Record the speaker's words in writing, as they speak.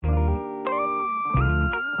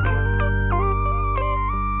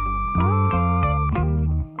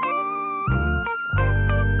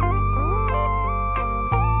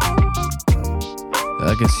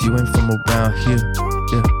guess you ain't from around here.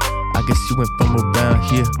 Yeah, I guess you ain't from around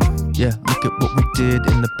here. Yeah, look at what we did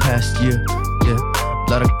in the past year. Yeah,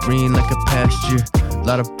 lot of green like a pasture,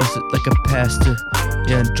 lot of busted like a pastor.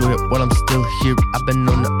 Yeah, enjoy it while I'm still here. I've been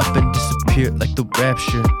known to up and disappear like the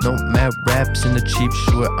rapture. No mad raps in the cheap,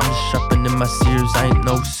 sure. I'm just shopping in my Sears. I ain't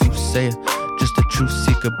no soothsayer, just a truth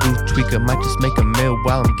seeker, boo tweaker. Might just make a meal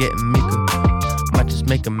while I'm getting meeker. Might just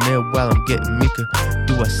make a meal while I'm getting meeker.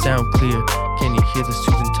 Do I sound clear? Can you hear the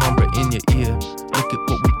soothing timbre in your ear? Look at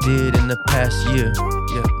what we did in the past year.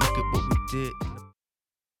 Yeah, look at what we did.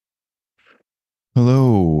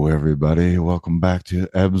 Hello, everybody. Welcome back to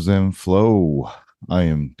EBS&FLOW. I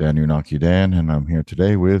am Dan Unaki Dan, and I'm here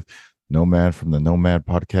today with Nomad from the Nomad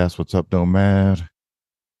Podcast. What's up, Nomad?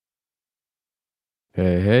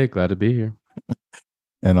 Hey, glad to be here.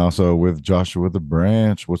 And also with Joshua the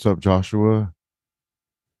Branch. What's up, Joshua?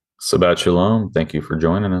 Shabbat Shalom. Thank you for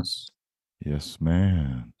joining us. Yes,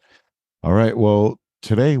 man. All right. Well,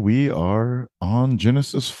 today we are on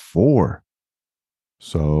Genesis 4.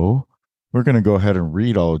 So we're going to go ahead and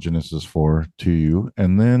read all of Genesis 4 to you,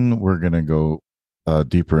 and then we're going to go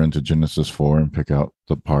deeper into Genesis 4 and pick out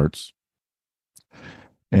the parts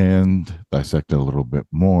and dissect it a little bit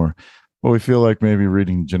more. But we feel like maybe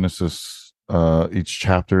reading Genesis, each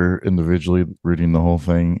chapter individually, reading the whole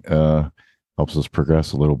thing, helps us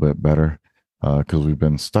progress a little bit better, because we've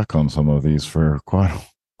been stuck on some of these for quite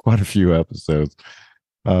a few episodes.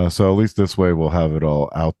 So at least this way we'll have it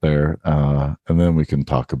all out there, and then we can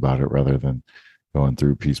talk about it rather than going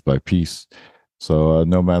through piece by piece. So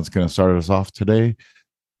Nomad's going to start us off today.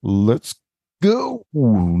 Let's go,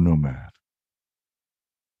 Nomad.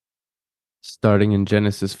 Starting in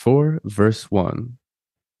Genesis 4, verse 1.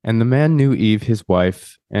 And the man knew Eve his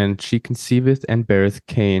wife, and she conceiveth and beareth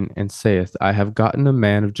Cain, and saith, I have gotten a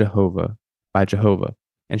man of Jehovah, by Jehovah.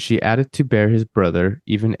 And she added to bear his brother,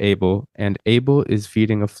 even Abel, and Abel is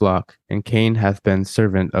feeding a flock, and Cain hath been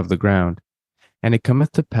servant of the ground. And it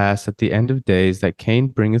cometh to pass at the end of days that Cain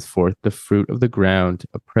bringeth forth the fruit of the ground,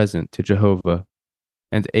 a present to Jehovah.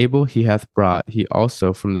 And Abel he hath brought he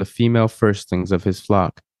also from the female firstlings of his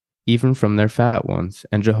flock, even from their fat ones.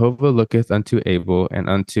 And Jehovah looketh unto Abel and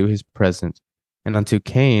unto his present, and unto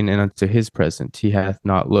Cain and unto his present he hath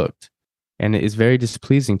not looked. And it is very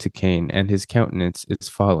displeasing to Cain, and his countenance is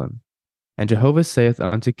fallen. And Jehovah saith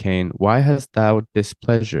unto Cain, Why hast thou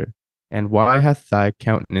displeasure? And why hath thy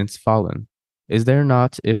countenance fallen? Is there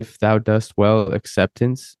not, if thou dost well,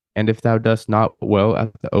 acceptance? And if thou dost not well at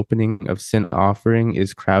the opening of sin offering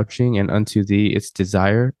is crouching, and unto thee its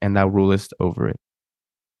desire, and thou rulest over it.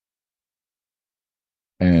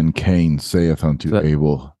 And Cain saith unto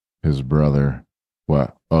Abel, his brother,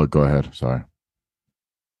 what? Oh, go ahead. Sorry.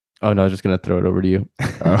 Oh, no, I was just going to throw it over to you.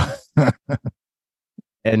 Oh.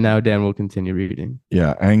 And now Dan will continue reading.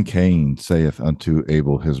 Yeah. And Cain saith unto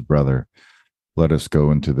Abel, his brother, Let us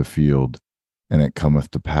go into the field. And it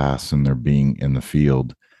cometh to pass in their being in the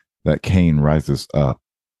field that Cain rises up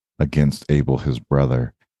against Abel, his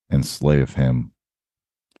brother, and slayeth him.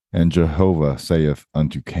 And Jehovah saith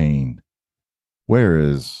unto Cain, Where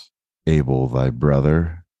is Abel thy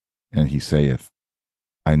brother? And he saith,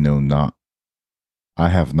 I know not. I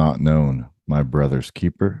have not known my brother's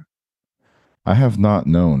keeper. I have not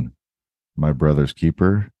known my brother's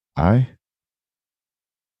keeper. Is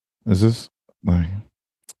this like...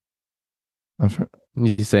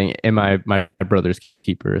 He's saying, am I my brother's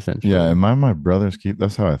keeper, essentially? Yeah, am I my brother's keeper?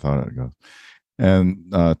 That's how I thought it goes.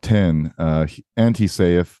 And 10, and he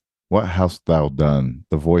saith, What hast thou done?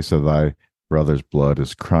 The voice of thy brother's blood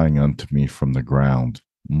is crying unto me from the ground.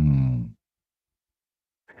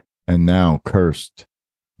 And now cursed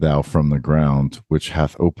thou from the ground, which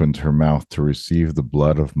hath opened her mouth to receive the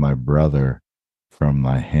blood of my brother from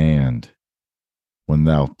thy hand. When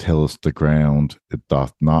thou tillest the ground, it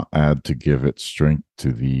doth not add to give it strength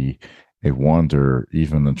to thee, a wanderer,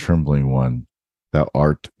 even a trembling one, thou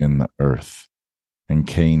art in the earth. And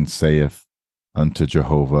Cain saith unto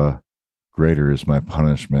Jehovah, Greater is my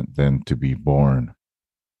punishment than to be born.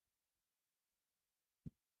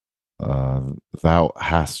 Thou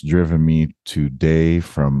hast driven me today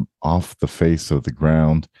from off the face of the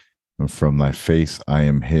ground, and from thy face I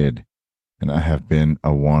am hid, and I have been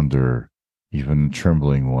a wanderer, even a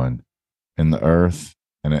trembling one, in the earth,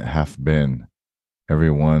 and it hath been. Every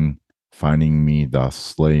one finding me doth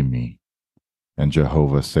slay me. And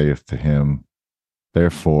Jehovah saith to him,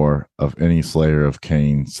 Therefore, of any slayer of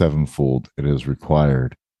Cain, sevenfold it is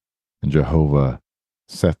required. And Jehovah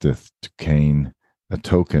setteth to Cain a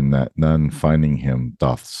token that none finding him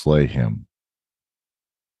doth slay him.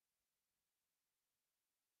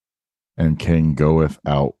 And Cain goeth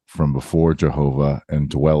out from before Jehovah and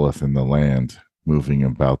dwelleth in the land, moving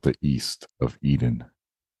about the east of Eden.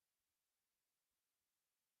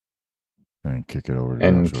 And kick it over to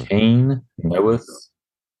And Joshua. Cain knoweth,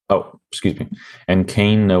 and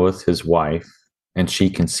Cain knoweth his wife, and she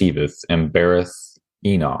conceiveth and beareth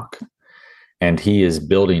Enoch. And he is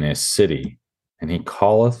building a city, and he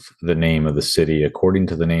calleth the name of the city according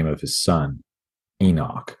to the name of his son,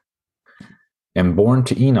 Enoch. And born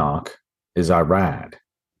to Enoch is Irad,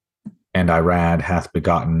 and Irad hath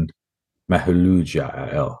begotten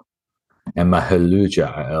Mahalujael, and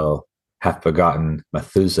Mahalujael hath begotten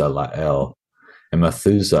Methuselah, and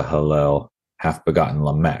Methuselah hath begotten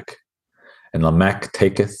Lamech. And Lamech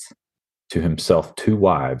taketh to himself 2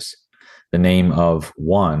 wives, the name of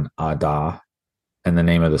one Adah, and the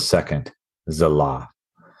name of the second Zillah.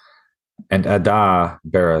 And Adah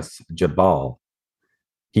beareth Jabal.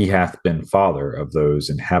 He hath been father of those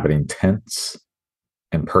inhabiting tents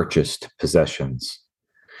and purchased possessions.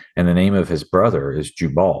 And the name of his brother is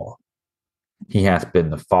Jubal. He hath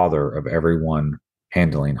been the father of everyone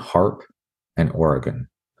handling harp and organ.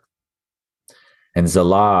 And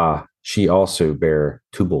Zillah, she also bare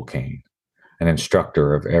Tubal-Cain, an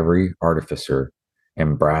instructor of every artificer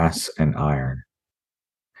in brass and iron,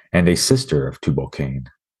 and a sister of Tubal-Cain,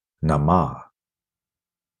 Naamah.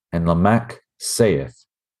 And Lamech saith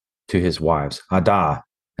to his wives, Adah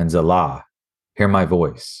and Zillah, hear my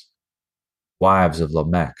voice. Wives of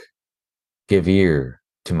Lamech, give ear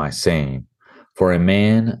to my saying, for a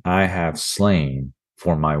man I have slain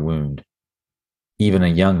for my wound, even a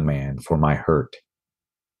young man for my hurt.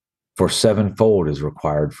 For 7-fold is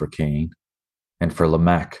required for Cain, and for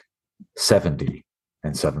Lamech 70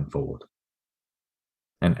 and 7-fold.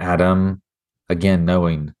 And Adam, again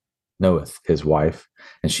knoweth his wife,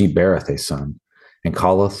 and she beareth a son, and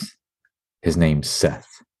calleth his name Seth.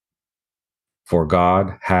 For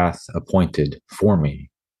God hath appointed for me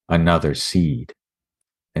another seed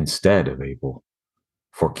instead of Abel,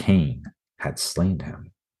 for Cain had slain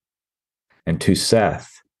him. And to Seth,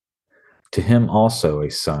 to him also a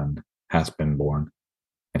son hath been born,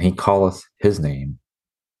 and he calleth his name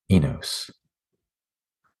Enos.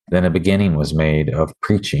 Then a beginning was made of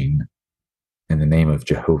preaching in the name of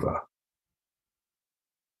Jehovah.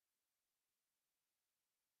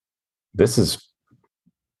 This is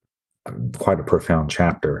quite a profound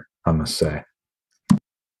chapter, I must say.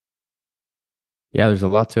 Yeah, there's a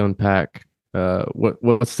lot to unpack.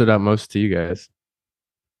 What stood out most to you guys?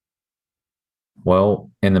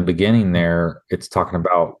 Well, in the beginning there, it's talking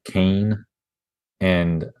about Cain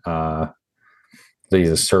and he's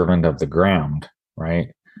a servant of the ground,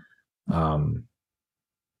 right?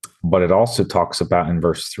 But it also talks about in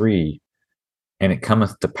verse 3, and it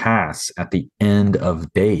cometh to pass at the end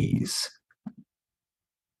of days.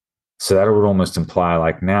 So that would almost imply,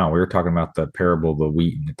 like, now we were talking about the parable of the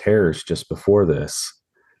wheat and the tares just before this,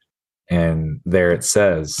 and there it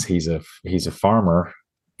says he's a farmer,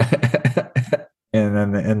 and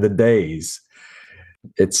then in the days,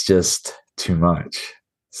 it's just too much.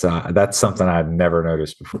 So that's something I'd never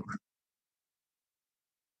noticed before.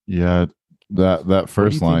 Yeah, that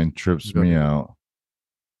first line trips me out.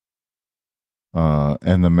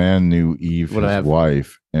 And the man knew Eve, his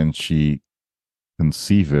wife, and she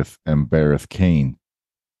conceiveth and beareth Cain,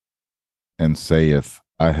 and saith,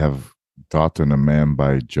 I have gotten a man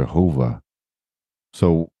by Jehovah.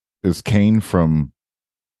 So is Cain from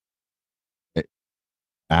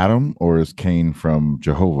Adam, or is Cain from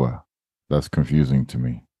Jehovah? That's confusing to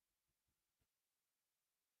me.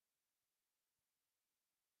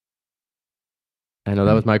 I know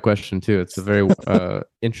that was my question too. It's a very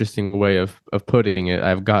interesting way of putting it.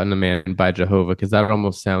 I've gotten a man by Jehovah, because that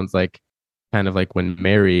almost sounds like kind of like when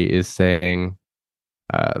Mary is saying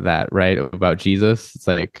that, right, about Jesus. It's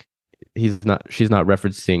like she's not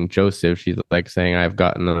referencing Joseph. She's like saying, I've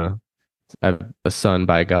gotten a son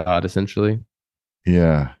by God, essentially.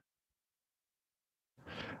 Yeah.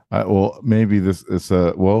 Well, maybe it's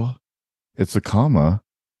a comma,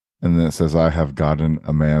 and then it says, I have gotten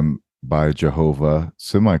a man by Jehovah,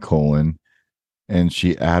 semicolon, and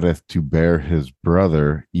she addeth to bear his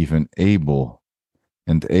brother, even Abel.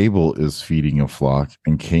 And Abel is feeding a flock,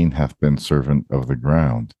 and Cain hath been servant of the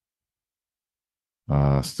ground.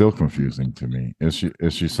 Still confusing to me. Is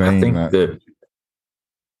she saying that?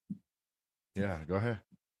 Yeah, go ahead.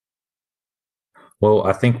 Well,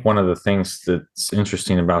 I think one of the things that's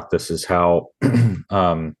interesting about this is how,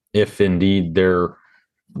 if indeed there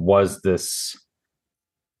was this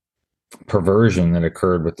perversion that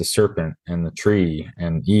occurred with the serpent and the tree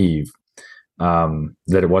and Eve, that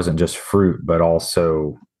it wasn't just fruit, but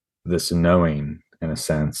also this knowing, in a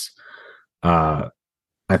sense.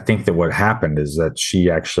 I think that what happened is that she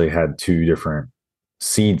actually had two different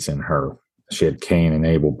seeds in her. She had Cain and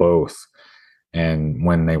Abel both. And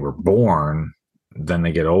when they were born, then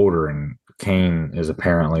they get older, and Cain is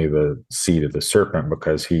apparently the seed of the serpent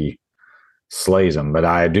because he slays him. But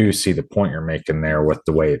I do see the point you're making there with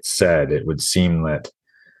the way it's said. It would seem that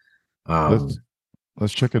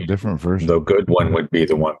let's check a different version. the good one would be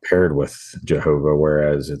the one paired with Jehovah,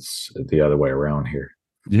 whereas it's the other way around here.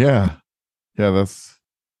 Yeah. That's.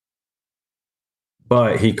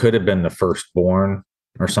 But he could have been the firstborn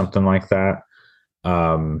or something like that,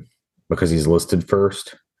 because he's listed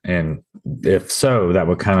first. And if so, that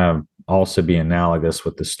would kind of also be analogous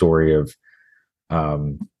with the story of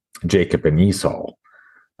Jacob and Esau,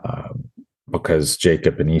 because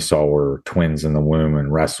Jacob and Esau were twins in the womb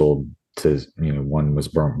and wrestled to, one was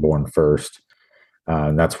born first.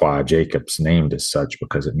 And that's why Jacob's named as such,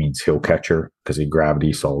 because it means heel catcher, because he grabbed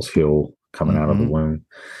Esau's heel coming out of the womb.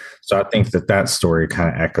 So I think that story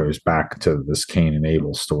kind of echoes back to this Cain and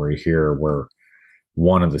Abel story here, where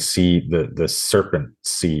one of the seed, the serpent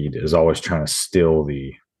seed, is always trying to steal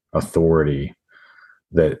the authority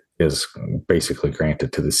that is basically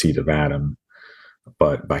granted to the seed of Adam.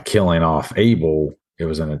 But by killing off Abel, it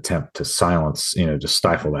was an attempt to silence, to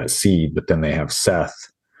stifle that seed. But then they have Seth,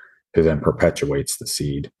 who then perpetuates the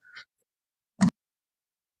seed.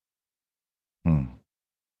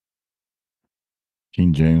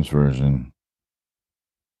 King James Version.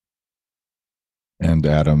 And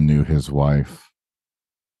Adam knew his wife,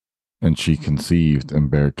 and she conceived and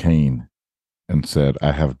bare Cain, and said,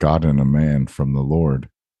 I have gotten a man from the Lord.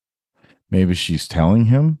 Maybe she's telling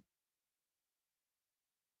him?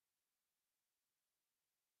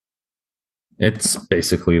 It's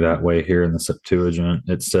basically that way here in the Septuagint.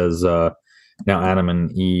 It says, now Adam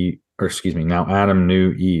knew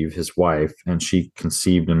Eve, his wife, and she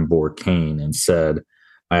conceived and bore Cain, and said,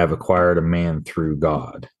 I have acquired a man through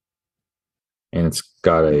God. And it's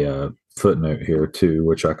got a footnote here too,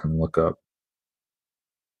 which I can look up.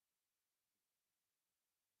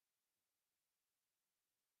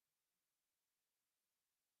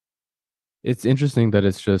 It's interesting that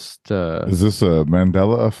it's just is this a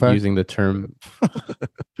Mandela effect? Using the term.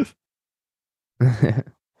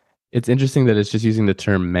 It's interesting that it's just using the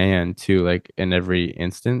term man too, like in every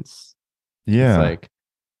instance. Yeah. It's like,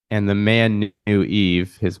 and the man knew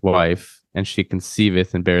Eve, his wife, and she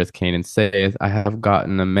conceiveth and beareth Cain, and saith, I have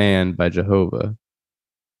gotten a man by Jehovah.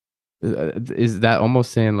 Is that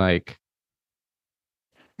almost saying like?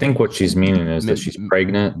 I think what she's meaning is that she's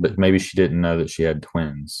pregnant, but maybe she didn't know that she had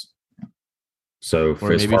twins. So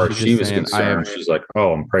as far as she was concerned, she's like,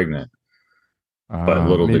 oh, I'm pregnant. But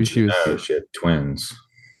little did she know she had twins.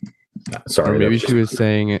 Sorry. Or maybe she was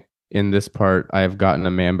saying in this part, I have gotten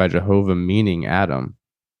a man by Jehovah, meaning Adam.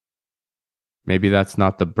 Maybe that's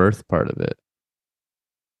not the birth part of it.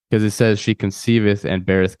 Because it says she conceiveth and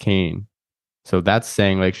beareth Cain. So that's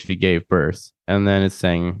saying like she gave birth. And then it's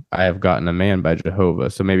saying, I have gotten a man by Jehovah.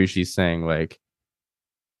 So maybe she's saying like,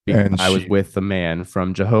 I was with the man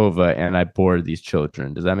from Jehovah and I bore these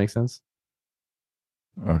children. Does that make sense?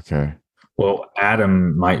 Okay. Well,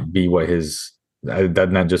 Adam might be what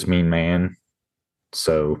doesn't that just mean man?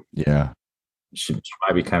 So yeah, she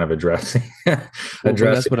might be kind of addressing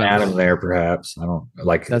Adam there, perhaps. I don't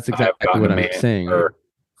like. That's exactly what I'm saying.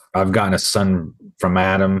 I've gotten a son from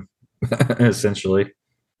Adam, essentially,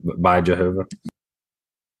 by Jehovah.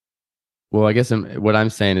 Well, I guess what I'm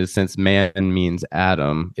saying is, since man means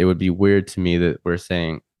Adam, it would be weird to me that we're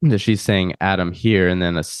saying that she's saying Adam here and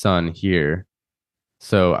then a son here.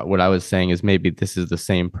 So what I was saying is maybe this is the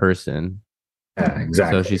same person. Yeah,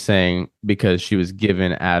 exactly. So she's saying because she was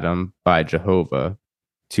given Adam by Jehovah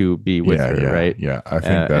to be with her, right? Yeah, I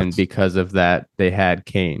think and because of that, they had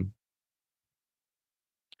Cain.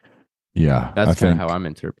 Yeah, that's kind of how I'm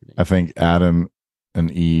interpreting. I think Adam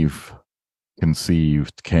and Eve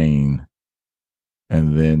conceived Cain,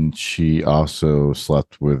 and then she also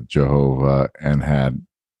slept with Jehovah and had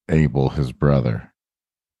Abel, his brother.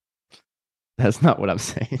 That's not what I'm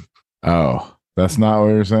saying. Oh, that's not what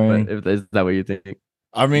you're saying? Is that what you think?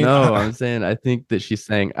 I mean, no, I'm saying I think that she's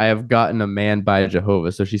saying, I have gotten a man by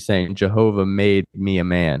Jehovah. So she's saying Jehovah made me a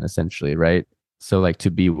man, essentially, right? So like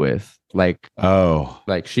to be with, like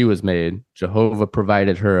she was made. Jehovah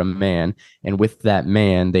provided her a man, and with that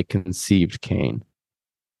man they conceived Cain.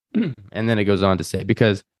 And then it goes on to say,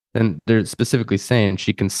 because then they're specifically saying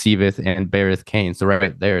she conceiveth and beareth Cain. So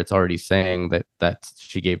right there, it's already saying that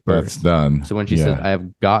she gave birth. That's done. So when she says, I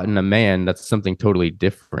have gotten a man, that's something totally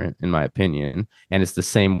different, in my opinion. And it's the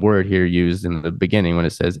same word here used in the beginning when it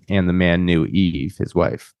says, and the man knew Eve, his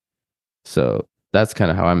wife. So that's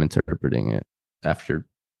kind of how I'm interpreting it after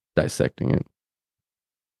dissecting it.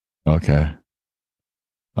 Okay.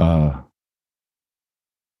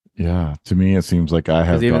 Yeah, to me it seems like I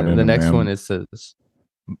have Because gotten even the a next man. one, it says,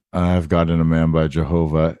 I have gotten a man by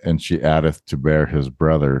Jehovah, and she addeth to bear his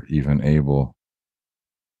brother, even Abel.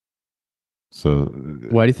 So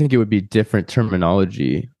why do you think it would be different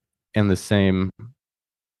terminology and the same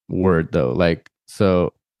word though? Like,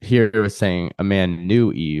 so here it was saying a man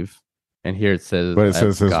knew Eve, and here it says, but it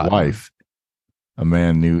says I've his gotten. wife. A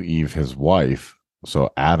man knew Eve, his wife.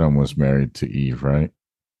 So Adam was married to Eve, right?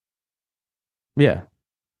 Yeah.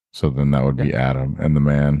 So then that would be Adam, and the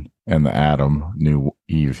man and the Adam knew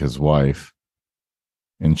Eve, his wife,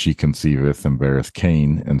 and she conceiveth and beareth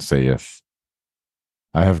Cain, and saith,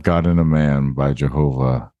 I have gotten a man by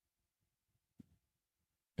Jehovah,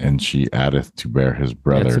 and she addeth to bear his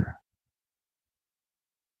brother.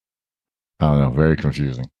 I don't know, very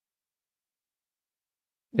confusing.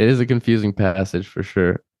 It is a confusing passage for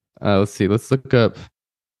sure. Let's see. Let's look up.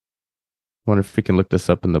 Wonder if we can look this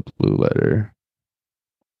up in the blue letter.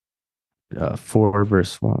 4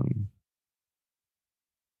 verse 1.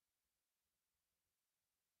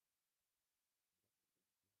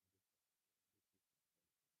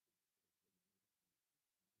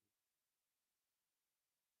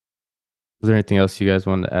 Is there anything else you guys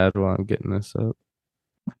wanted to add while I'm getting this up?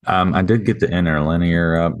 I did get the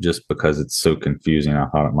interlinear up just because it's so confusing. I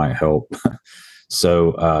thought it might help.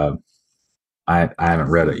 So I haven't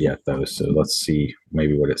read it yet though. So let's see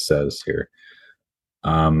maybe what it says here.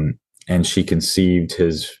 And she conceived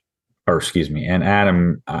and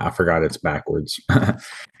Adam, I forgot it's backwards.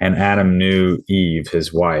 And Adam knew Eve,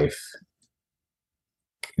 his wife.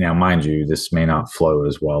 Now, mind you, this may not flow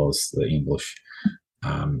as well as the English.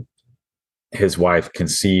 His wife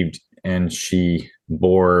conceived, and she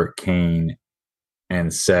bore Cain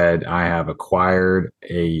and said, I have acquired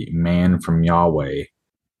a man from Yahweh.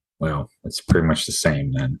 Well, it's pretty much the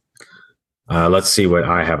same then. Let's see what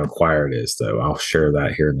I have acquired is, though. I'll share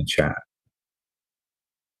that here in the chat.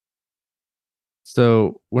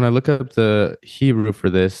 So when I look up the Hebrew for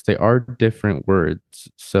this, they are different words.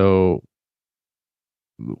 So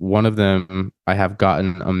one of them, I have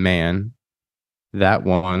gotten a man. That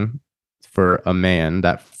one for a man,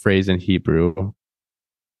 that phrase in Hebrew.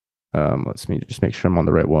 Let's me just make sure I'm on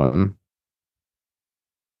the right one.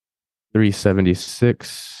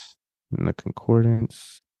 376 in the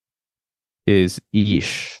concordance is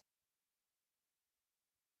Ish.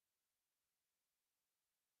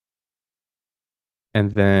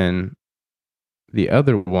 And then the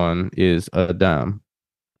other one is Adam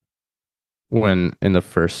when in the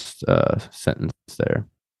first sentence there.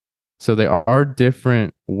 So they are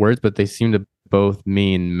different words, but they seem to both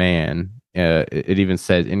mean man. It even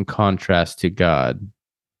says in contrast to God.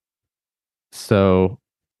 So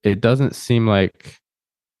it doesn't seem like,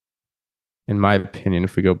 in my opinion,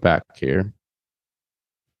 if we go back here,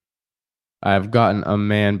 I've gotten a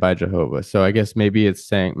man by Jehovah. So I guess maybe it's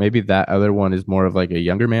saying, maybe that other one is more of like a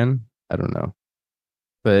younger man. I don't know.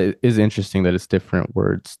 But it is interesting that it's different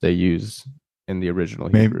words they use in the original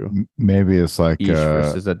Hebrew. Maybe it's like Ish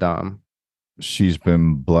versus Adam. She's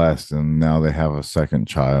been blessed, and now they have a second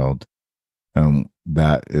child, and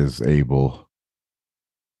that is Abel.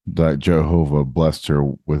 That Jehovah blessed her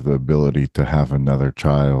with the ability to have another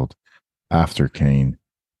child after Cain,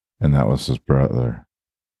 and that was his brother.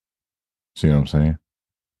 See what I'm saying?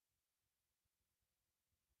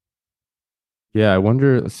 Yeah, I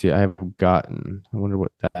wonder. Let's see. I wonder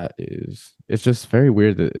what that is. It's just very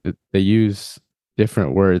weird that they use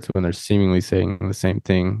different words when they're seemingly saying the same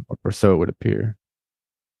thing, or so it would appear.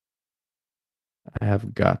 I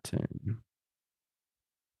have gotten.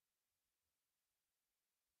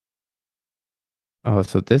 Oh,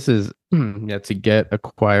 so this is to get,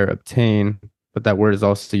 acquire, obtain, but that word is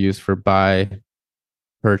also used for buy,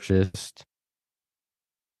 purchased,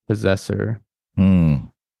 possessor.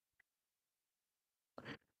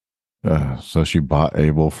 So she bought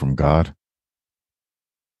Abel from God?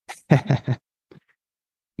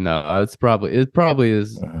 No, it probably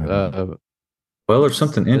is. Well, there's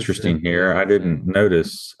something interesting here. I didn't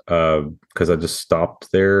notice because I just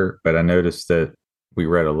stopped there, but I noticed that we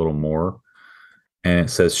read a little more, and it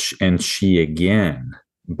says, and she again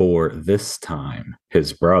bore this time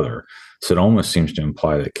his brother. So it almost seems to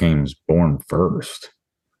imply that Cain was born first.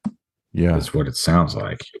 Yeah. That's what it sounds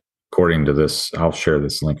like. According to this, I'll share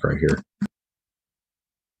this link right here.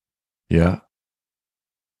 Yeah.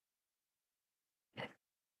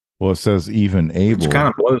 Well, it says even Abel. Which kind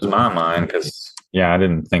of blows my mind because, I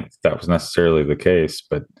didn't think that was necessarily the case,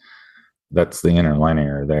 but that's the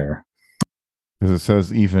interlinear there. Because it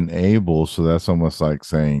says even Abel, so that's almost like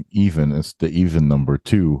saying even. It's the even number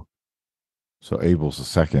 2. So Abel's the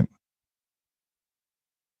second.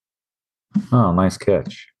 Oh, nice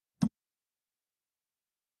catch.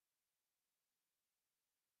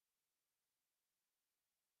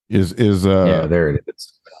 Is Yeah, there it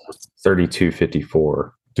is.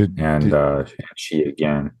 3254. And did she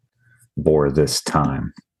again bore this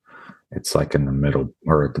time. It's like in the middle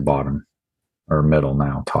or at the bottom or middle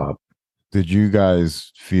now, top. did you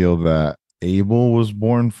guys feel that Abel was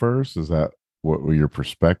born first? Is that what your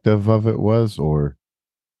perspective of it was, or?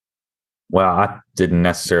 Well, I didn't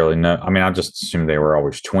necessarily know. I mean, I just assumed they were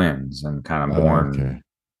always twins and kind of born. Okay.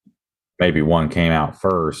 Maybe one came out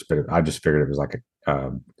first, but I just figured it was like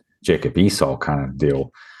a Jacob Esau kind of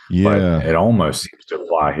deal. Yeah. But it almost seems to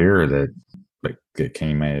apply here that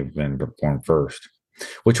Cain may have been born first,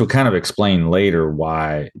 which will kind of explain later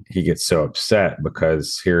why he gets so upset,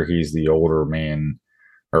 because here he's the older man,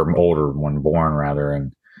 or older one born rather,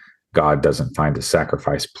 and God doesn't find his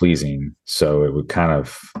sacrifice pleasing. So it would kind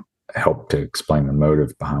of help to explain the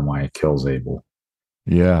motive behind why he kills Abel.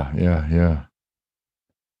 Yeah.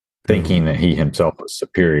 Thinking that he himself was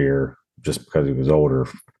superior just because he was older,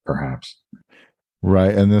 perhaps.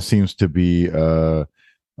 Right. And this seems to be a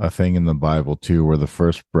thing in the Bible too, where the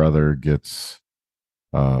first brother gets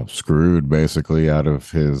screwed basically out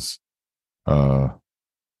of his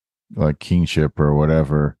like kingship or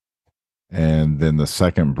whatever. And then the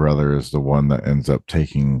second brother is the one that ends up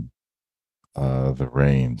taking the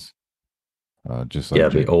reins. Just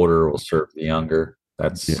like the older will serve the younger.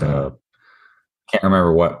 That's can't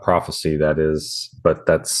remember what prophecy that is, but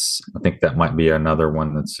I think that might be another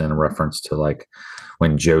one that's in reference to like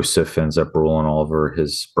when Joseph ends up ruling over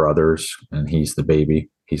his brothers and he's the baby,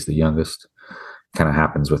 he's the youngest. Kind of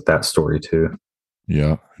happens with that story too.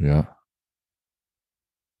 Yeah.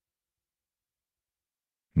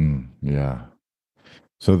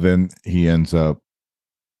 So then he ends up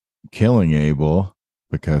killing Abel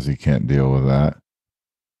because he can't deal with that.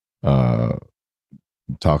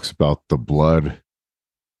 Talks about the blood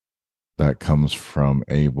that comes from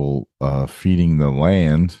Abel feeding the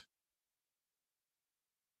land.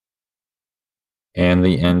 And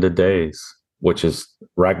the end of days, which is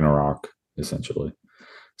Ragnarok, essentially.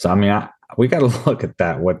 So, I mean, we got to look at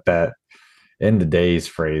that, what that end of days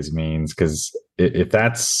phrase means, because if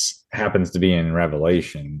that's happens to be in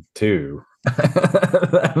Revelation too,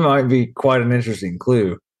 that might be quite an interesting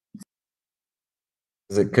clue.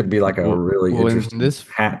 Because it could be like a really interesting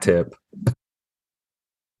hat tip.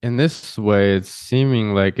 In this way, it's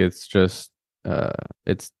seeming like it's just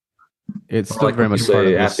it's still like very much part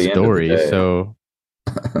of the story. So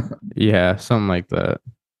yeah, something like that.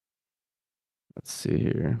 Let's see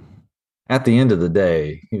here. At the end of the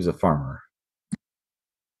day, he was a farmer.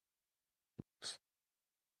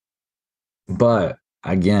 But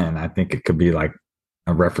again, I think it could be like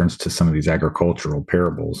a reference to some of these agricultural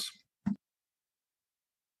parables.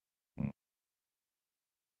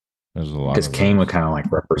 There's a lot, because Cain would kind of like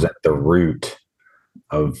represent the root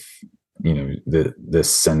of,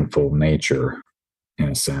 this sinful nature in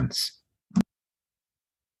a sense.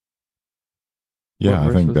 Yeah,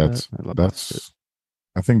 I think that's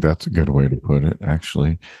a good way to put it,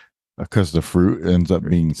 actually, because the fruit ends up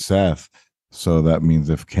being Seth. So that means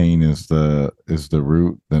if Cain is the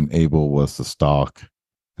root, then Abel was the stalk,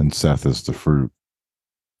 and Seth is the fruit.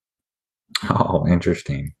 Oh,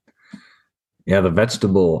 interesting. Yeah, the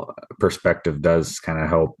vegetable perspective does kind of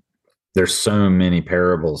help. There's so many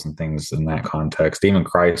parables and things in that context. Even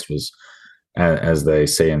Christ was, as they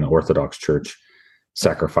say in the Orthodox Church,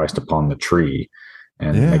 sacrificed upon the tree,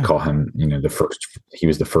 and they call him, the first. He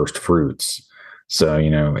was the first fruits. So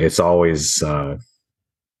it's always a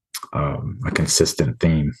consistent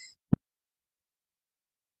theme.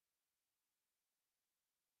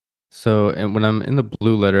 So, and when I'm in the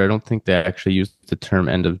blue letter, I don't think they actually use the term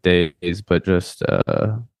end of days, but just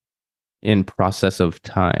in process of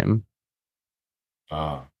time.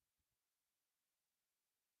 If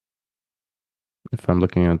I'm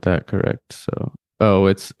looking at that correct. So,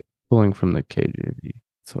 it's pulling from the KJV.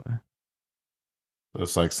 That's why.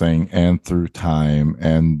 It's like saying, and through time,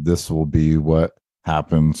 and this will be what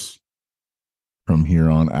happens from here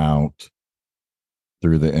on out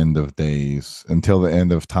through the end of days. Until the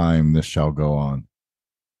end of time, this shall go on.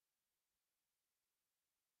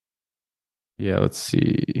 Yeah, let's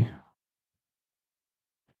see.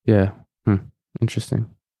 Yeah. Interesting.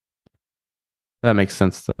 That makes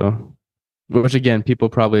sense, though. Which, again, people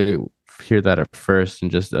probably hear that at first and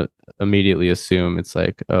just immediately assume it's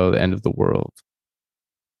like, the end of the world.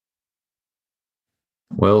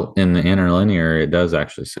 Well, in the interlinear, it does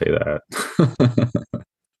actually say that.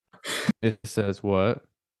 It says what?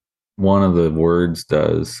 One of the words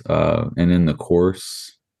does, and in the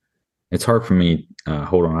course, it's hard for me.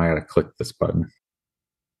 Hold on, I gotta click this button.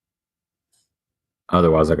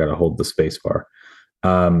 Otherwise, I gotta hold the space bar.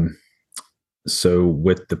 So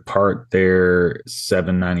with the part there,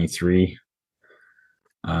 793,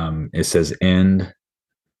 it says end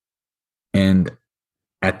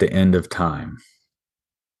at the end of time,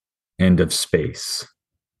 end of space.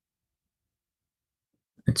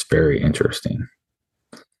 It's very interesting.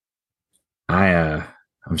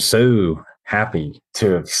 I'm so happy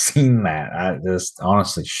to have seen that. I just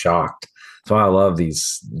honestly shocked. That's why I love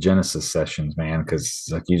these Genesis sessions, man, because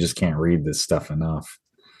like you just can't read this stuff enough.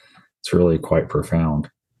 It's really quite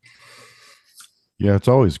profound. Yeah, it's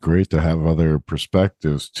always great to have other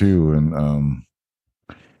perspectives too, and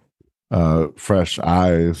fresh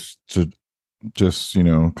eyes to just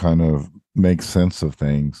kind of make sense of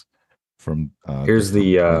things from Here's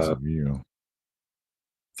different the points of view.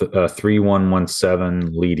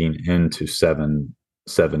 3117 leading into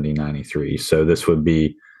 77093. So this would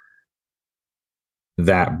be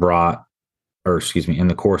that brought, or excuse me, in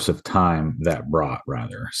the course of time that brought,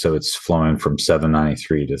 rather. So it's flowing from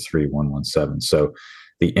 793 to 3117. So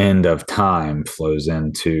the end of time flows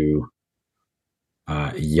into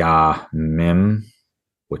Yah Mim,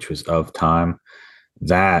 which was of time.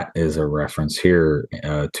 That is a reference here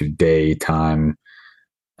to day, time,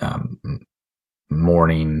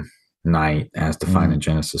 morning, night, as defined in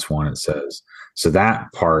Genesis 1, it says. So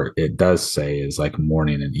that part, it does say, is like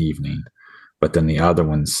morning and evening. But then the other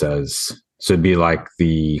one says, so it'd be like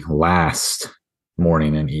the last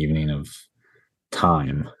morning and evening of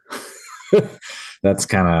time. That's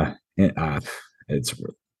kind of, it's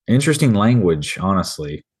interesting language,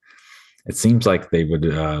 honestly. It seems like they would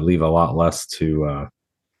leave a lot less to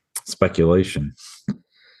speculation.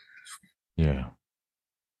 Yeah.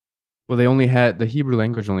 Well, the Hebrew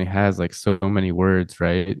language only has like so many words,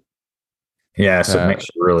 right? Yeah, so it makes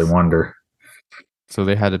you really wonder. So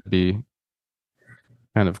they had to be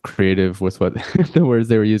kind of creative with what the words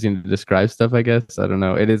they were using to describe stuff, I guess. I don't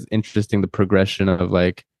know. It is interesting, the progression of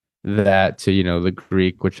like that to, the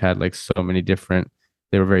Greek, which had like so many different,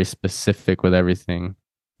 they were very specific with everything.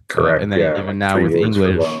 Correct. And then yeah, even like now with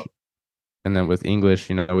English, and then with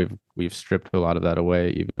English, we've stripped a lot of that away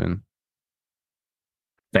even.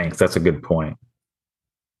 Thanks. That's a good point.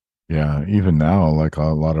 Yeah, even now, like a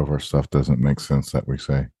lot of our stuff doesn't make sense that we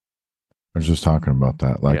say. I was just talking about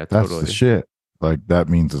that. Like, that's totally. the shit. Like, that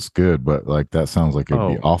means it's good, but like, that sounds like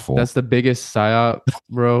it'd be awful. That's the biggest psyop,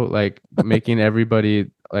 bro. Like, making everybody,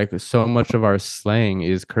 like, so much of our slang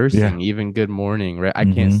is cursing, even good morning, right? I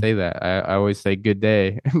can't say that. I always say good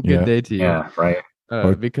day, good day to you. Yeah, right.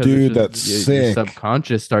 Because dude, it's just, your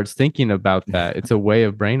subconscious starts thinking about that. It's a way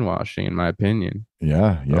of brainwashing, in my opinion.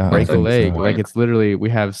 Yeah. Break a leg, like it's literally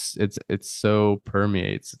it's so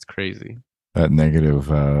permeates. It's crazy. That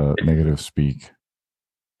negative speak.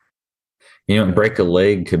 Break a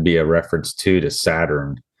leg could be a reference to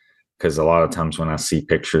Saturn, because a lot of times when I see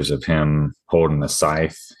pictures of him holding the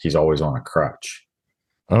scythe, he's always on a crutch.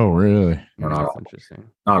 Oh, really? That's interesting.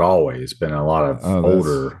 Not always, but in a lot of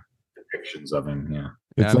older depictions of him. Yeah,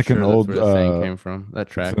 it's like an old. That's where the saying came from. That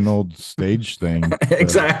tracks. It's an old stage thing.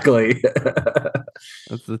 Exactly.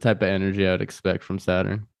 That's the type of energy I would expect from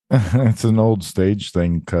Saturn. It's an old stage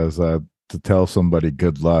thing because to tell somebody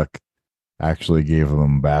good luck actually gave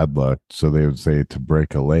them bad luck. So they would say to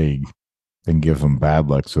break a leg and give them bad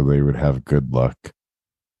luck so they would have good luck.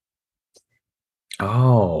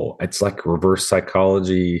 Oh, it's like reverse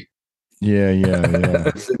psychology. Yeah.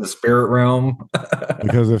 It's in the spirit realm.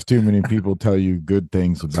 Because if too many people tell you good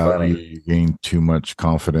things about you, you gain too much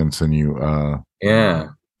confidence and you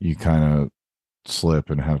kind of slip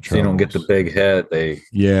and have trouble. So you don't get the big head. They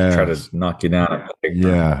try to knock you down.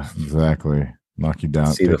 Yeah, exactly. Knock you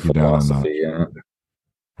down. See the philosophy.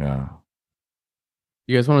 Yeah.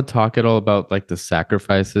 You guys want to talk at all about like the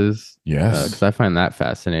sacrifices? Yes. Because I find that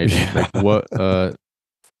fascinating. Yeah. Like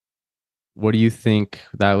what do you think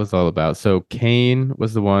that was all about? So Cain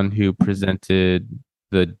was the one who presented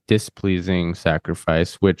the displeasing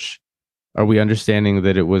sacrifice, which are we understanding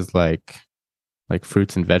that it was like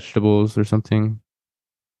fruits and vegetables or something?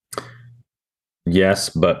 Yes,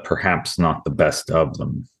 but perhaps not the best of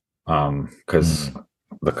them. Because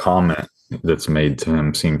the comment that's made to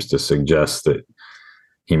him seems to suggest that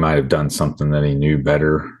he might have done something that he knew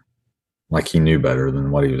better, like he knew better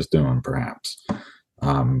than what he was doing, perhaps.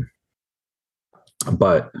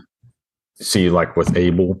 But see, like with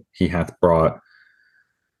Abel, he hath brought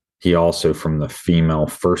he also from the female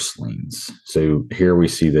firstlings. So here we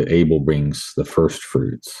see that Abel brings the first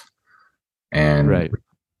fruits, and Right.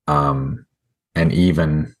 And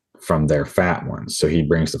even from their fat ones. So he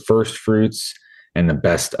brings the first fruits and the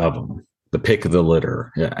best of them, the pick of the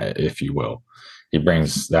litter, if you will. He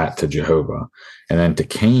brings that to Jehovah. And then to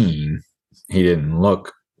Cain, he didn't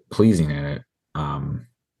look pleasing in it. And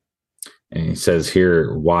he says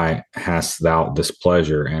here, why hast thou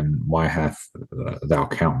displeasure, and why hath thou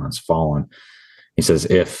countenance fallen? He says,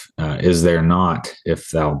 if is there not, if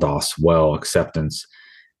thou dost well, acceptance,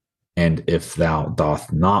 and if thou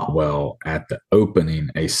doth not well, at the opening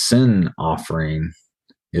a sin offering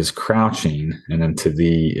is crouching, and unto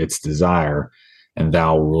thee its desire, and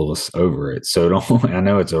thou rulest over it. So I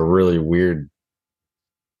know it's a really weird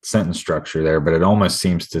sentence structure there, but it almost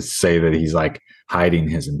seems to say that he's like hiding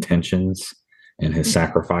his intentions in his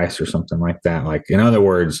sacrifice or something like that. Like, in other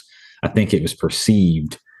words, I think it was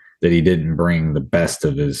perceived that he didn't bring the best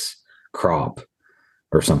of his crop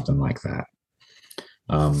or something like that.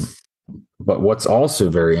 But what's also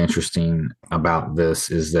very interesting about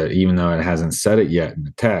this is that even though it hasn't said it yet in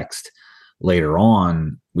the text, later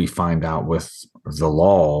on, we find out with the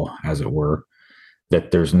law, as it were,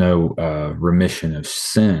 that there's no remission of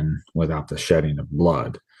sin without the shedding of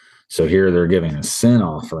blood. So here they're giving a sin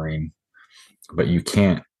offering, but you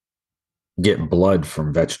can't get blood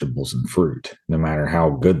from vegetables and fruit, no matter how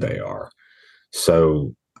good they are.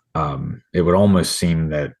 So it would almost seem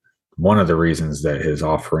that one of the reasons that his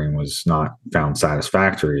offering was not found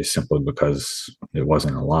satisfactory is simply because it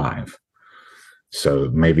wasn't alive. So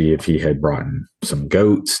maybe if he had brought in some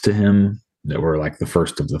goats to him that were like the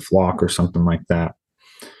first of the flock or something like that,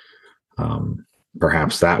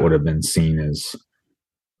 perhaps that would have been seen as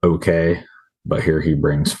okay. But here he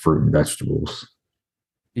brings fruit and vegetables.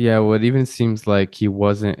 Yeah, well, it even seems like he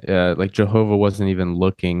wasn't, like Jehovah wasn't even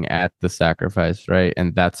looking at the sacrifice, right?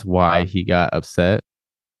 And that's why he got upset.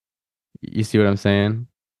 You see what I'm saying?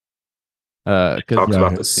 It talks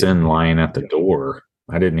about the sin lying at the door.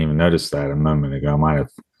 I didn't even notice that a moment ago. I might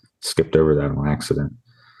have skipped over that on accident.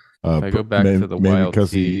 If I go back to the maybe wild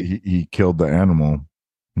because seed. he killed the animal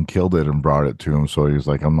and killed it and brought it to him. So he was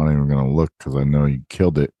like, I'm not even going to look because I know you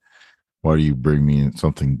killed it. Why do you bring me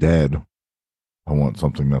something dead? I want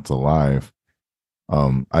something that's alive.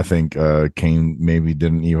 I think Cain maybe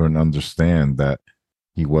didn't even understand that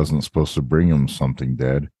he wasn't supposed to bring him something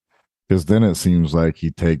dead. Because then it seems like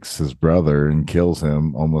he takes his brother and kills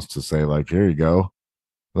him almost to say, like, here you go.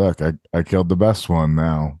 Look, I killed the best one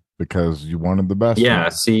now because you wanted the best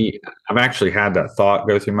one. See, I've actually had that thought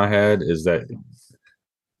go through my head is that,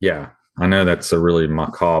 I know that's a really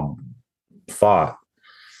macabre thought,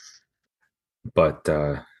 but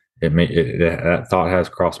that thought has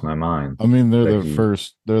crossed my mind. I mean, they're the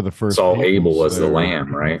first. Saw Abel as the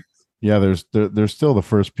lamb, right? Yeah, they're still the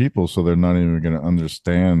first people, so they're not even going to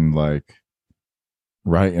understand like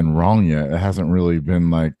right and wrong yet. It hasn't really been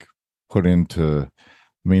like put into.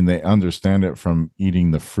 I mean, they understand it from eating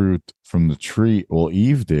the fruit from the tree. Well,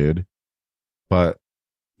 Eve did, but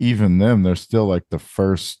even them, they're still like the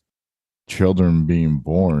first children being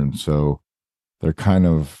born, so they're kind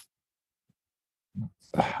of,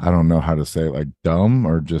 I don't know how to say it, like dumb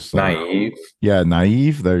or just like, naive. Yeah,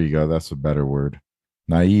 naive. There you go. That's a better word.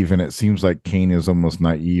 Naive. And it seems like Cain is almost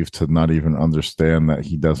naive to not even understand that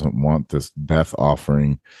he doesn't want this death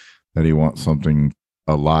offering, that he wants something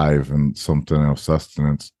alive and something of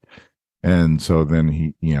sustenance. And so then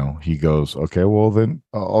he goes, okay, well then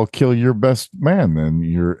I'll kill your best man. Then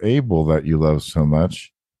you're Abel that you love so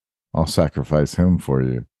much. I'll sacrifice him for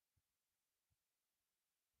you.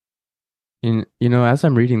 And as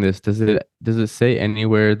I'm reading this, does it say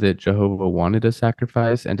anywhere that Jehovah wanted a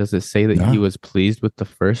sacrifice, and does it say that he was pleased with the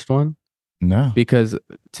first one? No, because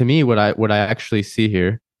to me, what I actually see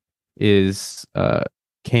here is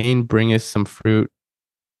Cain bringeth some fruit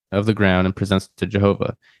of the ground and presents to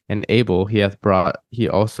Jehovah, and Abel he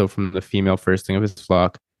also from the female firstling of his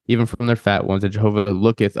flock, even from their fat ones, and Jehovah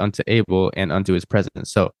looketh unto Abel and unto his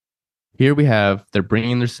presence. So here we have, they're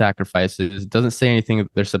bringing their sacrifices. It doesn't say anything that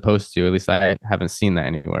they're supposed to. At least I haven't seen that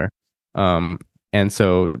anywhere. And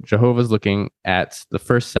so Jehovah's looking at the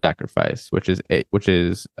first sacrifice, which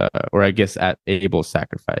is, or I guess at Abel's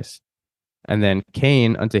sacrifice. And then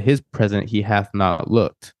Cain, unto his present, he hath not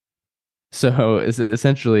looked. So it's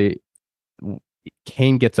essentially,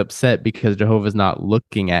 Cain gets upset because Jehovah's not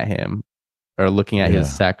looking at him or looking at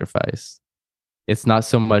his sacrifice. It's not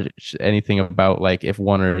so much anything about like if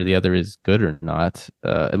one or the other is good or not,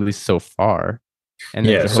 at least so far. And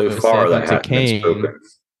then Jehovah so far saith that unto Cain,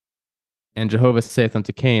 and Jehovah saith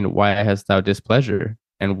unto Cain, why hast thou displeasure,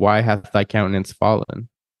 and why hath thy countenance fallen?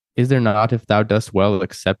 Is there not, if thou dost well,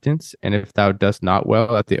 acceptance? And if thou dost not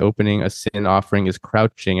well, at the opening, a sin offering is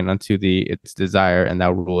crouching, and unto thee its desire, and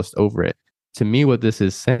thou rulest over it. To me, what this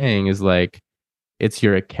is saying is like, it's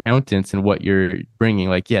your accountants and what you're bringing.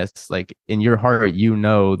 Like, yes, like in your heart, you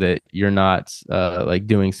know that you're not like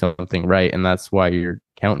doing something right, and that's why your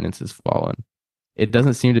countenance has fallen. It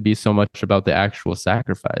doesn't seem to be so much about the actual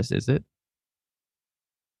sacrifice, is it?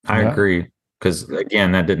 I Yeah. agree. Because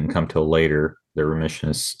again, that didn't come till later. The remission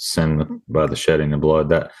of sin by the shedding of blood.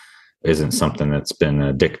 That isn't something that's been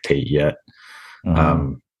a dictate yet.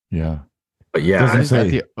 Yeah. But yeah,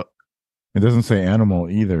 It doesn't say animal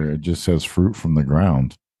either. It just says fruit from the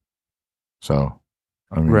ground. So,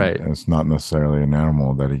 I mean, Right. it's not necessarily an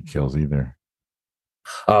animal that he kills either.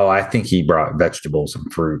 oh, I think he brought vegetables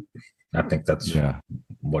and fruit. I think that's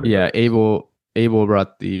what. Yeah, Abel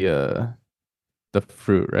brought the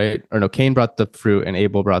fruit, right? Or no, Cain brought the fruit, and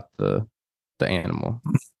Abel brought the animal.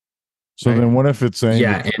 So Right. then, what if it's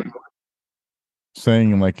saying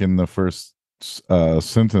saying like in the first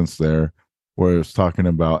sentence there, where it's talking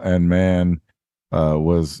about, and man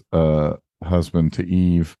was husband to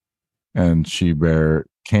Eve, and she bare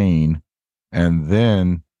Cain, and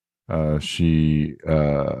then she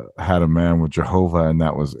had a man with Jehovah, and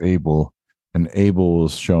that was Abel, and Abel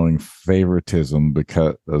was showing favoritism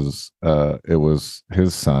because it was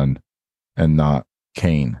his son and not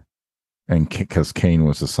Cain, and because Cain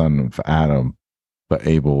was the son of Adam, but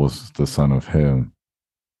Abel was the son of him.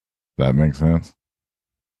 That makes sense.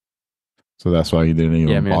 So that's why he didn't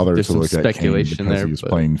even bother to look at Cain, because he was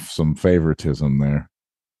playing some favoritism there.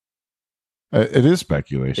 It is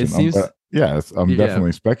speculation. It seems, I'm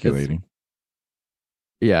definitely speculating.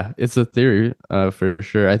 It's a theory for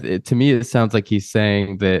sure. To me, it sounds like he's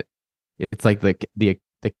saying that it's like the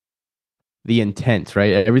intent,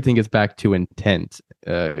 right? Everything gets back to intent,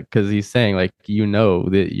 because he's saying like, you know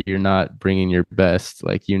that you're not bringing your best,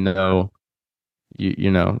 like you know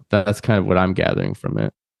that's kind of what I'm gathering from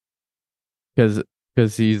it,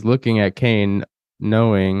 because he's looking at Cain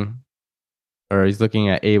knowing, or he's looking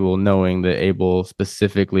at Abel knowing that Abel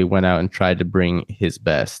specifically went out and tried to bring his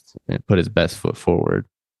best and put his best foot forward.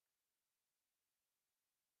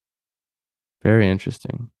 Very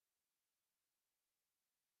interesting.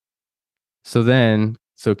 So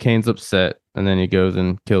Cain's upset, and then he goes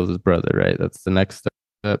and kills his brother, right? That's the next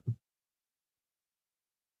step.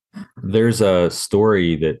 There's a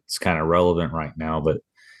story that's kind of relevant right now that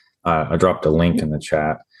I dropped a link in the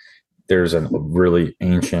chat. There's a really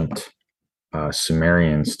ancient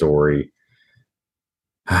Sumerian story.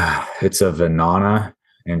 It's of Inanna,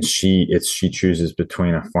 and she chooses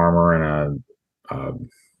between a farmer and a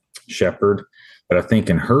shepherd. But I think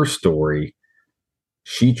in her story,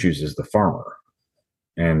 she chooses the farmer,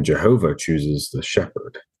 and Jehovah chooses the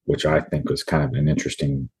shepherd, which I think was kind of an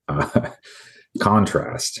interesting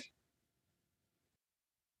contrast.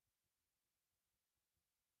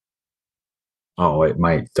 Oh, it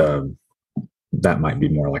might that might be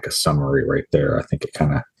more like a summary right there. I think it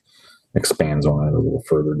kind of expands on it a little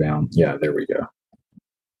further down. Yeah, there we go.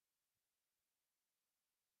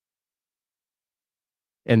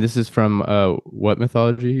 And this is from what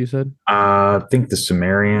mythology you said? I think the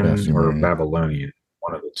Sumerian or Babylonian,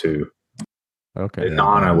 one of the two. Okay.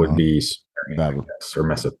 Inanna would be Sumerian, I guess, or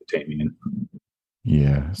Mesopotamian.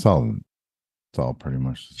 Yeah, it's all pretty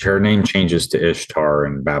much. Her name changes to Ishtar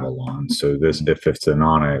in Babylon. So this, if it's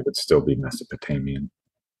Inanna, it would still be Mesopotamian.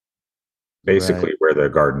 Basically, where the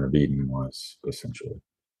Garden of Eden was, essentially.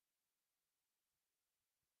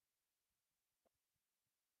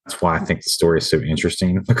 That's why I think the story is so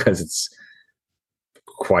interesting, because it's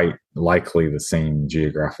quite likely the same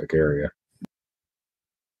geographic area.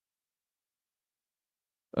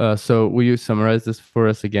 So will you summarize this for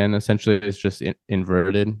us again? Essentially, it's just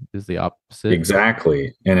inverted, is the opposite.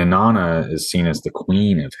 Exactly. And Inanna is seen as the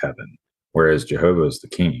queen of heaven, whereas Jehovah is the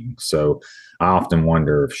king. So I often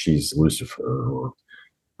wonder if she's Lucifer or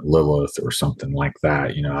Lilith or something like that.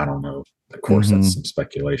 I don't know. Of course, that's some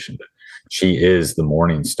speculation, but she is the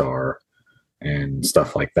morning star and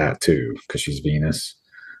stuff like that too, because she's Venus.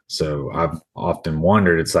 So I've often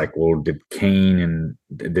wondered, it's like, well,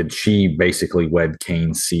 did she basically wed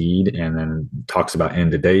Cain's seed? And then talks about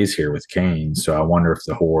end of days here with Cain. So I wonder if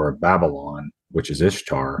the whore of Babylon, which is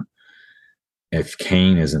Ishtar, if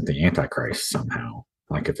Cain isn't the Antichrist somehow,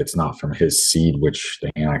 like if it's not from his seed, which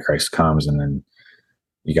the Antichrist comes, and then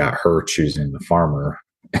you got her choosing the farmer,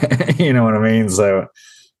 you know what I mean? So,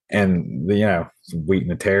 and wheat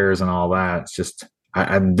and the tares and all that, it's just, I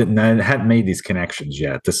hadn't made these connections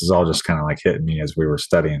yet. This is all just kind of like hitting me as we were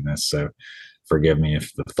studying this. So forgive me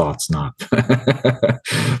if the thought's not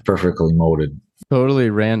perfectly molded. totally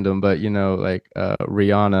random, but like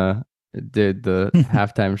Rihanna did the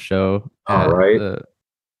halftime show All at right. the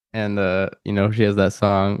and she has that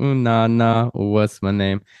song, Ooh, nah nah, what's my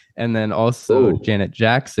name? And then also Ooh. Janet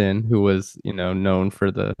Jackson, who was, known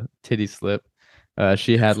for the titty slip.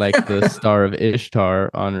 She had like the Star of Ishtar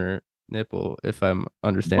on her nipple, if I'm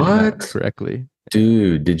understanding that What? correctly.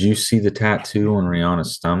 Dude, did you see the tattoo on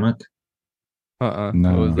Rihanna's stomach? What was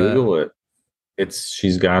No. that? Google it.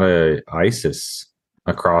 She's got a ISIS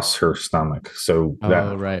across her stomach. So that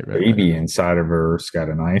Oh, right. baby inside of her's got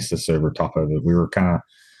an ISIS over top of it. We were kind of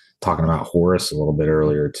talking about Horus a little bit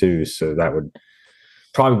earlier too. So that would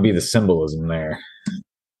probably be the symbolism there.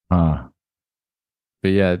 Huh.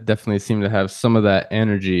 But yeah, it definitely seemed to have some of that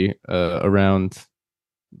energy around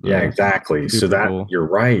Yeah, the exactly. So Super that Bowl. you're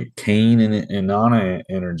right. Cain and Anna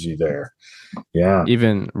energy there. Yeah.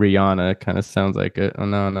 Even Rihanna kind of sounds like it.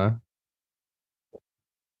 Anana.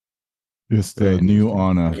 It's Very the new interesting.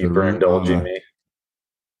 Anna. Thank you for indulging me.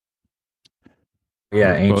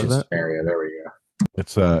 Yeah, What was ancient that? Samaria. There we go.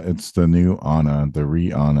 It's the new Anna, the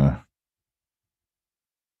Rihanna.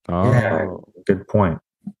 Oh, Yeah, good point.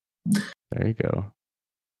 there you go.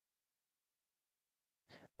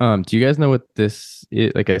 Do you guys know what this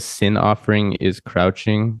is, like a sin offering is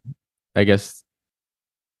crouching? I guess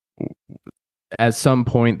at some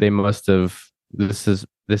point they must have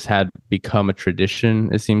this had become a tradition,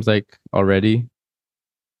 it seems like already.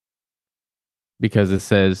 Because it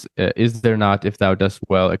says, is there not, if thou dost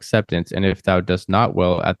well, acceptance, and if thou dost not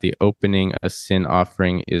well, at the opening a sin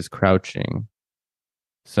offering is crouching.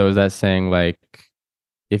 So is that saying like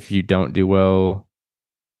if you don't do well,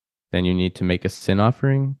 then you need to make a sin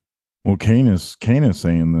offering? Well, Cain is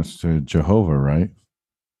saying this to Jehovah, right?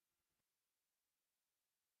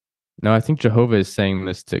 No, I think Jehovah is saying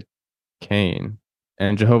this to Cain.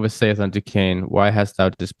 And Jehovah saith unto Cain, why hast thou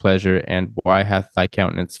displeasure, and why hath thy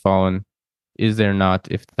countenance fallen? Is there not,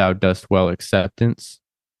 if thou dost well, acceptance?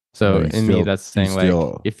 So But in me, that's saying like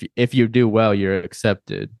if you do well, you're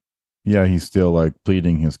accepted. Yeah, he's still like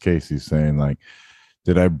pleading his case. He's saying like,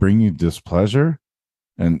 did I bring you displeasure?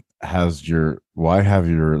 And why have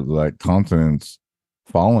your like countenance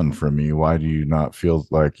fallen from me? Why do you not feel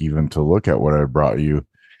like even to look at what I brought you?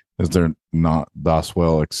 Is there not thus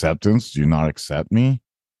well acceptance? Do you not accept me?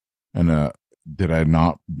 And did I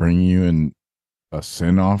not bring you in a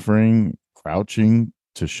sin offering, crouching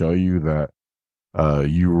to show you that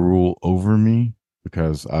you rule over me?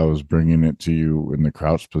 Because I was bringing it to you in the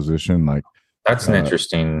crouch position, like That's an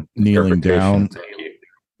interesting kneeling down, Thank you.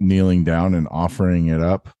 kneeling down and offering it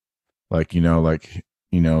up, like the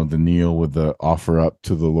kneel with the offer up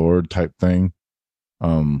to the Lord type thing.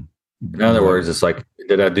 In other words, it's like,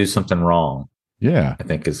 did I do something wrong? Yeah, I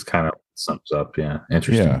think is kind of sums up. Yeah,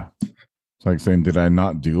 interesting. yeah. It's like saying, did I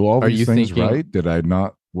not do all these things right? Did I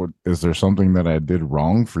not? What is there something that I did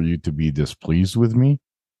wrong for you to be displeased with me?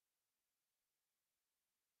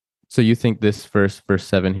 So you think this verse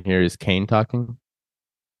 7 here is Cain talking?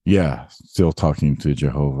 Yeah, still talking to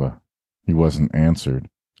Jehovah. He wasn't answered.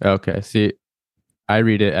 Okay. See, I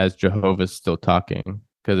read it as Jehovah's still talking,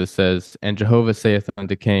 because it says, and Jehovah saith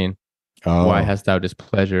unto Cain, why hast thou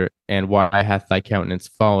displeasure, and why hath thy countenance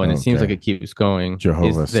fallen? It seems like it keeps going.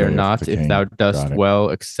 Jehovah is there not, if thou dost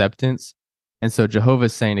well, acceptance? And so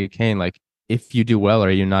Jehovah's saying to Cain, like, if you do well,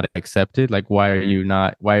 are you not accepted? Like, why are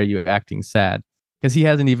you acting sad? Because he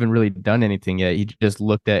hasn't even really done anything yet. He just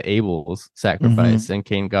looked at Abel's sacrifice, and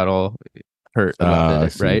Cain got all hurt about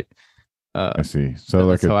it, right? I see. So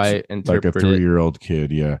that's how I interpret like a 3-year-old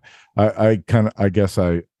kid. Yeah, I guess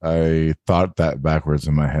I thought that backwards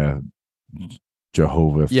in my head.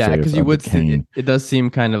 Jehovah. Yeah, because you would see it does seem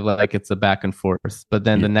kind of like it's a back and forth, but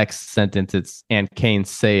then the next sentence it's and Cain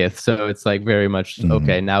saith, so it's like very much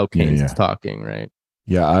okay. Now Cain's talking, right?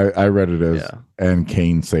 Yeah, I read it as and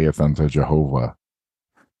Cain saith unto Jehovah.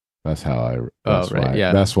 That's how I. That's why.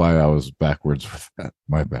 Yeah, that's why I was backwards with that.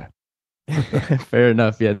 My bad. Fair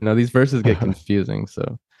enough. Yeah, no, these verses get confusing,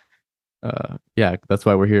 so yeah, that's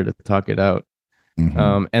why we're here to talk it out.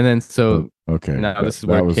 And then now this is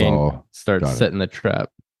where Cain starts setting the trap.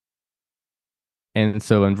 And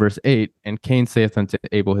so in verse 8, and Cain saith unto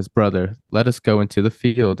Abel his brother, let us go into the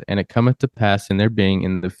field. And it cometh to pass in their being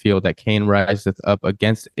in the field that Cain riseth up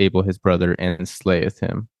against Abel his brother and slayeth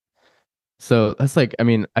him. So that's like, I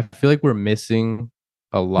mean, I feel like we're missing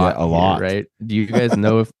a lot here, right? Do you guys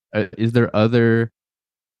know if is there other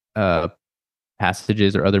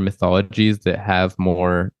passages or other mythologies that have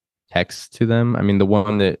more text to them? I mean, the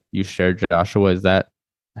one that you shared, Joshua, is that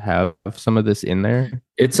have some of this in there?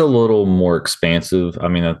 It's a little more expansive. I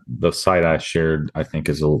mean, the site I shared, I think,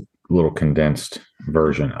 is a little condensed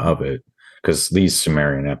version of it. because these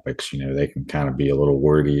Sumerian epics, they can kind of be a little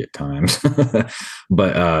wordy at times.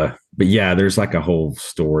 but yeah, there's like a whole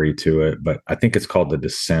story to it. But I think it's called The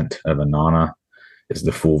Descent of Inanna is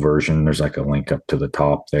the full version. There's like a link up to the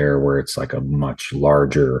top there where it's like a much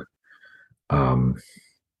larger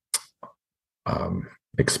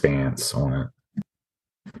expanse on it.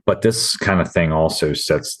 But this kind of thing also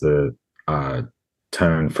sets the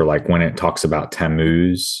tone for like when it talks about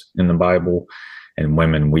Tammuz in the Bible and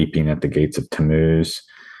women weeping at the gates of Tammuz.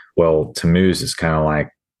 Well, Tammuz is kind of like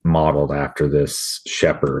modeled after this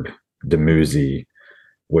shepherd, Dumuzi,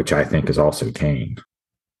 which I think is also Cain,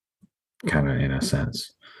 kind of in a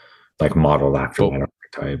sense, like modeled after that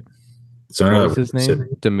archetype. So what was his name?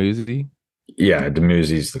 Dumuzi? Yeah,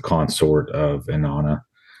 Dumuzi's the consort of Inanna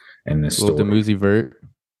in this story. Dumuzi Vert.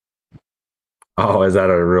 Oh, is that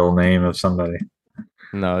a real name of somebody?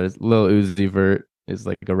 No, it's Lil Uzi Vert is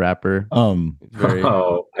like a rapper. I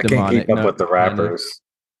can't keep up with the rappers.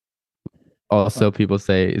 Also, people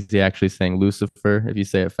say, is he actually saying Lucifer if you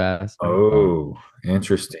say it fast? Oh,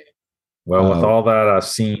 interesting. Well, with all that I've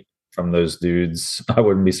seen from those dudes, I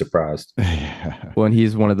wouldn't be surprised. Well, and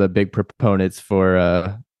he's one of the big proponents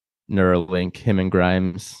for Neuralink, him and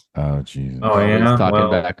Grimes. Oh, Jesus. Oh, yeah.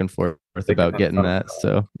 Talking back and forth about getting that.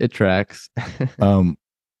 So it tracks.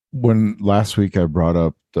 When last week I brought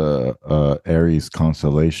up the Aries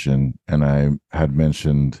constellation and I had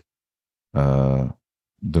mentioned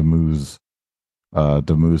Dumuzi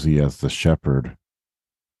as the shepherd.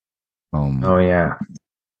 Oh yeah.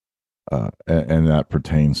 And that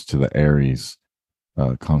pertains to the Aries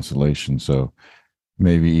constellation. So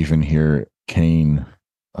maybe even here Cain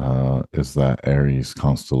is that Aries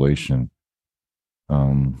constellation.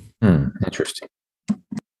 Interesting.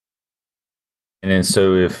 And then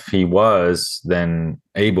so if he was, then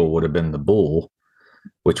Abel would have been the bull,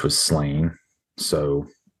 which was slain. So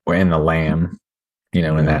we're in the lamb,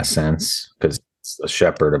 in that sense, because it's a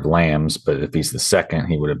shepherd of lambs. But if he's the second,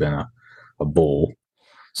 he would have been a bull.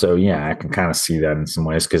 So yeah, I can kind of see that in some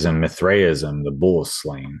ways, because in Mithraism, the bull is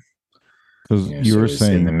slain. Because you were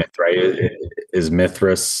saying in the is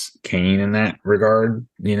Mithras Cain in that regard?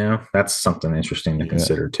 That's something interesting to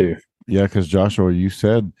consider too. Yeah, because Joshua, you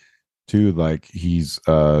said too, like he's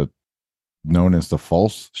known as the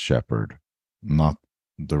false shepherd, not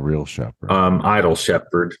the real shepherd. Idol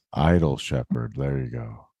shepherd. Idol shepherd. There you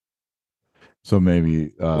go. So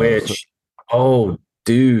maybe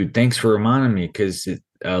dude, thanks for reminding me, because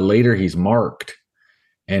later he's marked,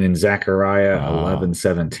 and in Zechariah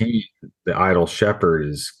 11:17, the idol shepherd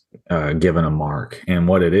is given a mark, and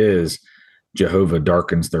what it is, Jehovah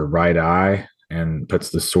darkens their right eye and puts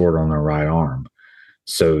the sword on their right arm.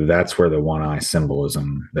 So that's where the one eye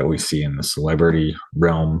symbolism that we see in the celebrity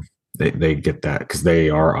realm, they get that because they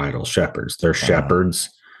are idol shepherds. They're shepherds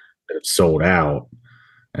that have sold out.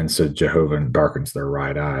 And so Jehovah darkens their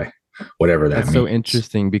right eye, whatever that means. That's so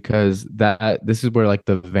interesting, because this is where like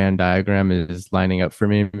the Venn diagram is lining up for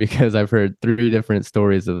me, because I've heard 3 different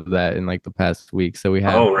stories of that in like the past week. So we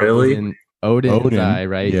have Odin's eye,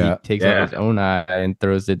 right? Yeah. He takes out his own eye and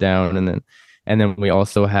throws it down, and then we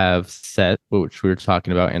also have Seth, which we were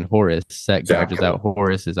talking about, and Horus. Seth gouges out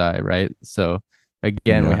Horus's eye, right? So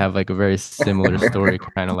again, we have like a very similar story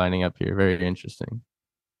kind of lining up here. Very interesting.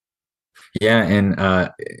 Yeah, and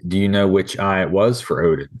do you know which eye it was for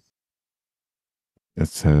Odin? It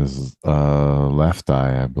says left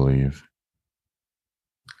eye, I believe.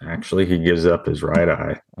 Actually, he gives up his right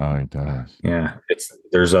eye. Oh, he does. Yeah,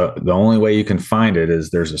 the only way you can find it is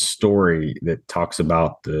there's a story that talks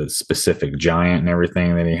about the specific giant and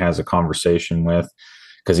everything that he has a conversation with,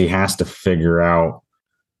 because he has to figure out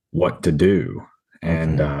what to do,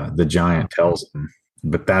 and the giant tells him.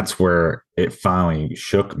 But that's where it finally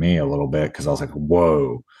shook me a little bit, because I was like,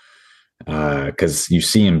 whoa, because you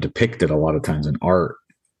see him depicted a lot of times in art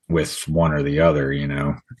with one or the other,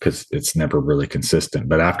 because it's never really consistent.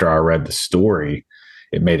 But after I read the story,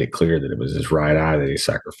 it made it clear that it was his right eye that he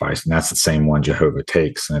sacrificed. And that's the same one Jehovah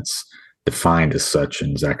takes. And it's defined as such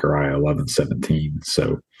in Zechariah 11:17.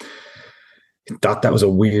 So I thought that was a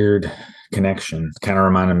weird connection. Kind of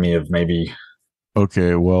reminded me of maybe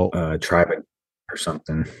tribe or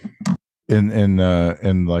something.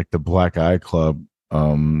 In like the Black Eye Club,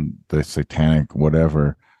 the satanic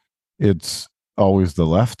whatever, it's always the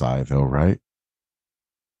left eye though, right?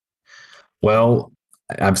 Well,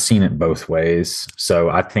 I've seen it both ways. So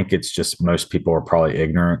I think it's just most people are probably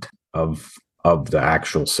ignorant of the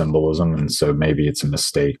actual symbolism, and so maybe it's a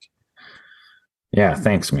mistake. Yeah,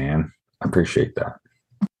 thanks, man. I appreciate that.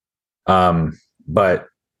 But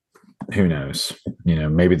who knows?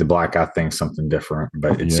 Maybe the black eye thinks something different,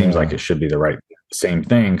 but it seems like it should be the right the same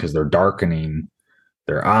thing because they're darkening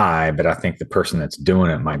their eye, but I think the person that's doing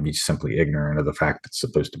it might be simply ignorant of the fact it's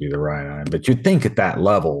supposed to be the right eye. But you'd think at that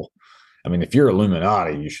level, I mean, if you're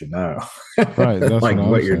Illuminati, you should know, Right. That's like what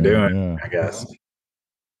what you're saying. doing, Yeah. I guess.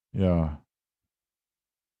 Yeah.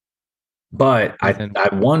 But And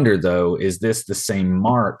I wonder though, is this the same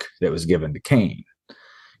mark that was given to Cain?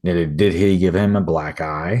 Did he give him a black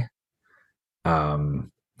eye?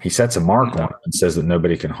 He sets a mark on him and says that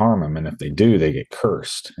nobody can harm him, and if they do, they get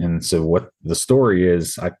cursed. And so, what the story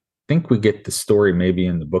is, I think we get the story maybe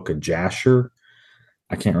in the book of Jasher.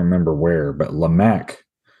 I can't remember where, but Lamech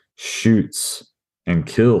shoots and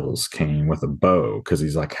kills Cain with a bow because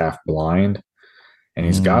he's like half blind, and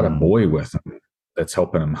he's got a boy with him that's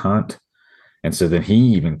helping him hunt. And so then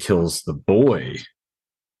he even kills the boy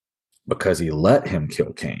because he let him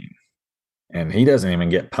kill Cain. And he doesn't even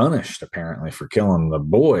get punished, apparently, for killing the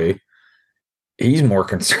boy. He's more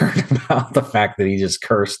concerned about the fact that he just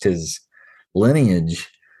cursed his lineage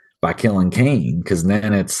by killing Cain. Because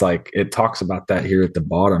then it's like, it talks about that here at the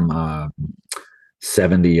bottom,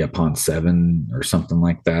 70 upon 7 or something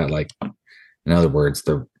like that. Like, in other words,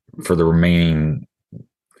 for the remaining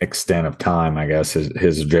extent of time, I guess,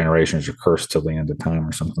 his generations are cursed till the end of time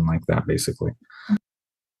or something like that, basically.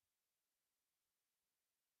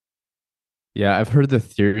 yeah, I've heard the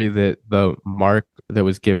theory that the mark that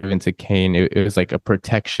was given to Cain, it was like a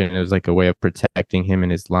protection. It was like a way of protecting him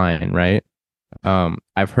and his line, right?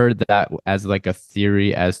 I've heard that as like a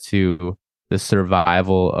theory as to the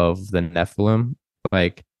survival of the Nephilim,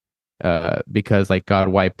 like, because like God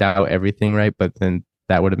wiped out everything, right? But then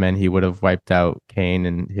that would have meant he would have wiped out Cain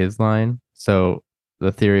and his line. So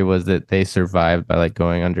the theory was that they survived by like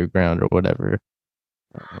going underground or whatever.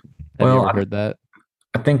 Have you ever heard that?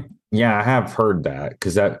 I think, yeah, I have heard that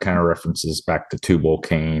because that kind of references back to Tubal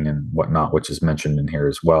Cain and whatnot, which is mentioned in here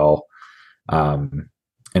as well.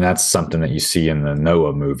 And that's something that you see in the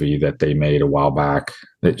Noah movie that they made a while back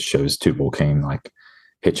that shows Tubal Cain like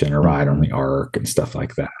hitching a ride on the ark and stuff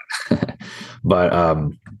like that.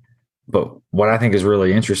 But what I think is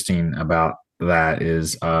really interesting about that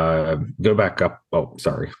is go back up. Oh,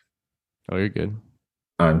 sorry. Oh, you're good.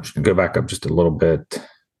 Go back up just a little bit.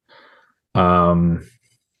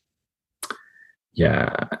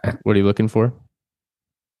 Yeah. What are you looking for?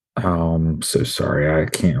 So sorry, I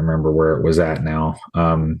can't remember where it was at now.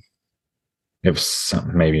 It was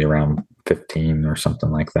maybe around 15 or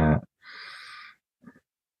something like that.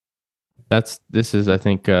 This is, I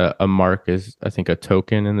think, a mark is, I think, a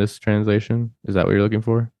token in this translation. Is that what you're looking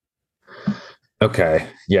for? Okay.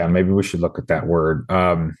 Yeah, maybe we should look at that word.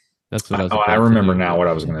 That's what I was. I remember now what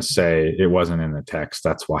I was going to say. It wasn't in the text.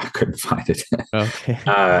 That's why I couldn't find it. Okay.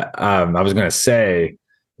 I was going to say,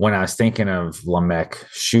 when I was thinking of Lamech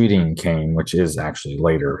shooting Cain, which is actually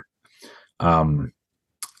later,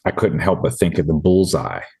 I couldn't help but think of the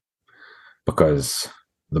bullseye, because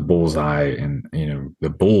the bullseye and, the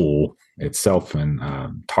bull itself in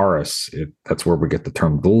Taurus, that's where we get the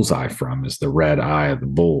term bullseye from, is the red eye of the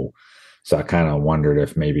bull. So I kind of wondered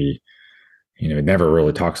if maybe, it never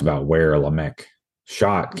really talks about where Lamech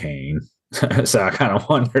shot Cain. So I kind of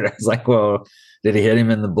wondered, I was like, well, did he hit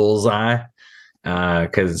him in the bullseye?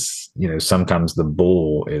 Because, sometimes the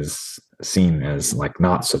bull is seen as like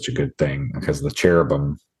not such a good thing, because the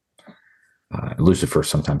cherubim, Lucifer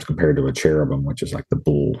sometimes compared to a cherubim, which is like the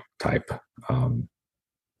bull type,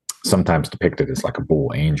 sometimes depicted as like a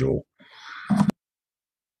bull angel.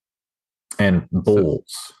 And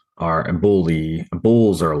bulls are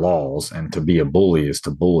laws, and to be a bully is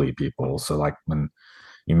to bully people. So like when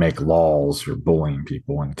you make laws, you're bullying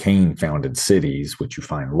people, and Cain founded cities, which you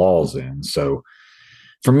find laws in. So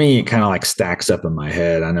for me, it kind of like stacks up in my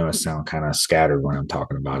head. I know I sound kind of scattered when I'm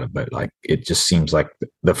talking about it, but like it just seems like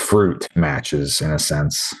the fruit matches in a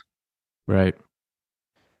sense. Right.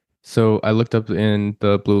 So I looked up in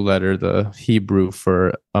the blue letter the Hebrew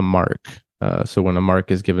for a mark. So when a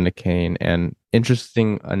mark is given to Cain, and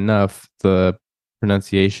interesting enough, the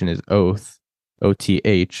pronunciation is oath,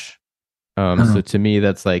 O-T-H. So to me,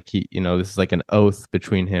 that's like this is like an oath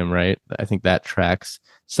between him, right? I think that tracks.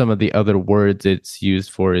 Some of the other words it's used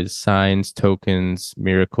for is signs, tokens,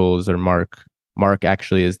 miracles, or mark. Mark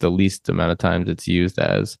actually is the least amount of times it's used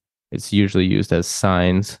as. It's usually used as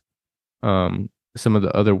signs. Some of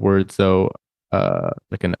the other words, though,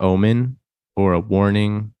 like an omen or a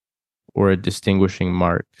warning or a distinguishing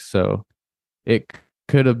mark. So it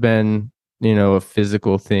could have been, a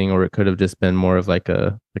physical thing, or it could have just been more of like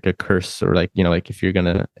a curse, or like, like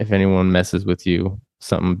if anyone messes with you,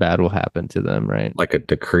 something bad will happen to them, right? Like a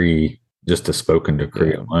decree, just a spoken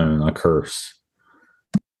decree alone, a curse.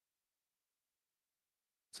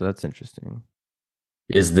 So that's interesting.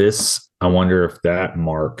 Is this, I wonder if that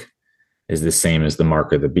mark is the same as the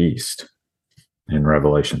mark of the beast in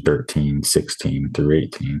Revelation 13, 16 through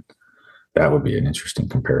 18. That would be an interesting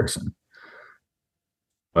comparison.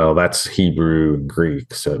 Well, that's Hebrew and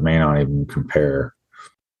Greek, so it may not even compare.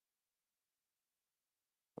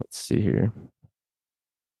 Let's see here.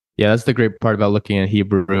 Yeah, that's the great part about looking at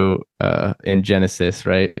Hebrew in Genesis,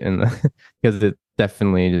 right? And because it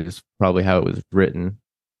definitely is probably how it was written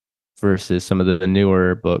versus some of the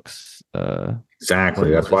newer books.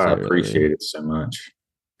 Exactly. That's why I appreciate it so much.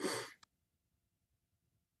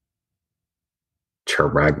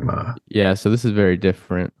 Charagma. Yeah, so this is very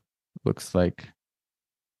different. Looks like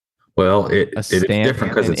well, it is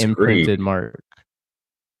different because it's imprinted Greek. mark.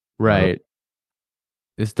 Right.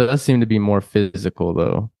 This does seem to be more physical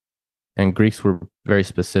though. And Greeks were very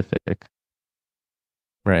specific.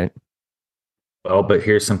 Right. Well, but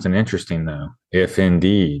here's something interesting though. If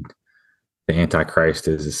indeed the Antichrist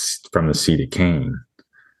is from the seed of Cain,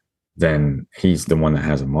 then he's the one that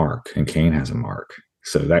has a mark, and Cain has a mark.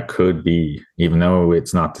 So that could be, even though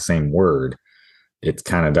it's not the same word, it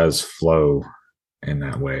kind of does flow in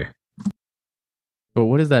that way. But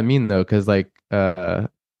what does that mean though? Because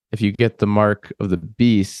if you get the mark of the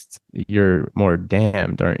beast, you're more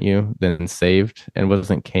damned, aren't you, than saved? And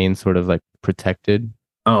wasn't Cain sort of like protected?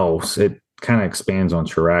 Oh, so it kind of expands on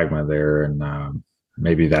charagma there, and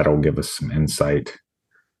maybe that'll give us some insight,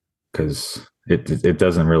 because it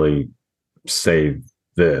doesn't really say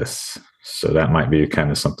this, so that might be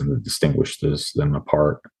kind of something that distinguishes them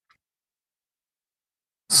apart.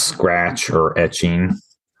 Scratch or etching,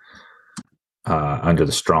 under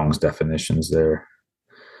the Strong's definitions there.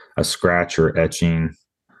 A scratch or etching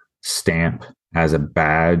stamp as a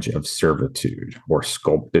badge of servitude or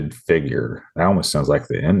sculpted figure. That almost sounds like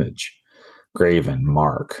the image. Graven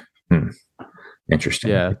mark.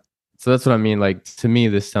 Interesting. Yeah. So that's what I mean. Like, to me,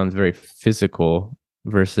 this sounds very physical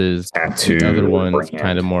versus tattoo. The other one's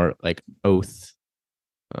kind of more like oath.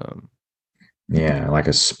 Yeah, like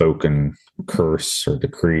a spoken curse or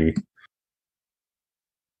decree.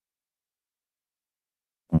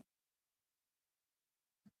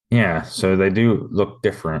 Yeah, so they do look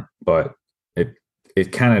different, but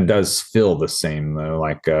it kind of does feel the same though.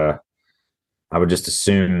 Like I would just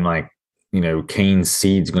assume, like, Cain's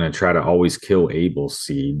seed's going to try to always kill Abel's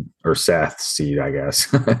seed, or Seth's seed, I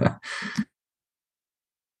guess.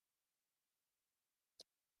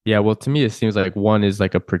 Yeah, well, to me, it seems like one is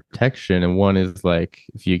like a protection and one is like,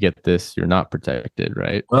 if you get this, you're not protected,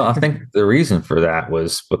 right? Well, I think the reason for that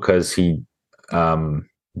was because he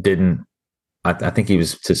didn't, I think he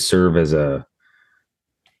was to serve as an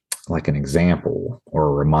example or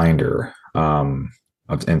a reminder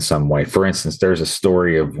in some way. For instance, there's a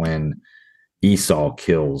story of when Esau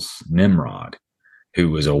kills Nimrod, who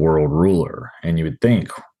was a world ruler. And you would think,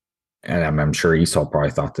 and I'm sure Esau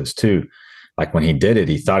probably thought this too, like when he did it,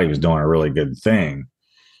 he thought he was doing a really good thing,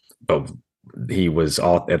 but he was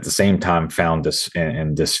all at the same time found this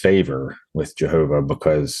in disfavor with Jehovah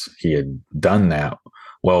because he had done that.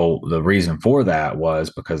 Well, the reason for that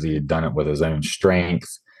was because he had done it with his own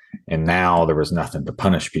strength, and now there was nothing to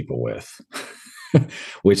punish people with.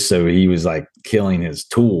 So he was like killing his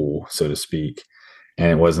tool, so to speak,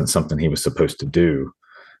 and it wasn't something he was supposed to do.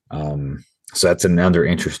 So that's another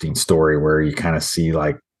interesting story where you kind of see,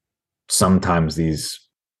 like, sometimes these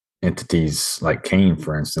entities, like Cain,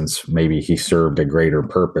 for instance, maybe he served a greater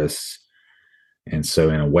purpose. And so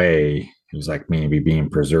in a way, he was like maybe being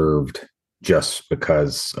preserved just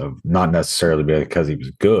because of, not necessarily because he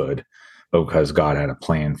was good, but because God had a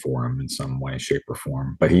plan for him in some way, shape, or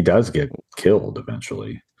form. But he does get killed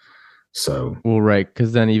eventually. So, well, right,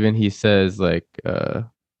 because then even he says, like,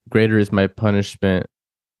 greater is my punishment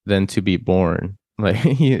than to be born. Like,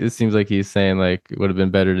 it seems like he's saying, like, it would have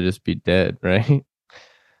been better to just be dead, right?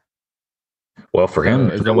 Well, for him,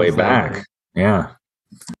 there's no way back. Yeah.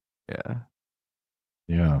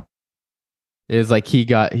 It's like he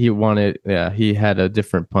had a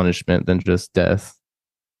different punishment than just death,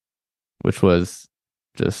 which was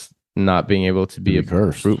just not being able to be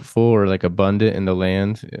fruitful or like abundant in the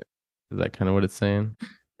land. Is that kind of what it's saying?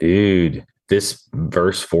 Dude, this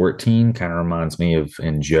verse 14 kind of reminds me of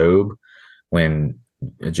in Job, when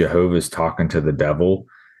Jehovah's talking to the devil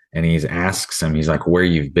and he asks him, he's like, where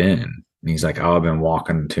you've been? And he's like, oh, I've been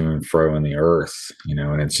walking to and fro in the earth,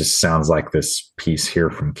 and it just sounds like this piece here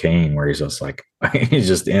from Cain where he's just like, he's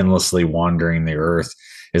just endlessly wandering the earth.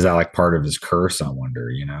 Is that like part of his curse? I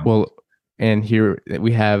wonder, Well, and here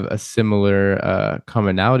we have a similar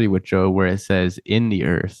commonality with Job where it says in the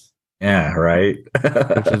earth. Yeah, right.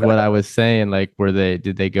 Which is what I was saying. Like, were they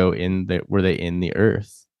in the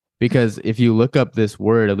earth? Because if you look up this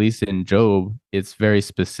word, at least in Job, it's very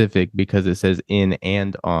specific because it says in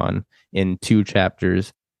and on in 2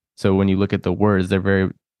 chapters. So when you look at the words, they're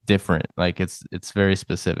very different. Like it's very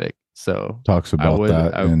specific. So Talks about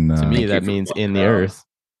that in to me Thank you that for means pointing in it the out. earth.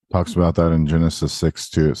 talks about that in Genesis 6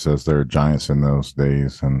 too. It says there are giants in those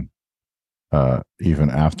days, and even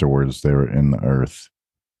afterwards they were in the earth.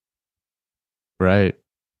 Right.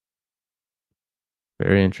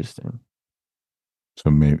 Very interesting. So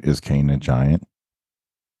maybe is Cain a giant?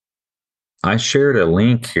 I shared a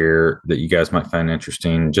link here that you guys might find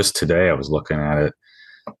interesting. Just today, I was looking at it.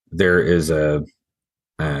 There is a,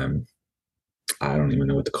 I don't even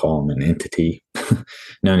know what to call them, an entity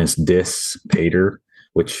known as Dis Pater,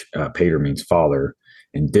 which Pater means father,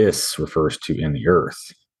 and Dis refers to in the earth.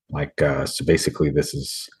 Like, so basically, this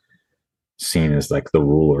is seen as like the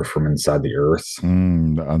ruler from inside the earth.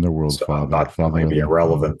 The underworld So father. I thought that might be a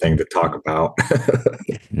relevant thing to talk about.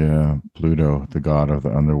 Yeah, Pluto, the god of the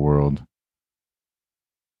underworld.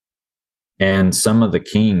 And some of the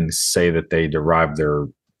kings say that they derive their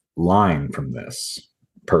line from this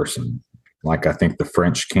person. Like I think the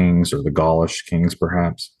French kings or the Gaulish kings,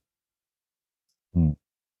 perhaps. Well,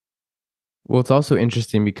 it's also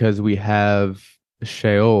interesting because we have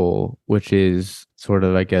Sheol, which is sort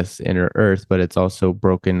of, I guess, inner earth, but it's also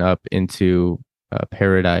broken up into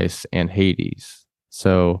paradise and Hades.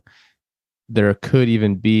 So there could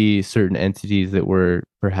even be certain entities that were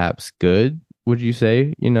perhaps good, would you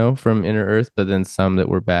say, from inner earth, but then some that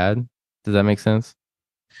were bad. Does that make sense?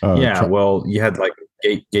 Yeah, well, you had like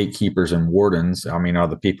gatekeepers and wardens. I mean, are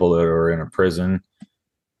the people that are in a prison?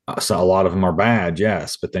 So a lot of them are bad,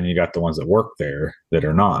 yes, but then you got the ones that work there that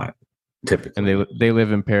are not typically. And they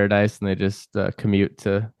live in paradise and they just commute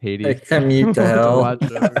to Hades. They commute to hell. watch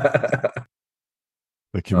it over.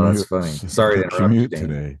 The commute, that's funny. Sorry to the interrupt commute you, Dan.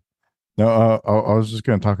 today. No, I was just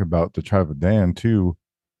going to talk about the tribe of Dan too,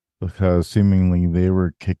 because seemingly they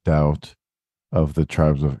were kicked out of the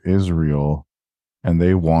tribes of Israel, and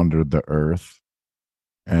they wandered the earth,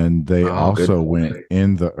 and they also went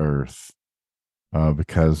in the earth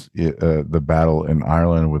because the battle in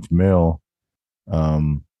Ireland with Mill,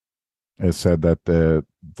 it said that the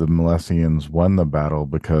Milesians won the battle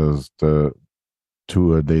because the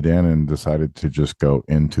Tua Dedanan decided to just go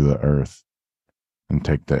into the earth and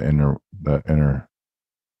take the inner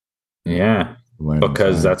Yeah,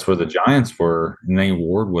 because that's where the giants were, and they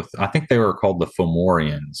warred with. I think they were called the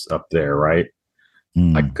Fomorians up there, right?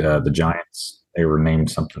 Like the giants, they were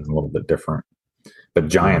named something a little bit different, but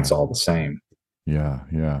giants all the same. Yeah.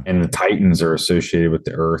 And the Titans are associated with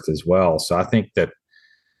the earth as well. So I think that,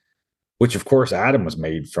 which of course Adam was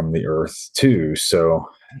made from the earth too. So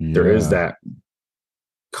there is that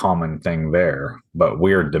common thing there, but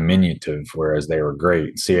we're diminutive, whereas they were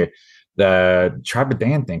great. See, the tribe of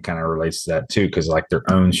Dan thing kind of relates to that too, because like their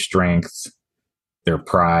own strength, their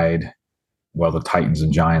pride. Well, the Titans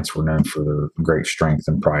and giants were known for their great strength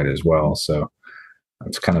and pride as well. So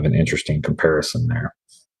it's kind of an interesting comparison there.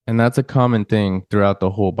 And that's a common thing throughout the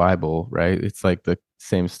whole Bible, right? It's like the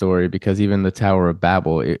same story, because even the Tower of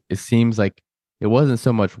Babel, it seems like it wasn't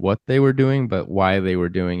so much what they were doing, but why they were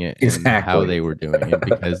doing it and how they were doing it,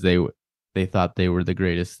 because they thought they were the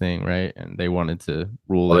greatest thing, right? And they wanted to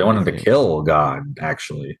rule. Well, they wanted to kill God,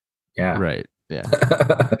 actually. Yeah. Right. Yeah.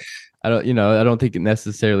 I don't think it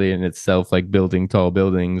necessarily in itself, like building tall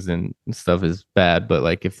buildings and stuff, is bad, but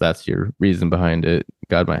like if that's your reason behind it,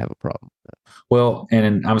 God might have a problem. Well,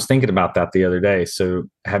 and I was thinking about that the other day. So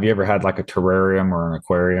have you ever had like a terrarium or an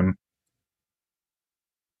aquarium?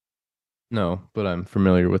 No, but I'm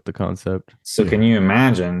familiar with the concept. So can you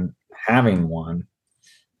imagine having one?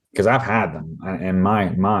 Because I've had them,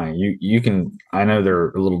 and you can. I know they're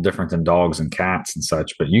a little different than dogs and cats and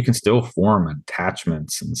such, but you can still form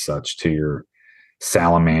attachments and such to your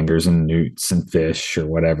salamanders and newts and fish or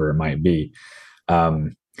whatever it might be.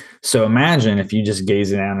 So imagine if you just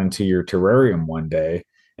gaze down into your terrarium one day,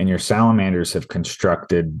 and your salamanders have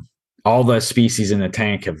constructed, all the species in the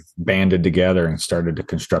tank have banded together and started to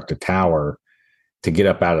construct a tower to get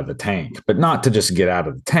up out of the tank, but not to just get out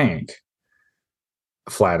of the tank.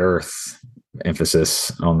 Flat Earth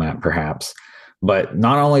emphasis on that, perhaps. But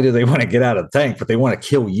not only do they want to get out of the tank, but they want to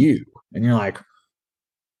kill you. And you're like,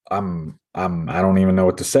 I don't even know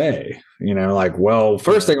what to say. Like, well,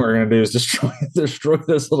 first thing we're going to do is destroy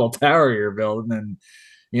this little tower you're building. And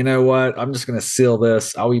you know what? I'm just going to seal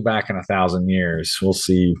this. I'll be back in 1,000 years. We'll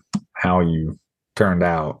see how you turned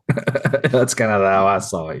out. That's kind of how I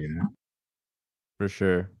saw it, For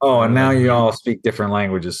sure. Oh, and now you all speak different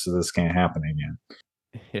languages, so this can't happen again.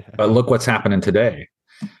 Yeah. But look what's happening today.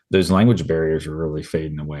 Those language barriers are really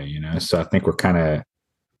fading away, So I think we're kind of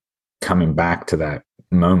coming back to that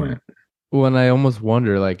moment. Well, and I almost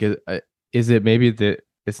wonder, like, is it maybe that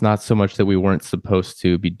it's not so much that we weren't supposed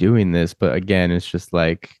to be doing this, but again, it's just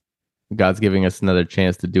like God's giving us another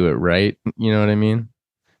chance to do it right. You know what I mean?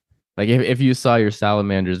 Like if you saw your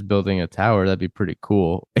salamanders building a tower, that'd be pretty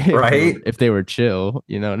cool. Right? If they were chill,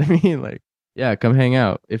 you know what I mean? Like, yeah, come hang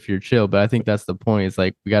out if you're chill. But I think that's the point. It's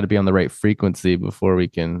like we got to be on the right frequency before we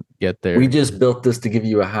can get there. We just built this to give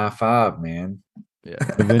you a high five, man. Yeah.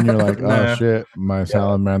 But then you're like, Nah. oh shit, my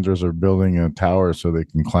salamanders are building a tower so they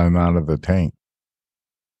can climb out of the tank.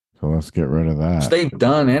 So let's get rid of Which that. they've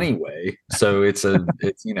done anyway. So it's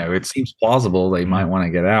it seems plausible they might want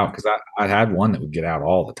to get out, because I had one that would get out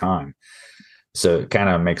all the time. So it kind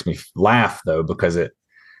of makes me laugh though, because it's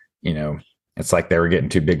like they were getting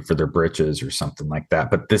too big for their britches or something like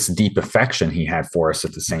that. But this deep affection he had for us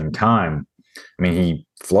at the same time. I mean, he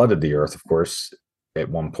flooded the earth, of course, at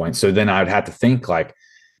one point. So then I'd have to think, like,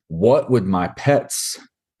 what would my pets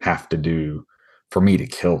have to do for me to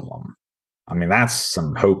kill them? I mean, that's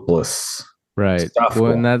some hopeless Right. stuff.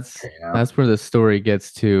 Well, and that's where the story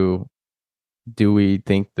gets to. Do we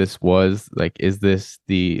think this was like, is this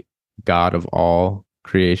the God of all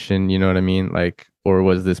creation? You know what I mean? Like, or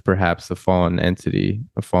was this perhaps a fallen entity,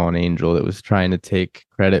 a fallen angel that was trying to take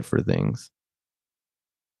credit for things?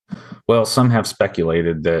 Well, some have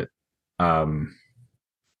speculated that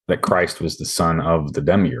that Christ was the son of the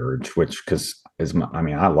demiurge, which,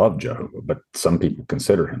 I love Jehovah, but some people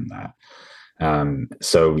consider him that.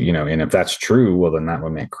 So, and if that's true, well, then that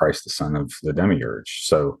would make Christ the son of the demiurge.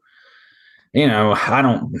 So, I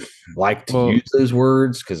don't like to use those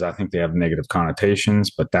words because I think they have negative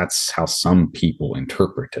connotations, but that's how some people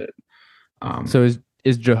interpret it. So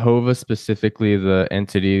is Jehovah specifically the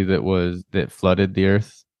entity that flooded the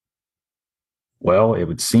earth? Well, it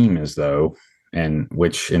would seem as though, and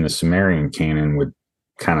which in the Sumerian canon would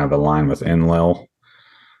kind of align with Enlil.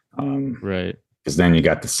 Right. Because then you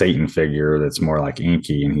got the Satan figure that's more like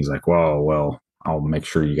Enki, and he's like, well, I'll make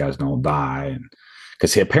sure you guys don't die. And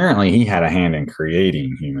because apparently he had a hand in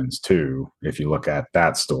creating humans too, if you look at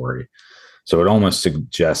that story. So it almost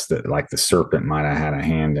suggests that like the serpent might have had a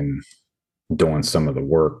hand in doing some of the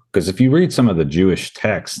work. Because if you read some of the Jewish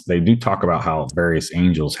texts, they do talk about how various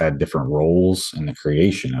angels had different roles in the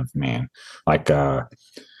creation of man. Like I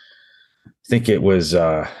think it was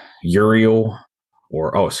Uriel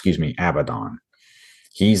Abaddon.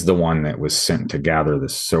 He's the one that was sent to gather the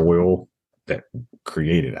soil that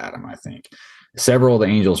created Adam, I think. Several of the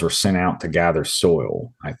angels were sent out to gather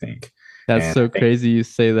soil, I think. That's so crazy you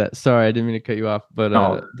say that. Sorry, I didn't mean to cut you off, but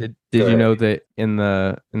did you know that in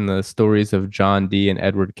the stories of John Dee and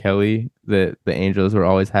Edward Kelly, that the angels were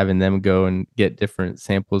always having them go and get different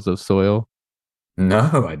samples of soil?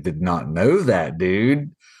 No, I did not know that,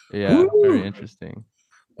 dude. Yeah, Woo! Very interesting.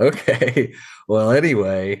 Okay. Well,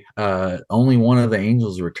 anyway, only one of the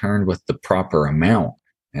angels returned with the proper amount,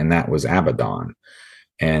 and that was Abaddon.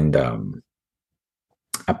 And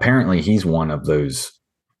apparently he's one of those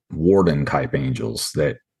warden type angels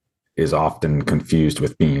that is often confused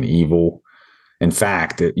with being evil. In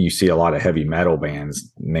fact, you see a lot of heavy metal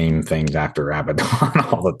bands name things after Abaddon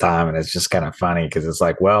all the time. And it's just kind of funny because it's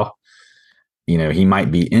like, well, he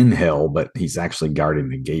might be in hell, but he's actually guarding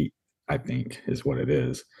the gate, I think is what it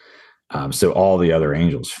is. So all the other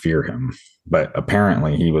angels fear him, but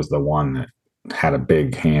apparently he was the one that had a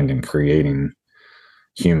big hand in creating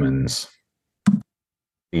humans,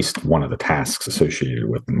 at least one of the tasks associated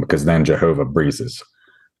with them, because then Jehovah breathes his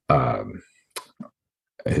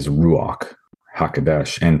Ruach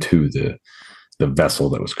HaKodesh into the vessel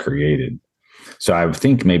that was created. So I would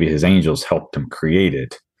think maybe his angels helped him create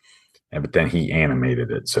it, but then he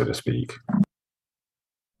animated it, so to speak.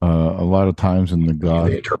 A lot of times in the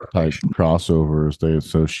God type crossovers, they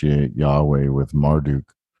associate Yahweh with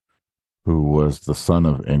Marduk, who was the son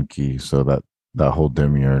of Enki. So that whole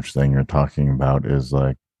demiurge thing you're talking about is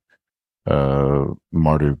like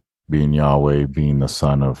Marduk being Yahweh, being the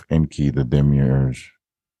son of Enki, the demiurge,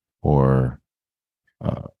 or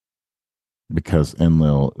because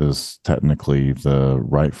Enlil is technically the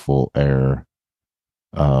rightful heir,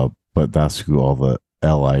 but that's who all the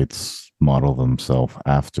Elites model themselves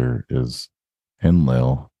after is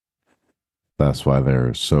Enlil. That's why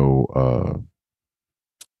they're so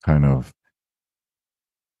kind of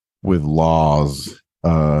with laws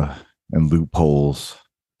and loopholes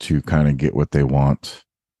to kind of get what they want.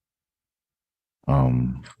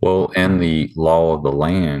 Well, and the law of the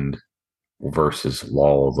land versus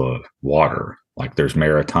law of the water. Like there's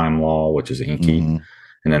maritime law, which is Enki,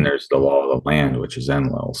 and then there's the law of the land, which is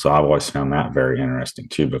Enlil. So I've always found that very interesting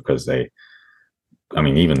too, because they I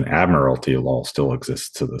mean, even the admiralty law still exists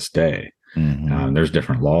to this day. There's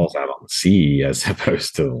different laws out on the sea as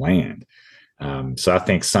opposed to the land. So I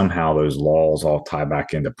think somehow those laws all tie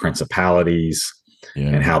back into principalities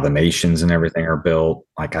and how the nations and everything are built.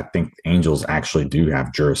 Like, I think angels actually do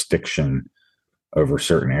have jurisdiction over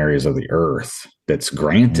certain areas of the earth that's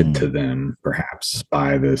granted to them, perhaps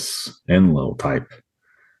by this Enlil type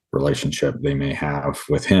relationship they may have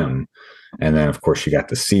with him. And then, of course, you got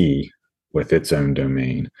the sea with its own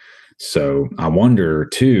domain. So I wonder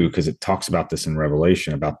too, because it talks about this in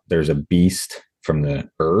Revelation, about there's a beast from the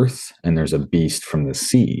earth and there's a beast from the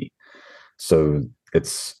sea. So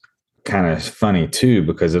it's kind of funny too,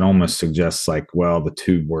 because it almost suggests like, well, the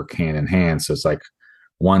two work hand in hand. So it's like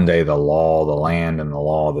one day the law of the land and the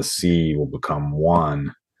law of the sea will become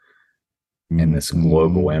one in this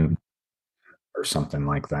global empire or something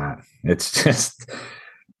like that. It's just,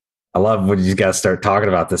 I love when you guys start talking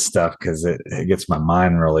about this stuff because it gets my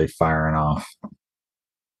mind really firing off.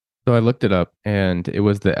 So I looked it up, and it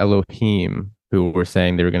was the Elohim who were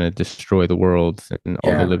saying they were going to destroy the world and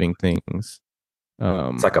all the living things.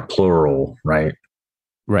 It's like a plural, right?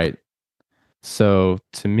 Right. So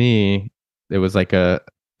to me, it was like a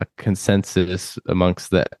consensus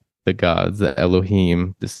amongst the gods, the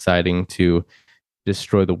Elohim, deciding to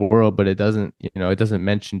destroy the world, but it doesn't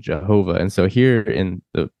mention Jehovah. And so here in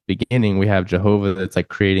the beginning, we have Jehovah that's like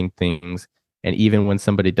creating things. And even when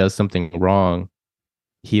somebody does something wrong,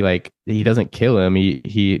 he doesn't kill him.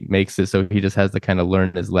 He makes it so he just has to kind of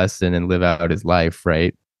learn his lesson and live out his life,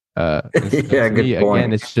 right? So yeah, good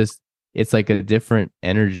point. Again, it's like a different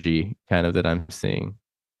energy kind of that I'm seeing.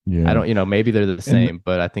 Yeah. I don't, maybe they're the same,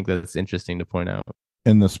 but I think that's interesting to point out.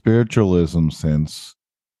 In the spiritualism sense,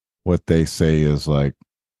 what they say is like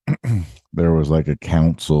there was like a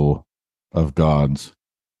council of gods.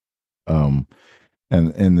 And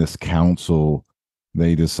in this council,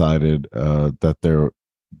 they decided that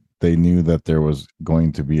they knew that there was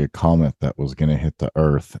going to be a comet that was going to hit the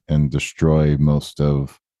earth and destroy most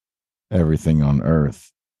of everything on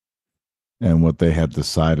earth. And what they had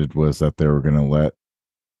decided was that they were going to let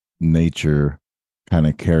nature kind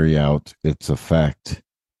of carry out its effect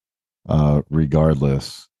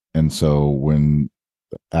regardless. And so when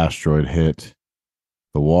the asteroid hit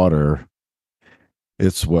the water,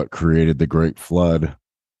 it's what created the Great Flood.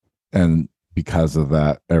 And because of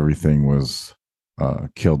that, everything was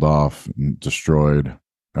killed off and destroyed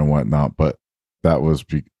and whatnot. But that was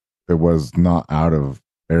it was not out of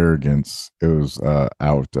arrogance. It was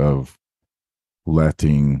out of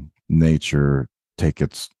letting nature take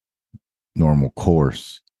its normal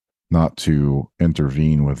course, not to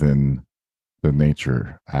intervene within the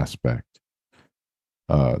nature aspect.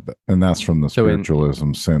 And that's from the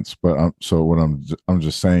spiritualism sense. But so what I'm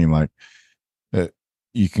just saying, like,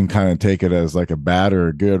 you can kind of take it as like a bad or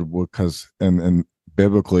a good, because and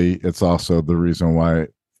biblically, it's also the reason why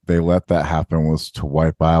they let that happen was to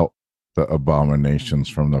wipe out the abominations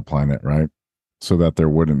from the planet, right? So that there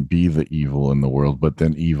wouldn't be the evil in the world, but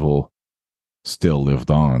then evil still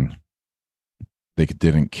lived on. It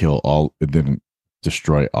didn't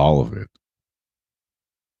destroy all of it.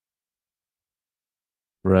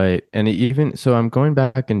 Right. And even so, I'm going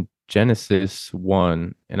back in Genesis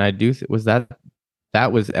 1, and I do was that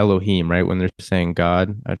was Elohim, right? When they're saying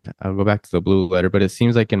God, I'll go back to the blue letter, but it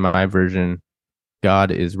seems like in my version,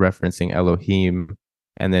 God is referencing Elohim,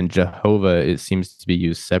 and then Jehovah, it seems to be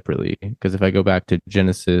used separately. Because if I go back to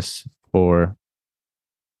Genesis 4,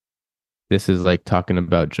 this is like talking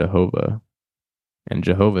about Jehovah, and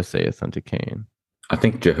Jehovah saith unto Cain. I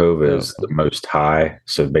think Jehovah is the most high.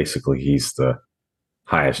 So basically, he's the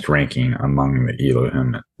highest ranking among the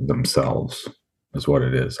Elohim themselves, is what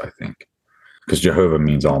it is, I think. Because Jehovah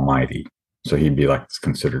means almighty. So he'd be like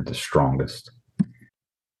considered the strongest.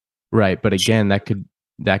 Right. But again, that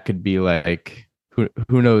could be like,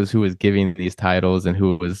 who knows who was giving these titles and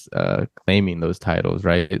who was claiming those titles,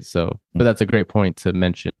 right? So, but that's a great point to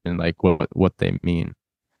mention, like what they mean.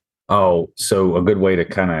 Oh, so a good way to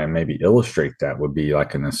kind of maybe illustrate that would be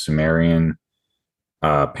like in the Sumerian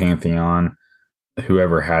pantheon,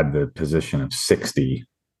 whoever had the position of 60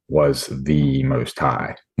 was the most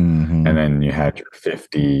high. Mm-hmm. And then you had your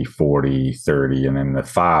 50, 40, 30, and then the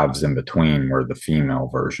fives in between were the female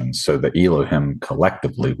versions. So the Elohim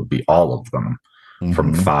collectively would be all of them, mm-hmm.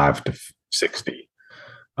 from 5 to 60.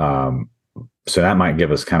 So that might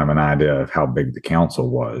give us kind of an idea of how big the council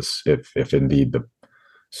was, if indeed the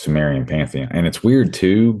Sumerian pantheon. And it's weird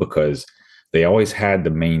too, because they always had to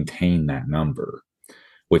maintain that number,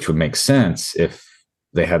 which would make sense if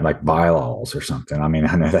they had like bylaws or something. I mean,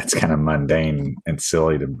 I know that's kind of mundane and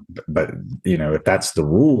silly but if that's the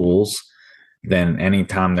rules, then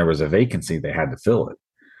anytime there was a vacancy, they had to fill it.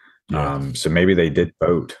 So maybe they did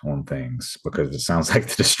vote on things, because it sounds like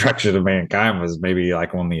the destruction of mankind was maybe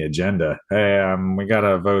like on the agenda. Hey, we got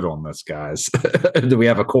to vote on this, guys. Do we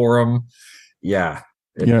have a quorum? Yeah,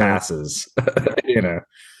 it passes. You know,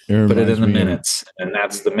 put it in the minutes, and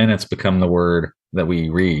that's the minutes become the word that we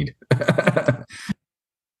read.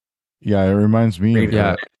 Yeah, it reminds me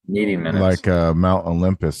of meeting minutes, like Mount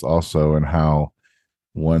Olympus also, and how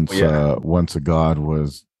once a god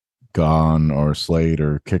was gone or slayed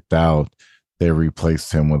or kicked out, they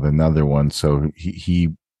replaced him with another one. So he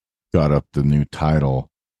got up the new title.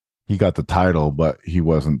 He got the title, but he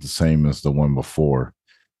wasn't the same as the one before.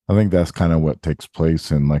 I think that's kind of what takes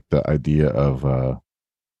place in like the idea of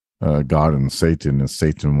God and Satan. Is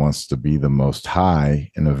Satan wants to be the most high,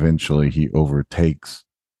 and eventually he overtakes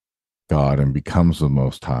God and becomes the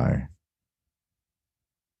most high.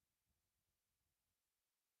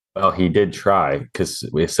 Well, he did try, because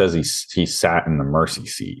it says he sat in the mercy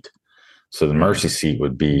seat. So the mercy seat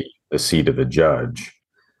would be the seat of the judge.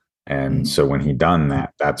 And so when he done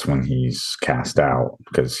that, that's when he's cast out,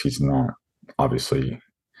 because he's not obviously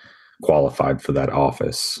qualified for that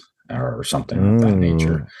office or something of that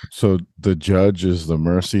nature. So the judge is the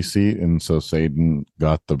mercy seat, and so Satan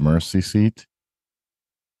got the mercy seat.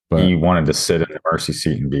 But he wanted to sit in the mercy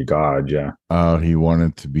seat and be God, yeah. Oh, he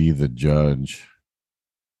wanted to be the judge.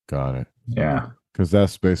 Got it. Yeah. Because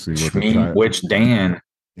that's basically what which Dan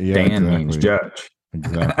means judge.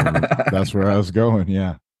 Exactly. That's where I was going,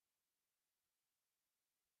 yeah.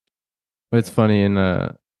 It's funny, and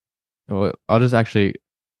I'll just actually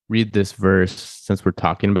read this verse since we're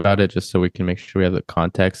talking about it, just so we can make sure we have the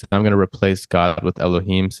context. I'm going to replace God with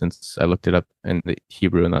Elohim, since I looked it up in the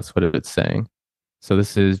Hebrew, and that's what it's saying. So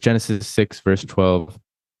this is Genesis 6, verse 12.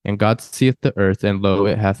 And God seeth the earth, and lo,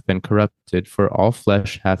 it hath been corrupted, for all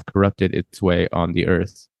flesh hath corrupted its way on the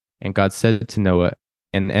earth. And God said to Noah,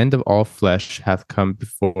 an end of all flesh hath come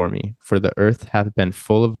before me, for the earth hath been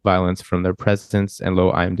full of violence from their presence, and lo,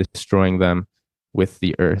 I am destroying them with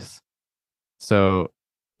the earth. So,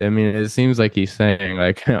 I mean, it seems like he's saying,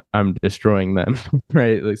 like, I'm destroying them,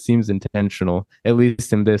 right? It seems intentional, at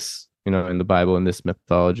least in this, in the Bible, in this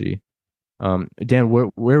mythology. Dan, where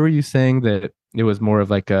were you saying that it was more of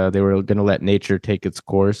like they were going to let nature take its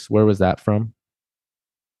course? Where was that from?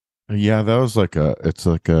 Yeah, that was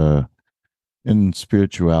in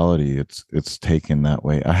spirituality, it's taken that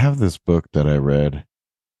way. I have this book that I read.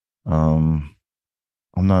 I'm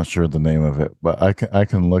not sure the name of it, but I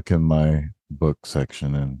can look in my book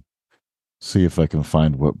section and see if I can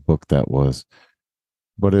find what book that was.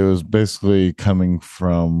 But it was basically coming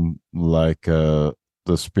from like the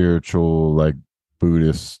spiritual, like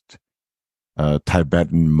Buddhist,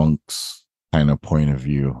 Tibetan monks kind of point of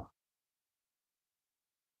view.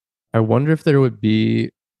 I wonder if there would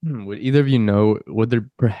either of you know, would there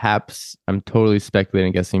perhaps, I'm totally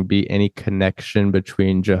speculating, guessing, be any connection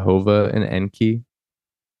between Jehovah and Enki?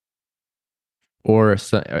 Or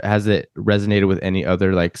has it resonated with any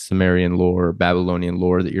other like Sumerian lore or Babylonian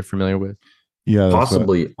lore that you're familiar with? Yeah,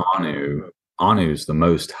 possibly Anu. Anu's the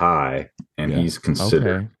most high, and he's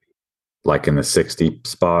considered like in the 60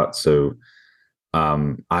 spot. So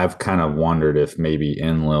I've kind of wondered if maybe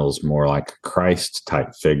Enlil's more like a Christ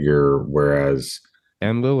type figure, whereas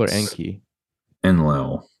Enlil or Enki?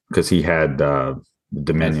 Enlil, because he had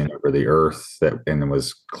dominion over the earth and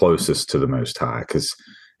was closest to the Most High. Because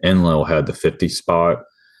Enlil had the 50 spot,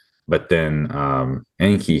 but then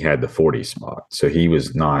Enki had the 40 spot, so he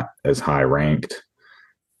was not as high ranked.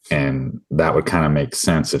 And that would kind of make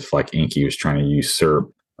sense if like Enki was trying to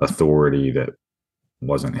usurp authority that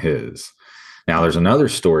wasn't his. Now, there's another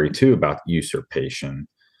story too about usurpation,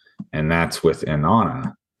 and that's with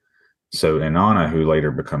Inanna. So Inanna, who later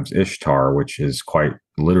becomes Ishtar, which is quite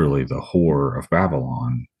literally the whore of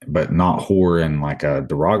Babylon, but not whore in like a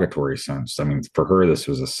derogatory sense. I mean, for her, this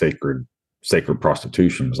was a sacred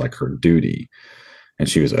prostitution. It was like her duty, and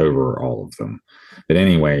she was over all of them. But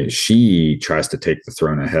anyway, she tries to take the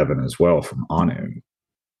throne of heaven as well from Anu.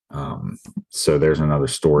 So there's another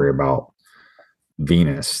story about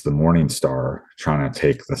Venus, the morning star, trying to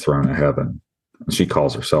take the throne of heaven. She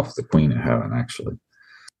calls herself the queen of heaven, actually.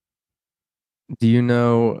 Do you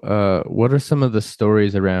know what are some of the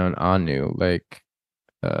stories around Anu? Like,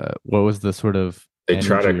 what was the sort of they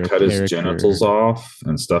try to cut his genitals off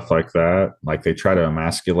and stuff like that. Like they try to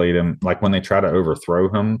emasculate him. Like when they try to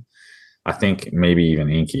overthrow him, I think maybe even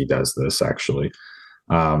Enki does this actually.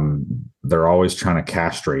 They're always trying to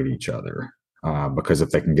castrate each other because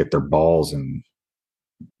if they can get their balls and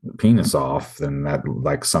penis off, then that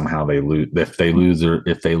like somehow they lose. If they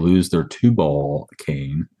lose their two ball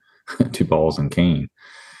Cain, two balls in Cain,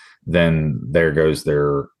 then there goes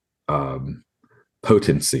their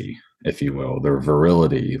potency, if you will, their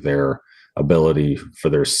virility, their ability for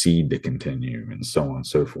their seed to continue, and so on and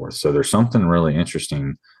so forth. So there's something really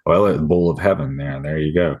interesting. Well, the bull of heaven there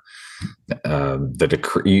you go. The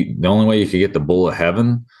decree, the only way you could get the bull of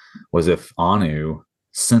heaven was if Anu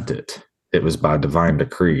sent it. It was by divine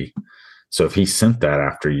decree. So if he sent that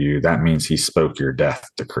after you, that means he spoke your death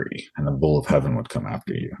decree, and the bull of heaven would come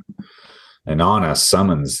after you. And Anna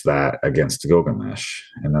summons that against Gilgamesh,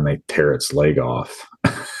 and then they tear its leg off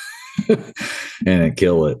and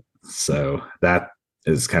kill it. So that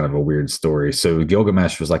is kind of a weird story. So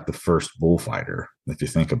Gilgamesh was like the first bullfighter, if you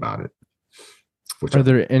think about it. Are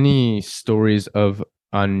there any stories of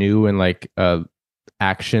Anu and like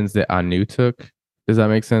actions that Anu took? Does that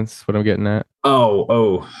make sense? What I'm getting at?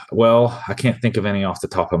 Oh, well, I can't think of any off the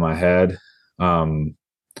top of my head,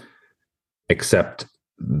 except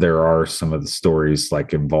there are some of the stories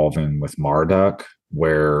like involving with Marduk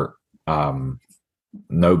where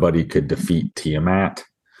nobody could defeat Tiamat.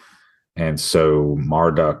 And so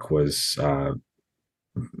Marduk was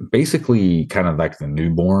basically kind of like the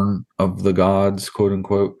newborn of the gods, quote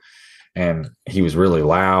unquote. And he was really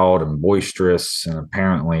loud and boisterous. And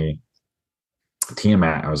apparently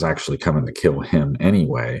Tiamat was actually coming to kill him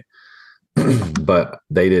anyway. But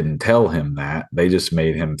they didn't tell him that. They just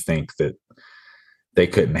made him think that they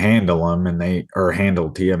couldn't handle him or handle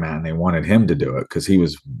Tiamat, and they wanted him to do it because he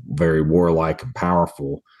was very warlike and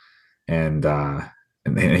powerful. And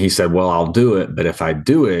he said, well, I'll do it, but if I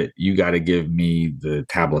do it, you got to give me the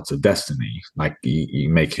tablets of destiny. Like you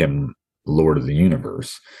make him Lord of the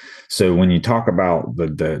universe. So when you talk about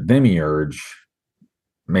the demiurge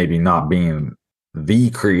maybe not being the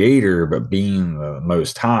creator, but being the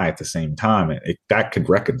most high at the same time, that could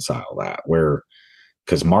reconcile that, where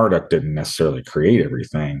because Marduk didn't necessarily create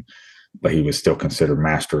everything, but he was still considered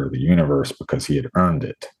master of the universe because he had earned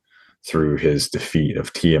it through his defeat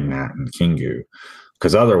of Tiamat and Kingu.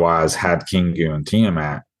 Because otherwise, had Kingu and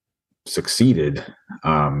Tiamat succeeded,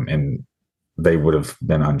 and they would have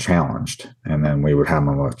been unchallenged, and then we would have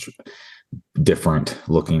a much different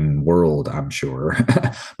looking world, I'm sure.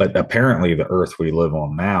 But apparently the earth we live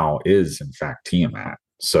on now is in fact Tiamat.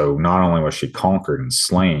 So not only was she conquered and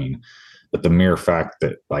slain, but the mere fact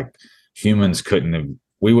that like humans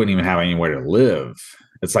we wouldn't even have anywhere to live.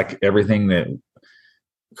 It's like everything that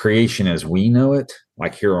creation as we know it,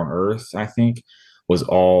 like here on earth, I think, was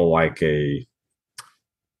all like it's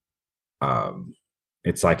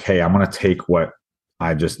like, hey, I'm going to take what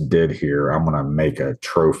I just did here. I'm going to make a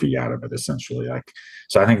trophy out of it, essentially.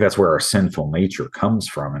 So I think that's where our sinful nature comes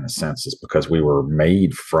from, in a sense, is because we were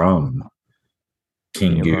made from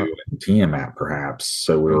Kingu and Tiamat, perhaps.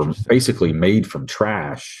 So we were basically made from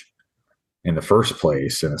trash in the first